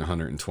closing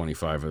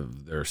 125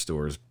 of their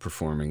stores,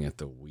 performing at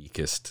the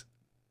weakest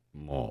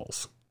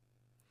malls,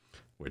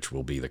 which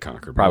will be the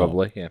Concord Mall.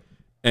 Probably, yeah.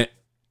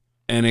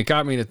 And it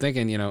got me to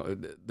thinking, you know,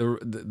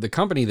 the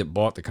company that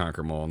bought the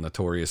Concord Mall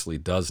notoriously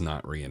does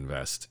not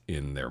reinvest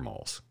in their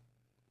malls.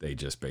 They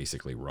just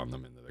basically run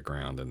them into the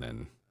ground, and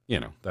then,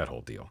 you know, that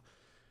whole deal.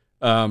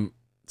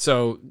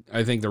 So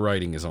I think the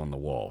writing is on the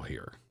wall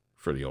here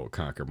for the old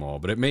Concord Mall.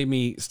 But it made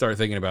me start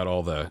thinking about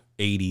all the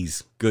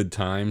 80s good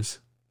times,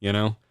 you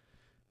know,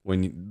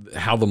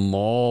 how the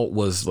mall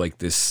was like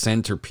this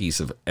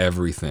centerpiece of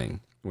everything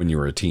when you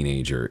were a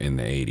teenager in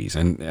the 80s.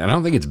 And I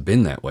don't think it's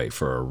been that way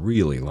for a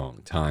really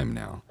long time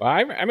now. Well,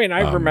 I mean,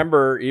 I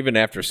remember even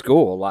after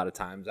school, a lot of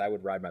times I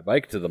would ride my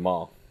bike to the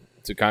mall,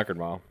 to Concord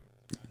Mall.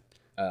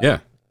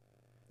 Yeah.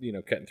 You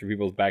know, cutting through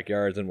people's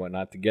backyards and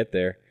whatnot to get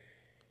there.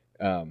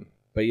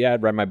 But yeah,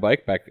 I'd ride my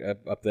bike back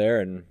up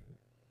there and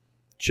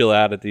chill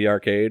out at the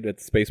arcade at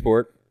the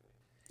Spaceport.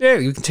 Yeah,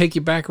 you can take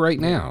you back right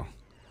now.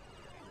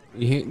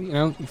 You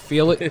know, you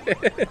feel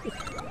it.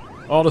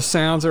 All the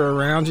sounds are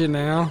around you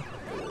now.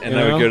 And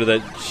I would go to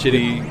that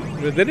shitty...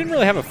 They didn't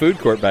really have a food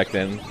court back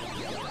then.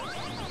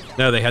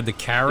 No, they had the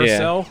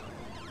Carousel,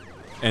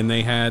 and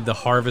they had the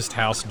Harvest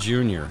House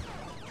Junior,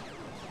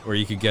 where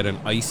you could get an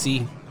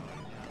icy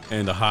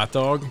and a hot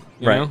dog,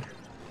 you know?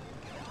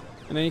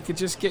 And then you could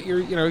just get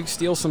you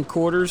steal some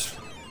quarters,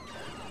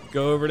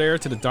 go over there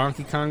to the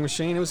Donkey Kong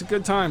machine. It was a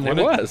good time, wasn't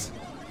it? It was.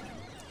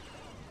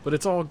 But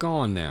it's all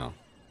gone now,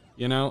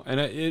 you know? And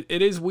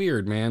it is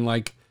weird, man.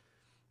 Like,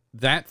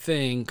 that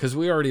thing, because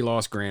we already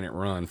lost Granite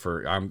Run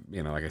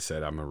like I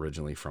said, I'm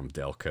originally from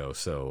Delco,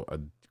 so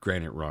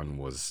Granite Run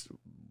was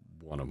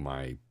one of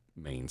my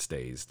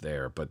mainstays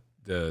there. But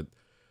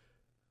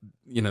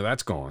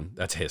that's gone.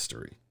 That's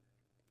history.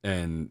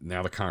 And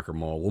now the Concord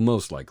Mall will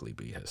most likely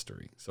be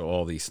history. So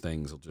all these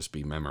things will just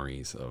be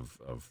memories of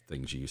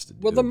things you used to do.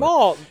 Well, the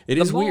mall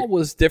weird.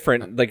 was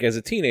different, like as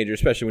a teenager,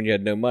 especially when you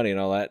had no money and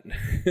all that.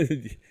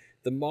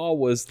 The mall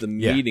was the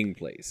meeting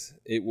place.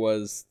 It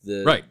was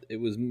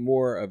It was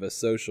more of a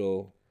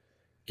social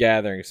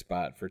gathering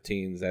spot for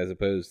teens as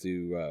opposed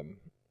to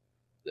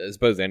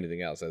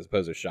anything else, as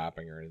opposed to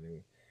shopping or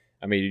anything.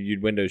 I mean,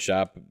 you'd window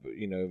shop,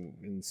 you know,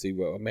 and see,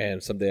 well,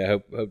 man, someday I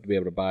hope to be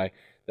able to buy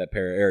that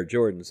pair of Air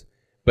Jordans.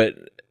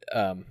 But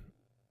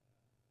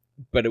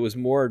it was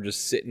more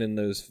just sitting in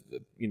those,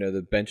 you know,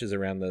 the benches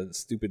around the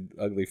stupid,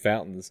 ugly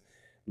fountains,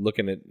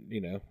 looking at, you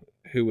know,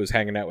 who was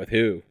hanging out with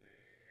who.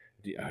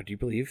 Do you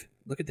believe?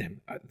 Look at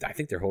them. I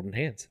think they're holding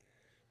hands.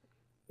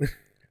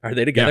 Are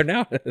they together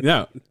now?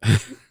 No.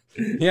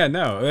 Yeah,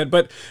 no,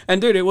 but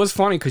dude, it was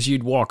funny because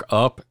you'd walk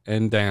up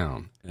and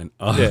down and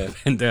up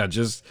and down,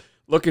 just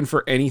looking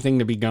for anything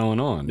to be going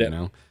on, you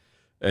know.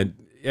 And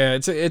yeah,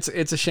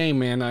 it's a shame,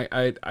 man.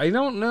 I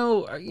don't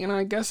know, you know.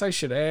 I guess I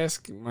should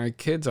ask my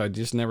kids. I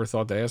just never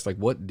thought to ask, like,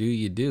 what do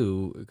you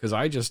do? Because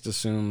I just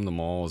assume the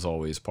mall is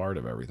always part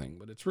of everything,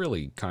 but it's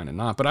really kind of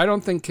not. But I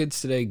don't think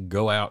kids today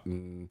go out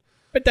and.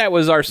 But that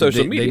was our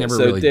social media. They never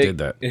really did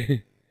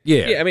that.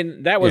 Yeah, I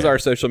mean that was our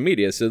social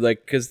media. So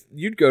like, because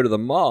you'd go to the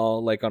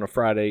mall like on a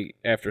Friday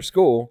after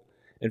school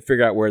and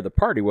figure out where the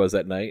party was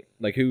that night,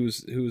 like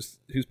whose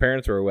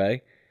parents were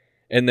away,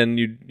 and then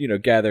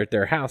you'd gather at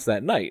their house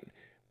that night.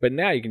 But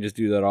now you can just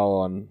do that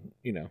all on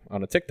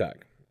a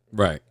TikTok.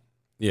 Right.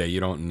 Yeah, you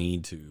don't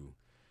need to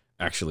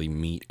actually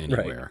meet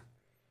anywhere.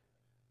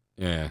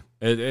 Right. Yeah,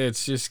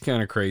 it's just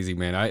kind of crazy,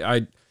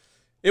 man.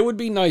 It would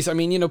be nice. I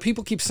mean,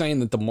 people keep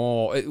saying that the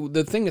mall.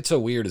 The thing that's so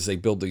weird is they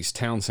build these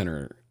town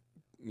center.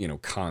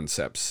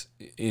 Concepts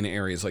in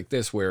areas like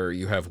this where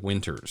you have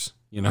winters,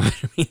 you know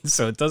what I mean?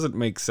 So it doesn't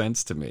make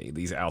sense to me,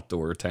 these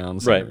outdoor town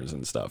centers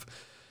and stuff.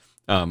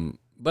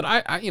 But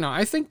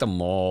I think the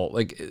mall,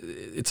 like,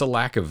 it's a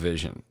lack of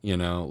vision,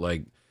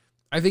 like,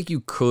 I think you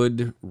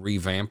could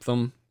revamp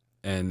them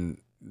and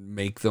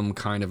make them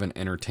kind of an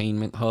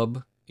entertainment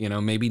hub,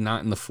 maybe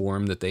not in the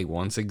form that they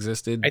once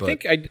existed.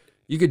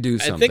 You could do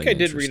something. I think I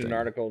did read an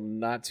article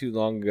not too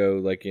long ago,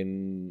 like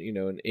in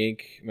an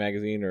Inc.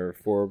 magazine or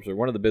Forbes or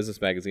one of the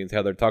business magazines,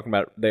 how they're talking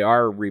about they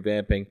are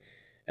revamping,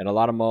 and a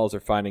lot of malls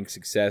are finding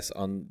success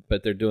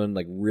but they're doing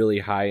like really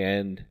high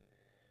end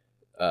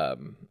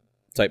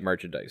type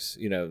merchandise.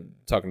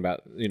 Talking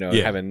about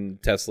having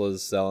Teslas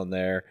selling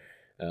there,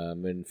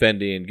 and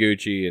Fendi and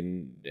Gucci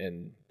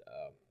and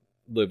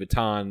Louis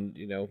Vuitton.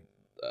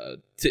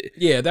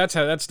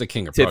 That's the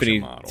King of Prussia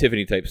model.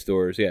 Tiffany type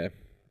stores, yeah.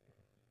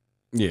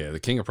 Yeah, the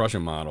King of Prussia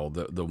model,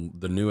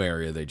 the new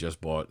area they just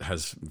bought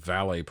has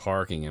valet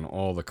parking, and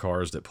all the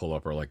cars that pull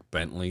up are like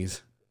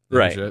Bentleys,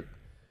 right? Shit.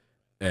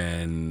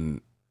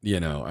 And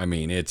I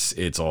mean,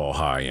 it's all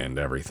high end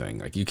everything.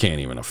 Like, you can't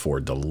even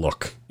afford to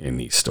look in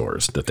these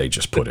stores that they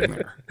just put in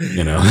there.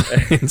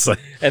 It's like,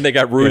 and they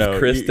got Ruth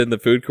Chris in the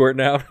food court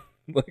now.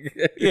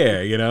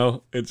 Yeah,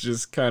 it's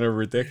just kind of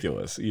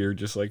ridiculous. You're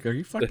just like, are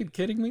you fucking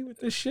kidding me with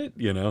this shit?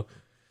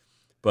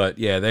 But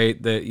yeah, they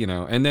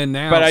and then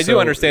now. But I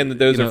do understand that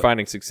those are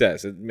finding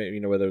success.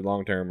 Whether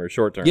long term or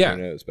short term, who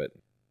knows? But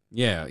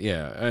yeah.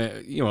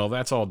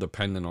 That's all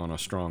dependent on a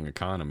strong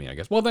economy, I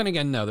guess. Well, then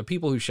again, no. The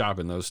people who shop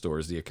in those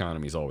stores, the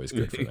economy is always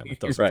good for them. It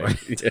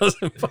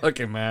doesn't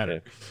fucking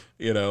matter.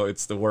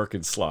 It's the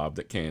working slob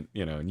that can't.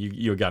 And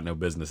you got no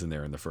business in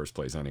there in the first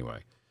place anyway.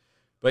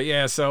 But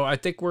yeah, so I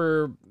think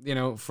we're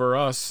for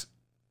us,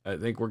 I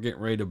think we're getting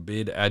ready to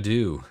bid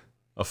adieu,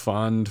 a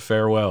fond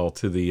farewell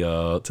to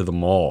the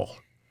mall.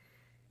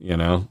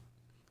 I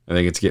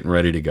think it's getting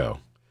ready to go.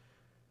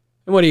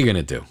 And what are you going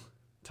to do?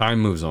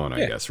 Time moves on,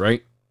 I guess,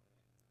 right?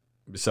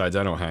 Besides,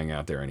 I don't hang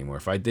out there anymore.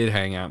 If I did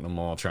hang out in the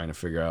mall trying to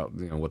figure out,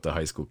 what the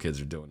high school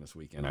kids are doing this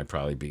weekend, I'd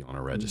probably be on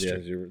a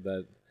registry.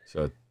 Yeah,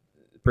 so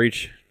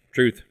preach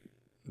truth.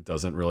 It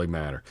doesn't really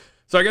matter.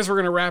 So I guess we're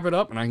going to wrap it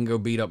up, and I can go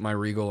beat up my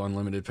Regal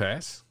Unlimited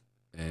Pass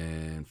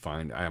and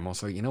I'm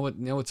also,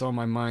 what's on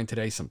my mind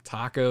today? Some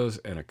tacos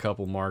and a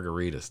couple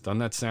margaritas. Doesn't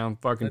that sound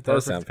fucking perfect? That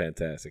does sound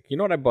fantastic. You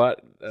know what I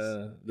bought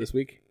this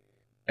week?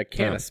 A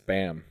can of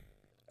Spam.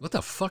 What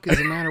the fuck is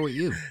the matter with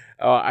you?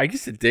 I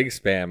used to dig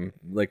Spam,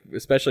 like,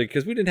 especially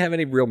because we didn't have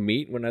any real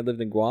meat when I lived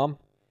in Guam.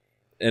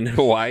 In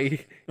Hawaii,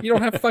 you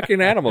don't have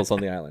fucking animals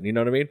on the island. You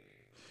know what I mean?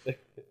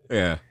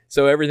 Yeah.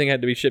 So everything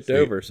had to be shipped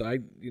over. So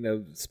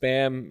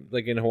Spam,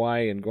 like in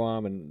Hawaii and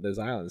Guam and those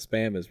islands,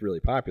 Spam is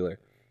really popular,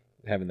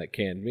 having that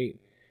canned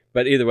meat.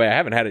 But either way, I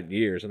haven't had it in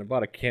years, and I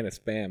bought a can of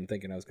Spam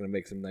thinking I was going to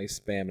make some nice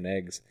Spam and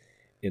eggs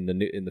in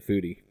the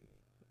foodie.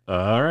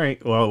 All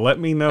right. Well, let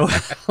me know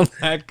how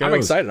that goes. I'm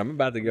excited. I'm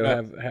about to go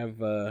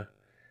have I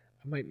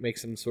might make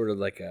some sort of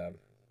like a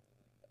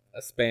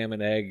Spam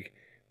and egg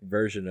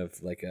version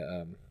of like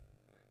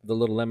the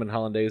little lemon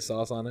hollandaise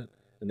sauce on it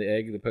and the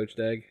egg, the poached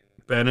egg.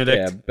 Benedict?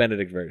 Yeah,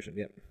 Benedict version.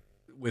 Yep.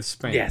 With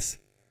Spam. Yes.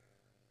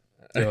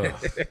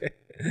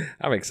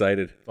 I'm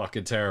excited.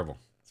 Fucking terrible.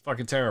 It's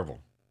fucking terrible.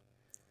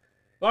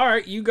 All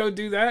right, you go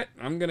do that.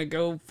 I'm going to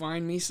go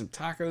find me some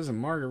tacos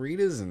and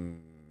margaritas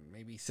and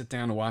maybe sit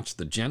down and watch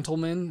The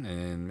Gentleman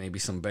and maybe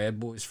some Bad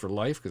Boys for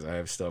Life because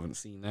I still haven't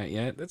seen that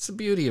yet. That's the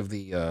beauty of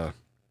the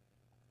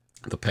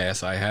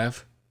pass I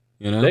have,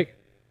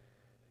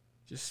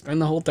 Just spend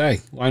the whole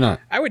day. Why not?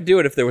 I would do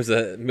it if there was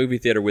a movie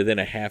theater within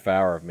a half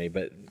hour of me,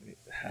 but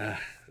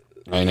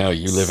I know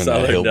you live in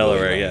Southern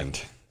Delaware,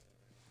 land.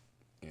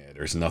 Yeah,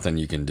 there's nothing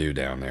you can do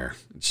down there.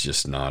 It's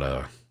just not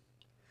an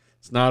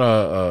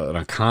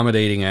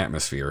accommodating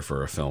atmosphere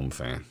for a film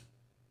fan.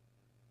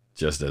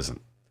 Just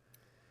isn't.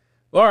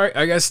 All right,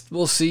 I guess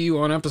we'll see you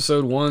on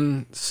episode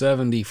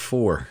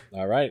 174.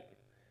 All right.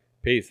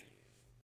 Peace.